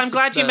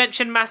glad you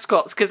mentioned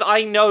mascots, because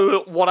I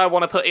know what I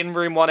want to put in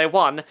Room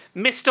 101.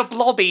 Mr.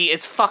 Blobby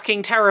is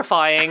fucking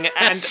terrifying,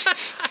 and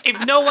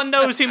if no one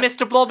knows who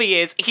Mr. Blobby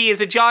is, he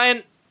is a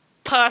giant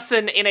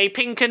person in a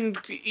pink and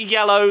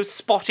yellow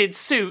spotted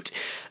suit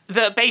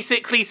that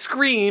basically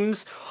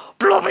screams,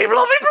 "Blobby,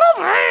 Blobby,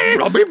 Blobby!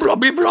 Blobby,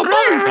 Blobby,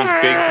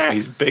 Blobby!"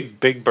 He's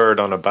big bird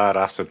on a bad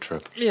acid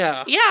trip.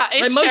 Yeah. Yeah,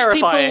 it's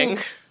terrifying.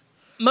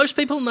 Most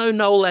people know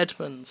Noel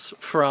Edmonds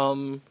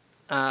from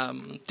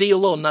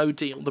Deal or No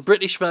Deal, the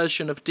British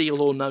version of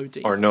Deal or No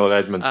Deal. Or Noel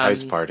Edmonds'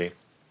 House Party.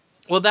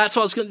 Well, that's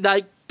what I was going to...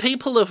 Like,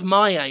 people of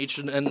my age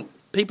and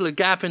people of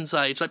Gavin's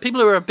age, like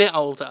people who are a bit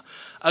older,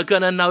 are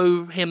going to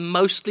know him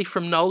mostly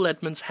from Noel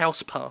Edmonds'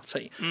 House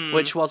Party,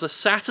 which was a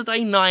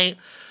Saturday night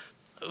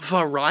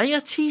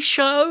variety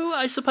show,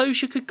 I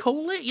suppose you could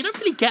call it. You don't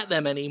really get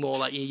them anymore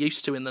like you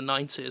used to in the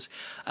 90s.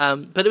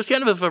 But it was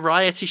kind of a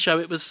variety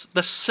show.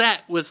 The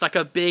set was like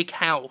a big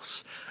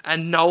house,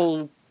 and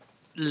Noel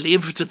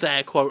lived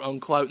there, quote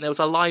unquote, and there was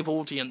a live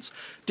audience.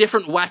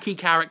 Different wacky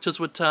characters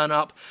would turn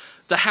up.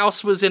 The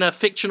house was in a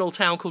fictional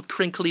town called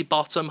Crinkly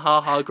Bottom.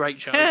 Ha ha, great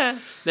joke.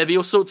 There'd be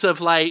all sorts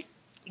of like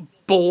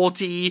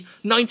bawdy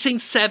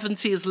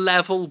 1970s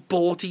level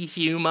bawdy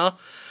humour.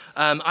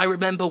 I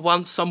remember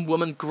once some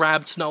woman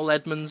grabbed Noel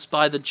Edmonds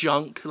by the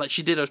junk, like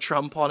she did a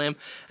Trump on him,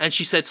 and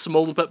she said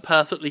 "small but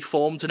perfectly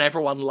formed," and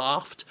everyone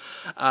laughed.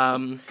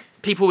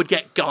 People would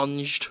get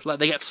gunged, like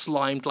they get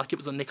slimed like it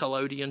was a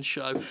Nickelodeon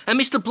show. And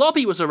Mr.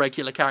 Blobby was a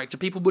regular character.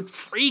 People would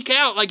freak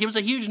out like it was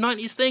a huge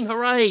 90s thing.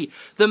 Hooray!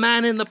 The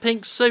man in the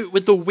pink suit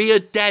with the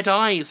weird dead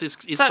eyes is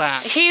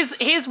back.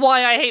 Here's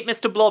why I hate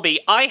Mr. Blobby.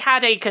 I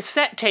had a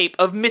cassette tape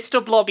of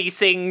Mr. Blobby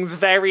sings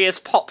various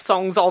pop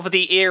songs of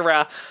the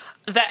era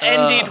that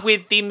ended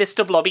with the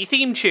Mr. Blobby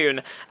theme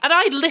tune. And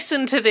I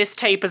listened to this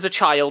tape as a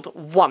child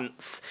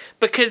once,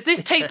 because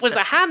this tape was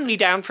a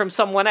hand-me-down from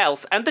someone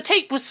else, and the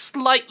tape was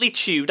slightly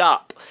chewed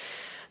up.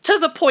 To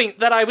the point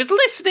that I was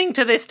listening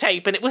to this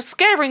tape, and it was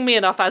scaring me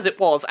enough as it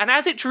was, and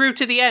as it drew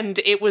to the end,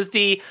 it was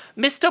the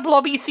Mr.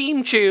 Blobby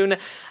theme tune,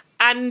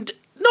 and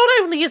not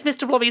only is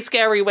Mr. Blobby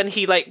scary when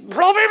he, like, Blobby,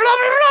 Blobby,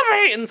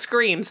 Blobby, and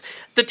screams,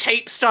 the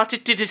tape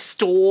started to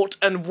distort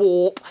and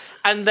warp,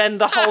 and then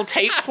the whole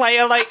tape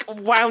player, like,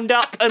 wound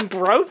up and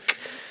broke.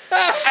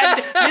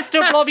 And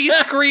Mr. Blobby's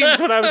screams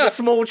when I was a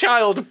small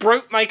child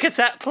broke my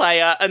cassette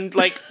player and,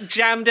 like,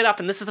 jammed it up,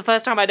 and this is the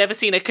first time I'd ever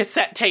seen a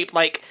cassette tape,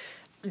 like,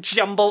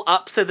 jumble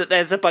up so that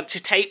there's a bunch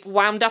of tape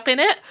wound up in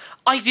it.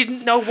 I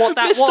didn't know what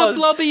that was. Mr.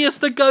 Blobby is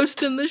the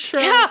ghost in the show.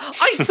 Yeah,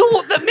 I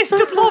thought that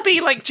Mr. Blobby,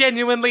 like,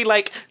 genuinely,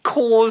 like,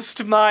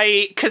 caused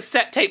my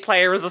cassette tape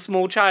player as a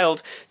small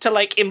child to,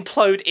 like,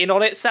 implode in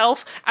on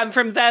itself. And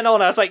from then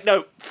on, I was like,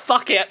 no,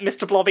 fuck it,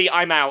 Mr. Blobby,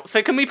 I'm out.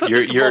 So can we put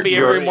Mr. Blobby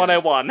in Room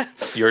 101?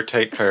 Your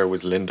tape player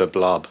was Linda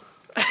Blob.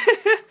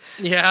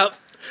 Yeah.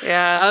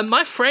 Yeah.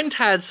 My friend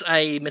has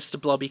a Mr.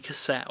 Blobby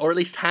cassette, or at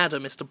least had a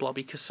Mr.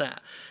 Blobby cassette.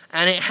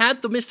 And it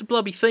had the Mr.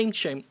 Blobby theme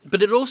tune,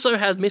 but it also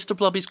had Mr.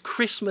 Blobby's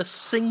Christmas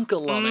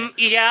single on it.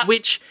 Yeah.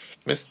 Which,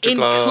 in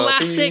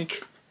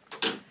classic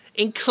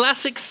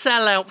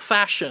sellout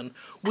fashion,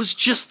 was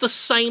just the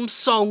same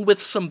song with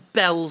some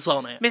bells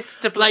on it. That's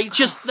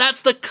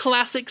the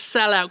classic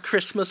sellout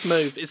Christmas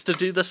move, is to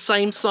do the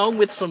same song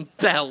with some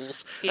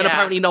bells. Yeah. And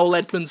apparently Noel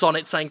Edmonds on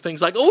it saying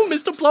things like, "Oh,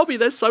 Mr. Blobby,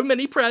 there's so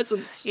many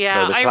presents."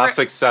 Yeah. No, the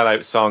classic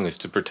sellout song is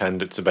to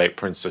pretend it's about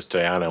Princess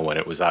Diana when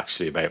it was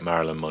actually about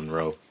Marilyn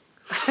Monroe.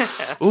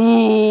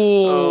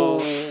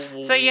 Ooh.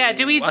 So yeah,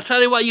 do we... I tell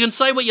you what, you can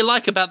say what you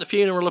like about the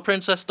funeral of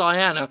Princess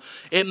Diana.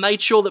 It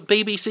made sure that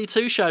BBC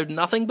Two showed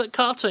nothing but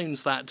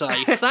cartoons that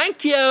day.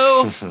 Thank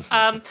you!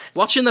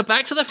 Watching the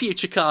Back to the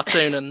Future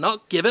cartoon and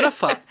not giving a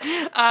fuck.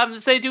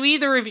 So do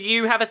either of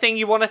you have a thing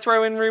you want to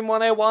throw in Room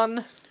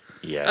 101?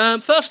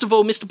 Yes. First of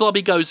all, Mr.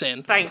 Blobby goes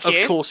in. Thank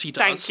you. Of course he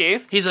does. Thank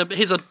you. He's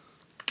a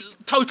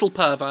total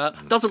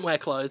pervert, doesn't wear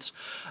clothes,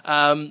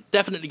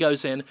 definitely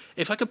goes in.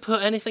 If I could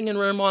put anything in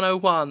Room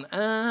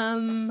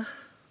 101,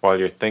 While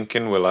you're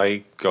thinking, will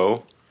I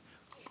go?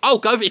 Oh,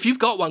 go! If you've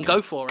got one,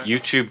 go for it.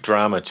 YouTube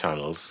drama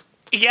channels.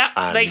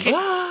 Yeah, they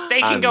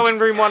can go in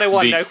Room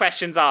 101, no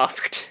questions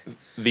asked.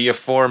 The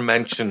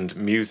aforementioned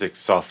music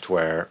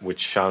software,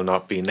 which shall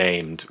not be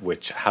named,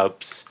 which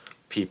helps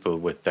people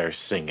with their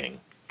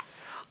singing.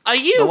 Are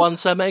you the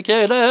ones that make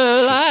it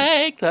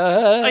like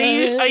that?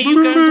 Are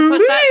you going to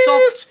put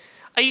that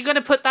Are you going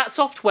to put that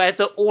software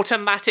that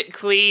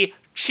automatically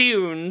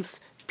tunes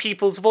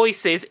people's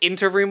voices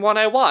into Room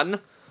 101?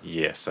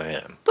 Yes, I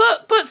am.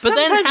 But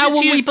then how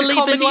will we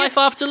believe in life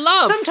after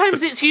love?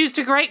 Sometimes it's used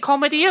to great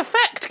comedy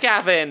effect,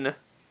 Gavin.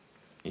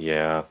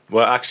 Yeah.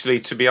 Well, actually,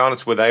 to be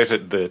honest, without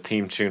it, the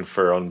theme tune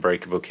for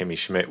Unbreakable Kimmy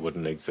Schmidt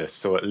wouldn't exist.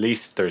 So at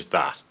least there's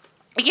that.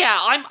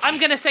 Yeah, I'm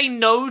going to say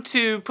no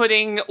to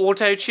putting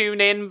auto-tune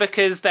in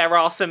because there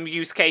are some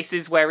use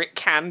cases where it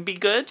can be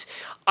good.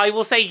 I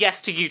will say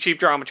yes to YouTube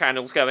drama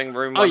channels going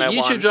Room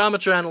 101. YouTube drama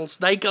channels,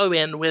 they go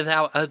in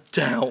without a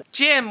doubt.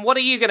 Jim, what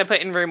are you going to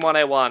put in Room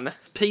 101?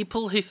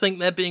 People who think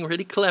they're being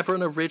really clever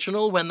and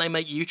original when they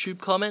make YouTube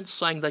comments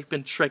saying they've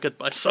been triggered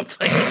by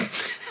something.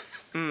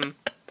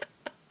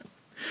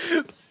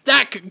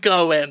 That could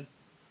go in.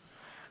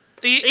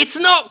 It's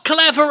not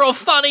clever or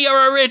funny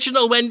or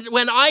original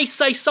when I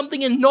say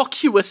something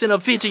innocuous in a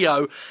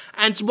video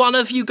and one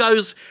of you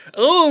goes,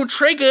 "Oh,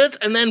 triggered,"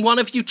 and then one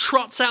of you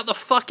trots out the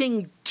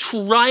fucking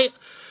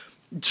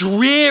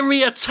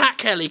dreary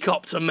attack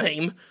helicopter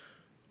meme,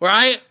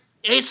 right?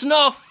 It's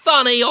not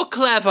funny or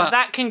clever.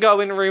 That can go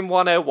in Room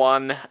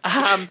 101.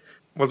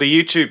 Well,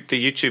 the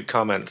YouTube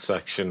comment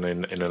section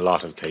in a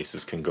lot of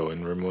cases can go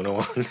in Room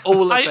 101.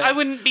 All of it. I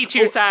wouldn't be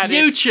too sad.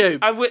 YouTube.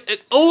 I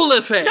would. All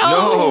of it.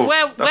 No,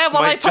 where that's will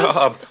my I post?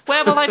 job.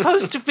 Where will I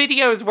post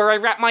videos where I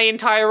wrap my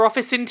entire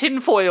office in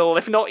tinfoil,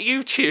 if not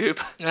YouTube?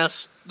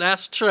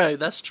 That's true.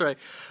 That's true.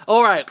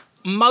 All right.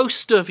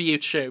 Most of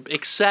YouTube,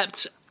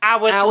 except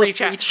Our three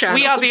three channels.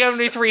 We are the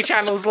only 3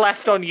 channels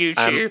left on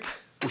YouTube.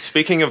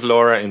 Speaking of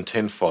Laura in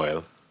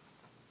tinfoil,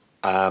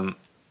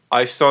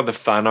 I saw the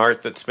fan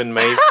art that's been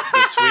made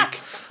this week.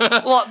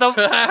 What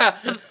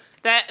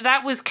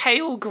that was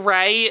Kale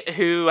Gray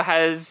who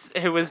has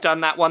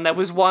done that one. There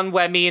was one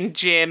where me and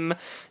Jim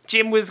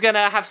was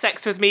gonna have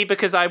sex with me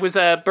because I was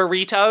a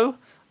burrito,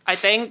 I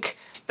think.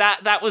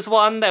 That was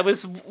one. There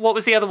was, what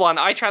was the other one?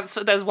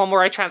 There's one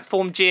where I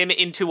transformed Jim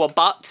into a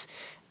butt,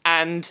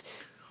 and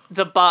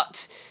the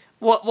butt.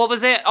 What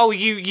was it? Oh,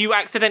 you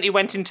accidentally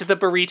went into the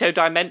burrito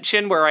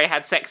dimension where I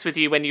had sex with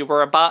you when you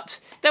were a butt.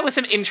 There were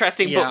some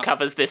interesting book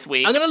covers this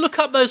week. I'm going to look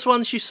up those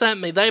ones you sent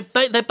me. They're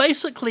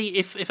basically,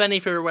 if any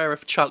of you are aware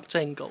of Chuck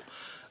Tingle,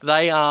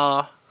 they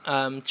are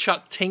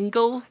Chuck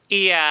Tingle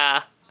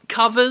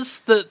covers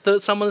that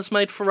someone has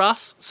made for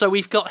us. So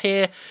we've got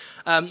here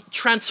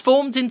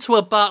transformed into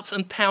a butt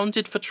and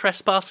pounded for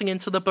trespassing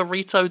into the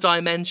burrito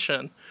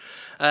dimension.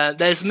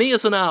 There's me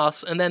as an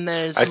ass, and then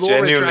there's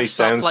Laura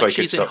dressed up like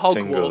she's in Hogwarts.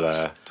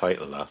 Tingle,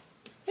 title, that.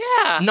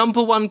 Yeah.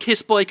 Number 1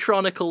 Kiss Boy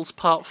Chronicles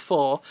Part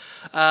 4.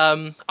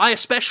 I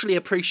especially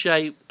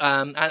appreciate,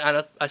 and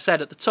I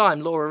said at the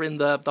time, Laura in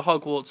the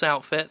Hogwarts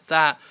outfit,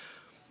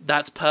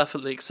 that's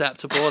perfectly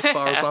acceptable as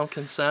far as I'm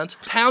concerned.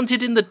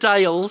 Pounded in the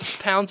Dales,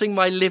 pounding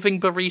my living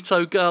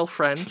burrito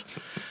girlfriend.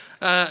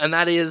 And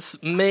that is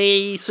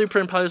me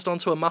superimposed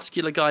onto a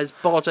muscular guy's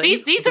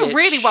body. These are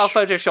really well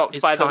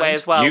photoshopped, by the way,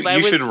 as well.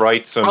 You should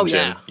write some,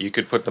 Jim. Yeah. You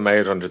could put them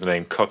out under the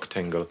name Cuck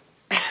Tingle.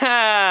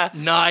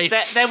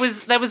 Nice.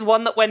 There was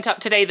one that went up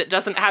today that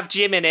doesn't have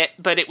Jim in it,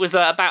 but it was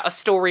about a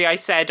story I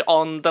said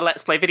on the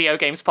Let's Play Video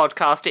Games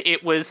podcast.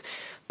 It was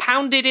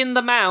pounded in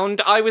the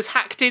mound. I was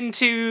hacked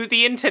into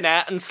the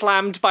internet and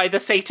slammed by the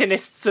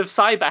Satanists of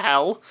Cyber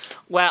Hell,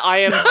 where I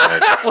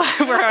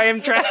am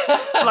dressed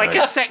like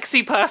a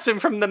sexy person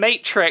from the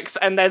Matrix,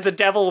 and there's a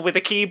devil with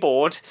a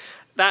keyboard.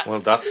 That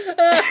is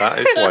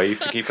why you have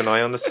to keep an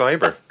eye on the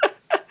cyber.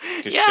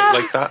 Shit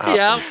like that happens.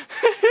 Yeah.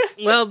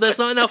 Well, there's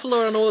not enough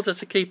law and order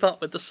to keep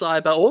up with the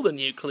cyber or the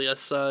nuclear,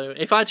 so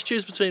if I had to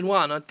choose between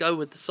one, I'd go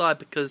with the cyber,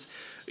 because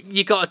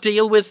you got to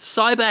deal with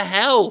cyber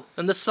hell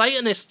and the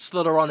Satanists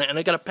that are on it, and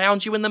they're going to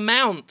pound you in the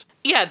mount.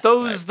 Yeah,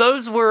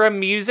 those were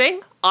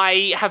amusing.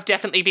 I have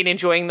definitely been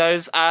enjoying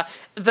those.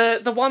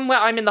 The one where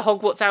I'm in the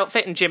Hogwarts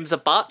outfit and Jim's a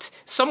butt,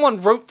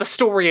 someone wrote the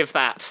story of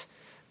that.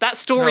 That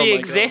story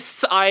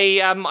exists. God.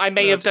 I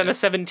may have done a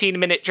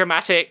 17-minute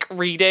dramatic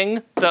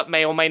reading that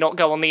may or may not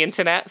go on the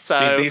internet. So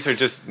see, these are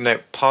just now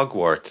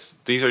Pogwarts.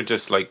 These are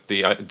just like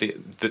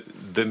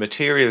the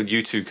material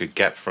you two could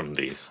get from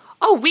these.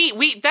 Oh,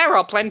 we there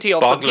are plenty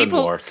of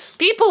them.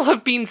 People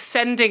have been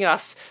sending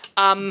us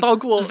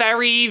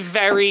very,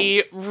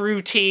 very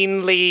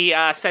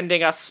routinely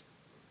sending us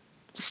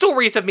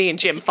stories of me and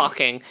Jim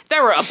fucking.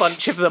 There are a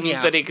bunch of them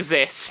that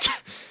exist.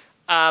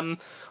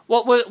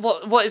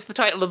 What is the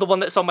title of the one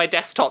that's on my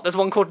desktop? There's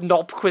one called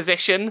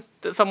Knobquisition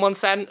that someone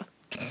sent.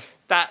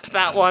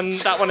 That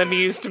one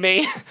amused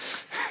me.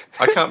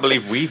 I can't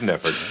believe we've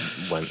never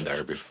went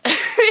there before.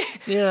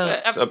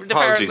 Yeah. So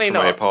apologies for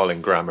my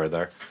appalling grammar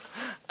there.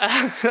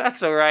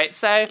 That's all right.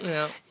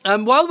 So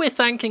while we're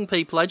thanking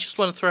people, I just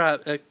want to throw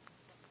out a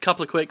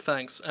couple of quick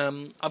things.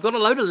 I've got a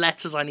load of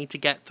letters I need to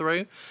get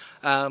through.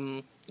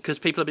 Because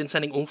people have been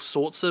sending all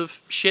sorts of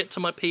shit to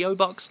my P.O.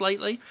 box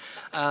lately.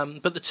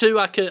 But the two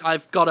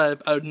I've got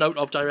a note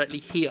of directly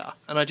here,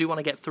 and I do want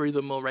to get through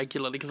them more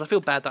regularly, because I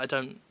feel bad that I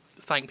don't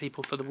thank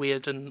people for the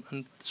weird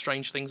and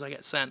strange things I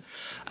get sent.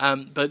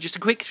 But just a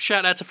quick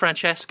shout out to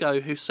Francesco,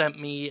 who sent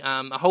me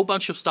a whole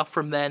bunch of stuff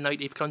from their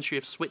native country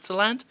of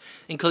Switzerland,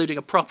 including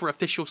a proper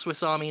official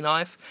Swiss Army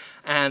knife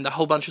and a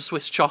whole bunch of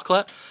Swiss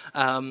chocolate.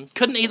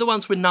 Couldn't eat the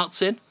ones with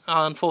nuts in,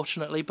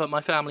 unfortunately, but my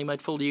family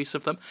made full use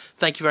of them.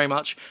 Thank you very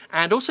much.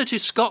 And also to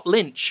Scott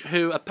Lynch,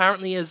 who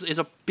apparently is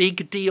a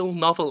big deal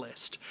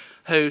novelist,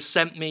 who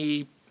sent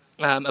me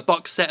a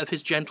box set of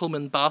his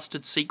Gentleman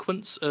Bastard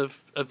sequence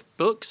of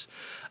books,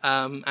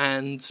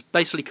 and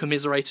basically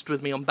commiserated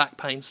with me on back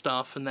pain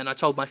stuff. And then I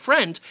told my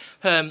friend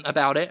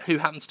about it, who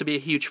happens to be a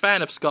huge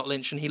fan of Scott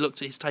Lynch, and he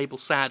looked at his table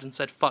sad and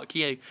said, "Fuck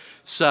you."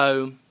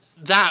 So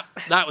that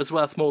was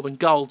worth more than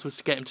gold, was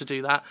to get him to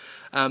do that.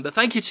 But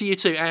thank you to you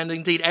too, and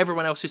indeed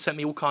everyone else who sent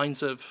me all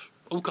kinds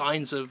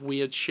of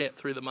weird shit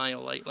through the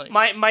mail lately.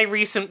 My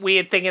recent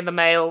weird thing in the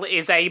mail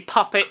is a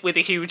puppet with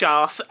a huge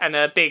ass and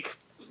a big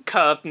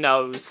curved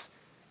nose.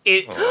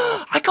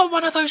 I got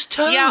one of those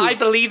too! Yeah, I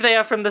believe they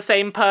are from the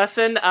same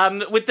person,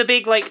 with the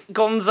big, like,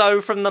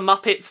 Gonzo from the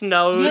Muppets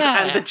nose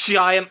and the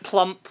giant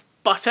plump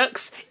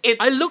buttocks.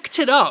 I looked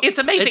it up. It's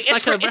amazing.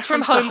 It's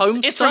from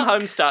Homestuck. It's from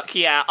Homestuck,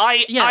 yeah.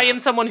 I am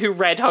someone who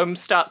read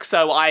Homestuck,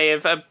 so I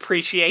have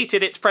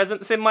appreciated its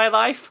presence in my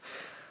life.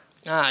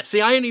 See,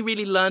 I only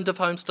really learned of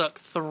Homestuck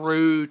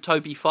through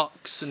Toby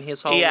Fox and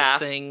his whole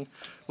thing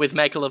with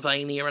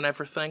Megalovania and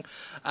everything.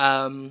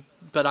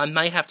 But I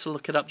may have to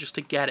look it up just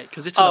to get it,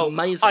 because it's an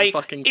amazing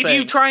fucking thing. If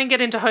you try and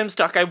get into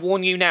Homestuck, I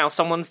warn you now,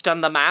 someone's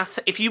done the math.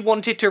 If you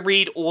wanted to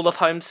read all of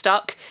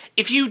Homestuck,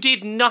 if you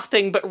did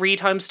nothing but read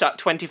Homestuck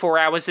 24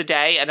 hours a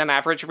day at an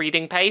average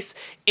reading pace,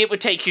 it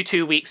would take you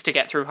 2 weeks to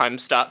get through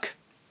Homestuck.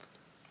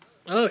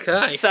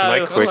 Okay. So,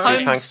 can I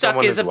quickly thank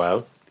someone as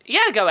well?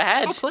 Yeah, go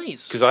ahead. Oh,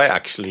 please. Because I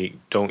actually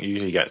don't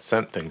usually get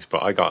sent things,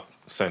 but I got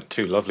sent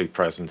 2 lovely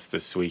presents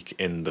this week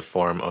in the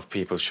form of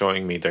people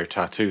showing me their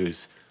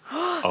tattoos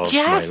of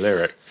my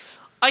lyrics.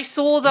 I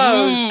saw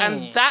those,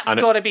 and that's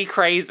got to be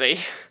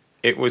crazy.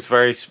 It was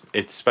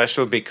it's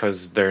special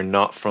because they're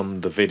not from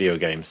the video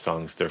game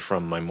songs, they're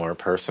from my more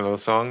personal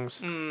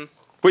songs.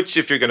 Which,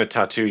 if you're going to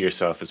tattoo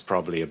yourself, is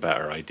probably a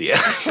better idea,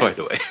 by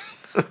the way.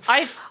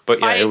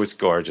 It was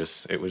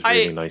gorgeous. It was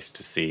really nice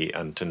to see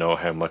and to know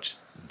how much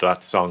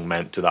that song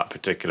meant to that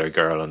particular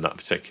girl and that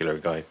particular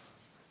guy.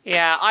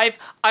 Yeah,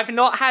 I've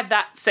not had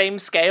that same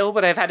scale,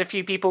 but I've had a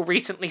few people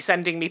recently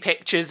sending me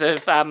pictures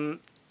of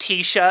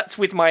T-shirts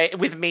with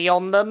me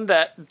on them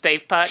that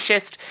they've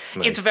purchased.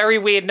 Nice. It's very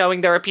weird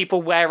knowing there are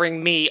people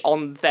wearing me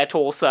on their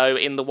torso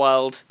in the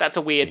world. That's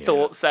a weird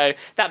thought, so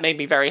that made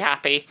me very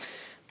happy.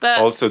 But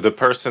also, the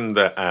person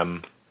that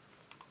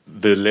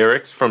the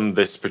lyrics from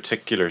this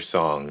particular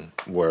song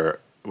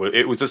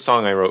it was a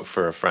song I wrote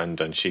for a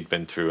friend, and she'd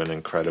been through an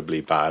incredibly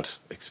bad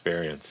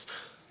experience,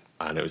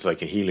 and it was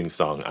like a healing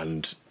song,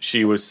 and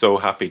she was so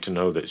happy to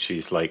know that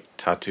she's like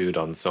tattooed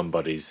on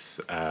somebody's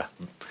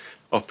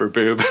upper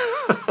boob.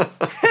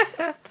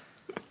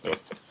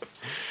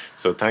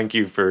 So thank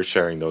you for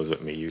sharing those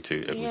with me, you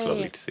two. It was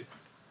lovely to see.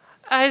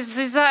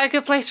 Is that a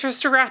good place for us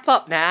to wrap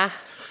up now?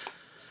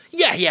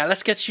 Yeah,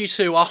 let's get you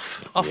two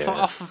off on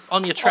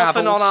your travels. Off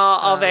and on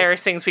our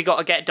various things we got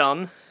to get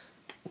done.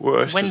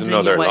 Worse, there's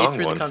another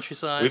long one. The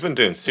countryside. We've been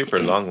doing super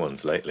long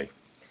ones lately.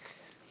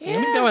 Yeah.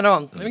 What's been going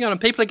on?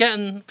 People are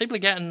getting.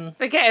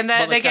 They're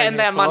getting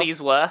their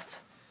money's worth.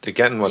 They're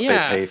getting what they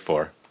pay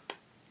for.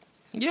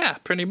 Yeah,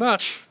 pretty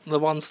much. The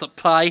ones that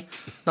pay,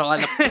 not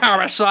like the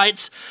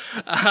parasites.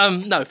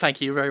 No, thank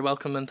you. You're very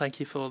welcome, and thank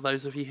you for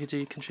those of you who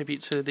do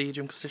contribute to the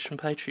Jimquisition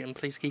Patreon.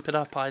 Please keep it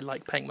up. I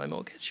like paying my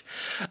mortgage.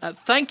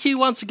 Thank you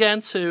once again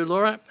to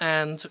Laura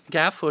and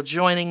Gav for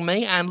joining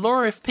me. And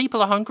Laura, if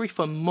people are hungry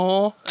for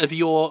more of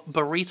your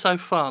burrito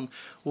fun,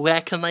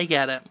 where can they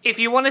get it? If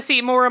you want to see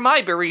more of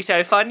my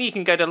burrito fun, you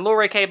can go to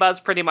Laura K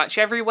Buzz pretty much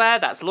everywhere.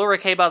 That's Laura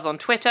K Buzz on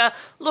Twitter,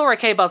 Laura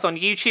K Buzz on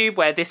YouTube,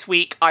 where this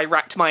week I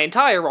wrapped my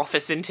entire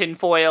office in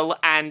tinfoil,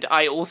 and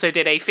I also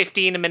did a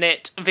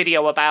 15-minute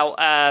video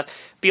about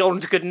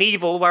Beyond Good and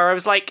Evil, where I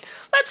was like,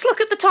 let's look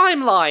at the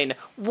timeline.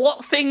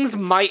 What things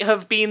might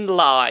have been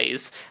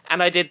lies?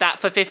 And I did that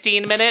for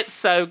 15 minutes,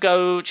 so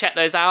go check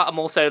those out. I'm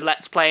also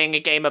Let's Playing a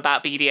game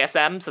about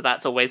BDSM, so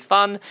that's always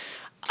fun.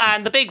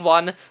 And the big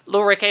one,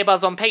 Laura K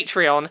Buzz on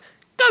Patreon.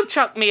 Go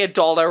chuck me $1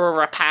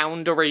 or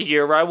 £1 or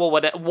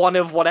 €1 or one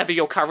of whatever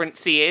your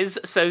currency is,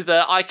 so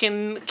that I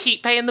can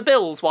keep paying the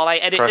bills while I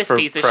edit this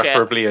piece of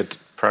shit.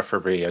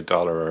 Preferably $1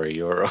 or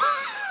 €1.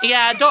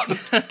 Yeah,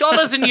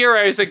 dollars and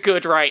euros are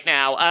good right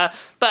now.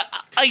 But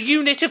a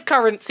unit of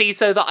currency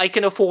so that I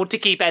can afford to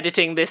keep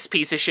editing this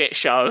piece of shit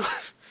show.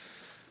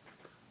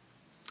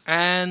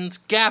 And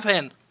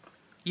Gavin,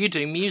 you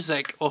do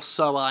music, or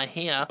so I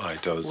hear. I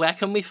does. Where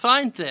can we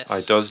find this?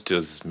 I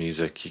does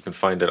music. You can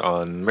find it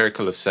on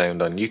Miracle of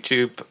Sound on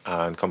YouTube,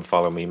 and come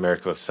follow me,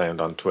 Miracle of Sound,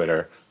 on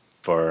Twitter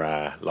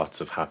for lots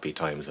of happy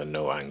times and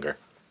no anger.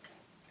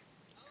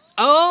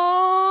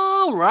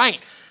 All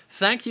right.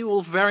 Thank you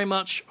all very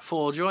much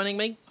for joining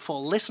me, for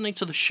listening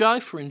to the show,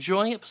 for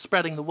enjoying it, for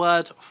spreading the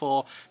word,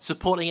 for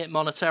supporting it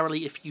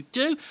monetarily if you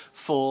do,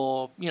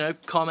 for,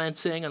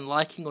 commenting and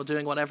liking or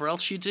doing whatever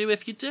else you do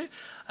if you do.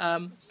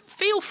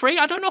 Feel free.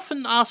 I don't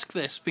often ask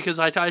this because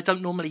I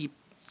don't normally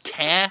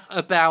care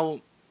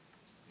about,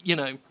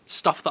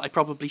 stuff that I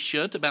probably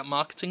should about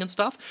marketing and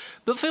stuff.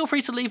 But feel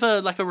free to leave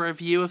a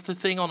review of the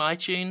thing on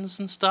iTunes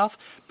and stuff,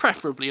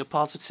 preferably a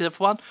positive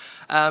one,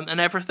 and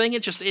everything.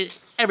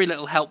 Every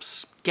little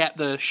helps get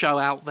the show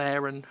out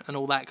there and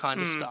all that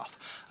kind of stuff.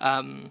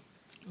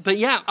 But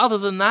yeah, other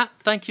than that,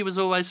 thank you as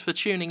always for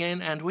tuning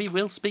in, and we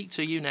will speak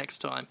to you next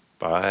time.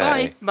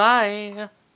 Bye. Bye.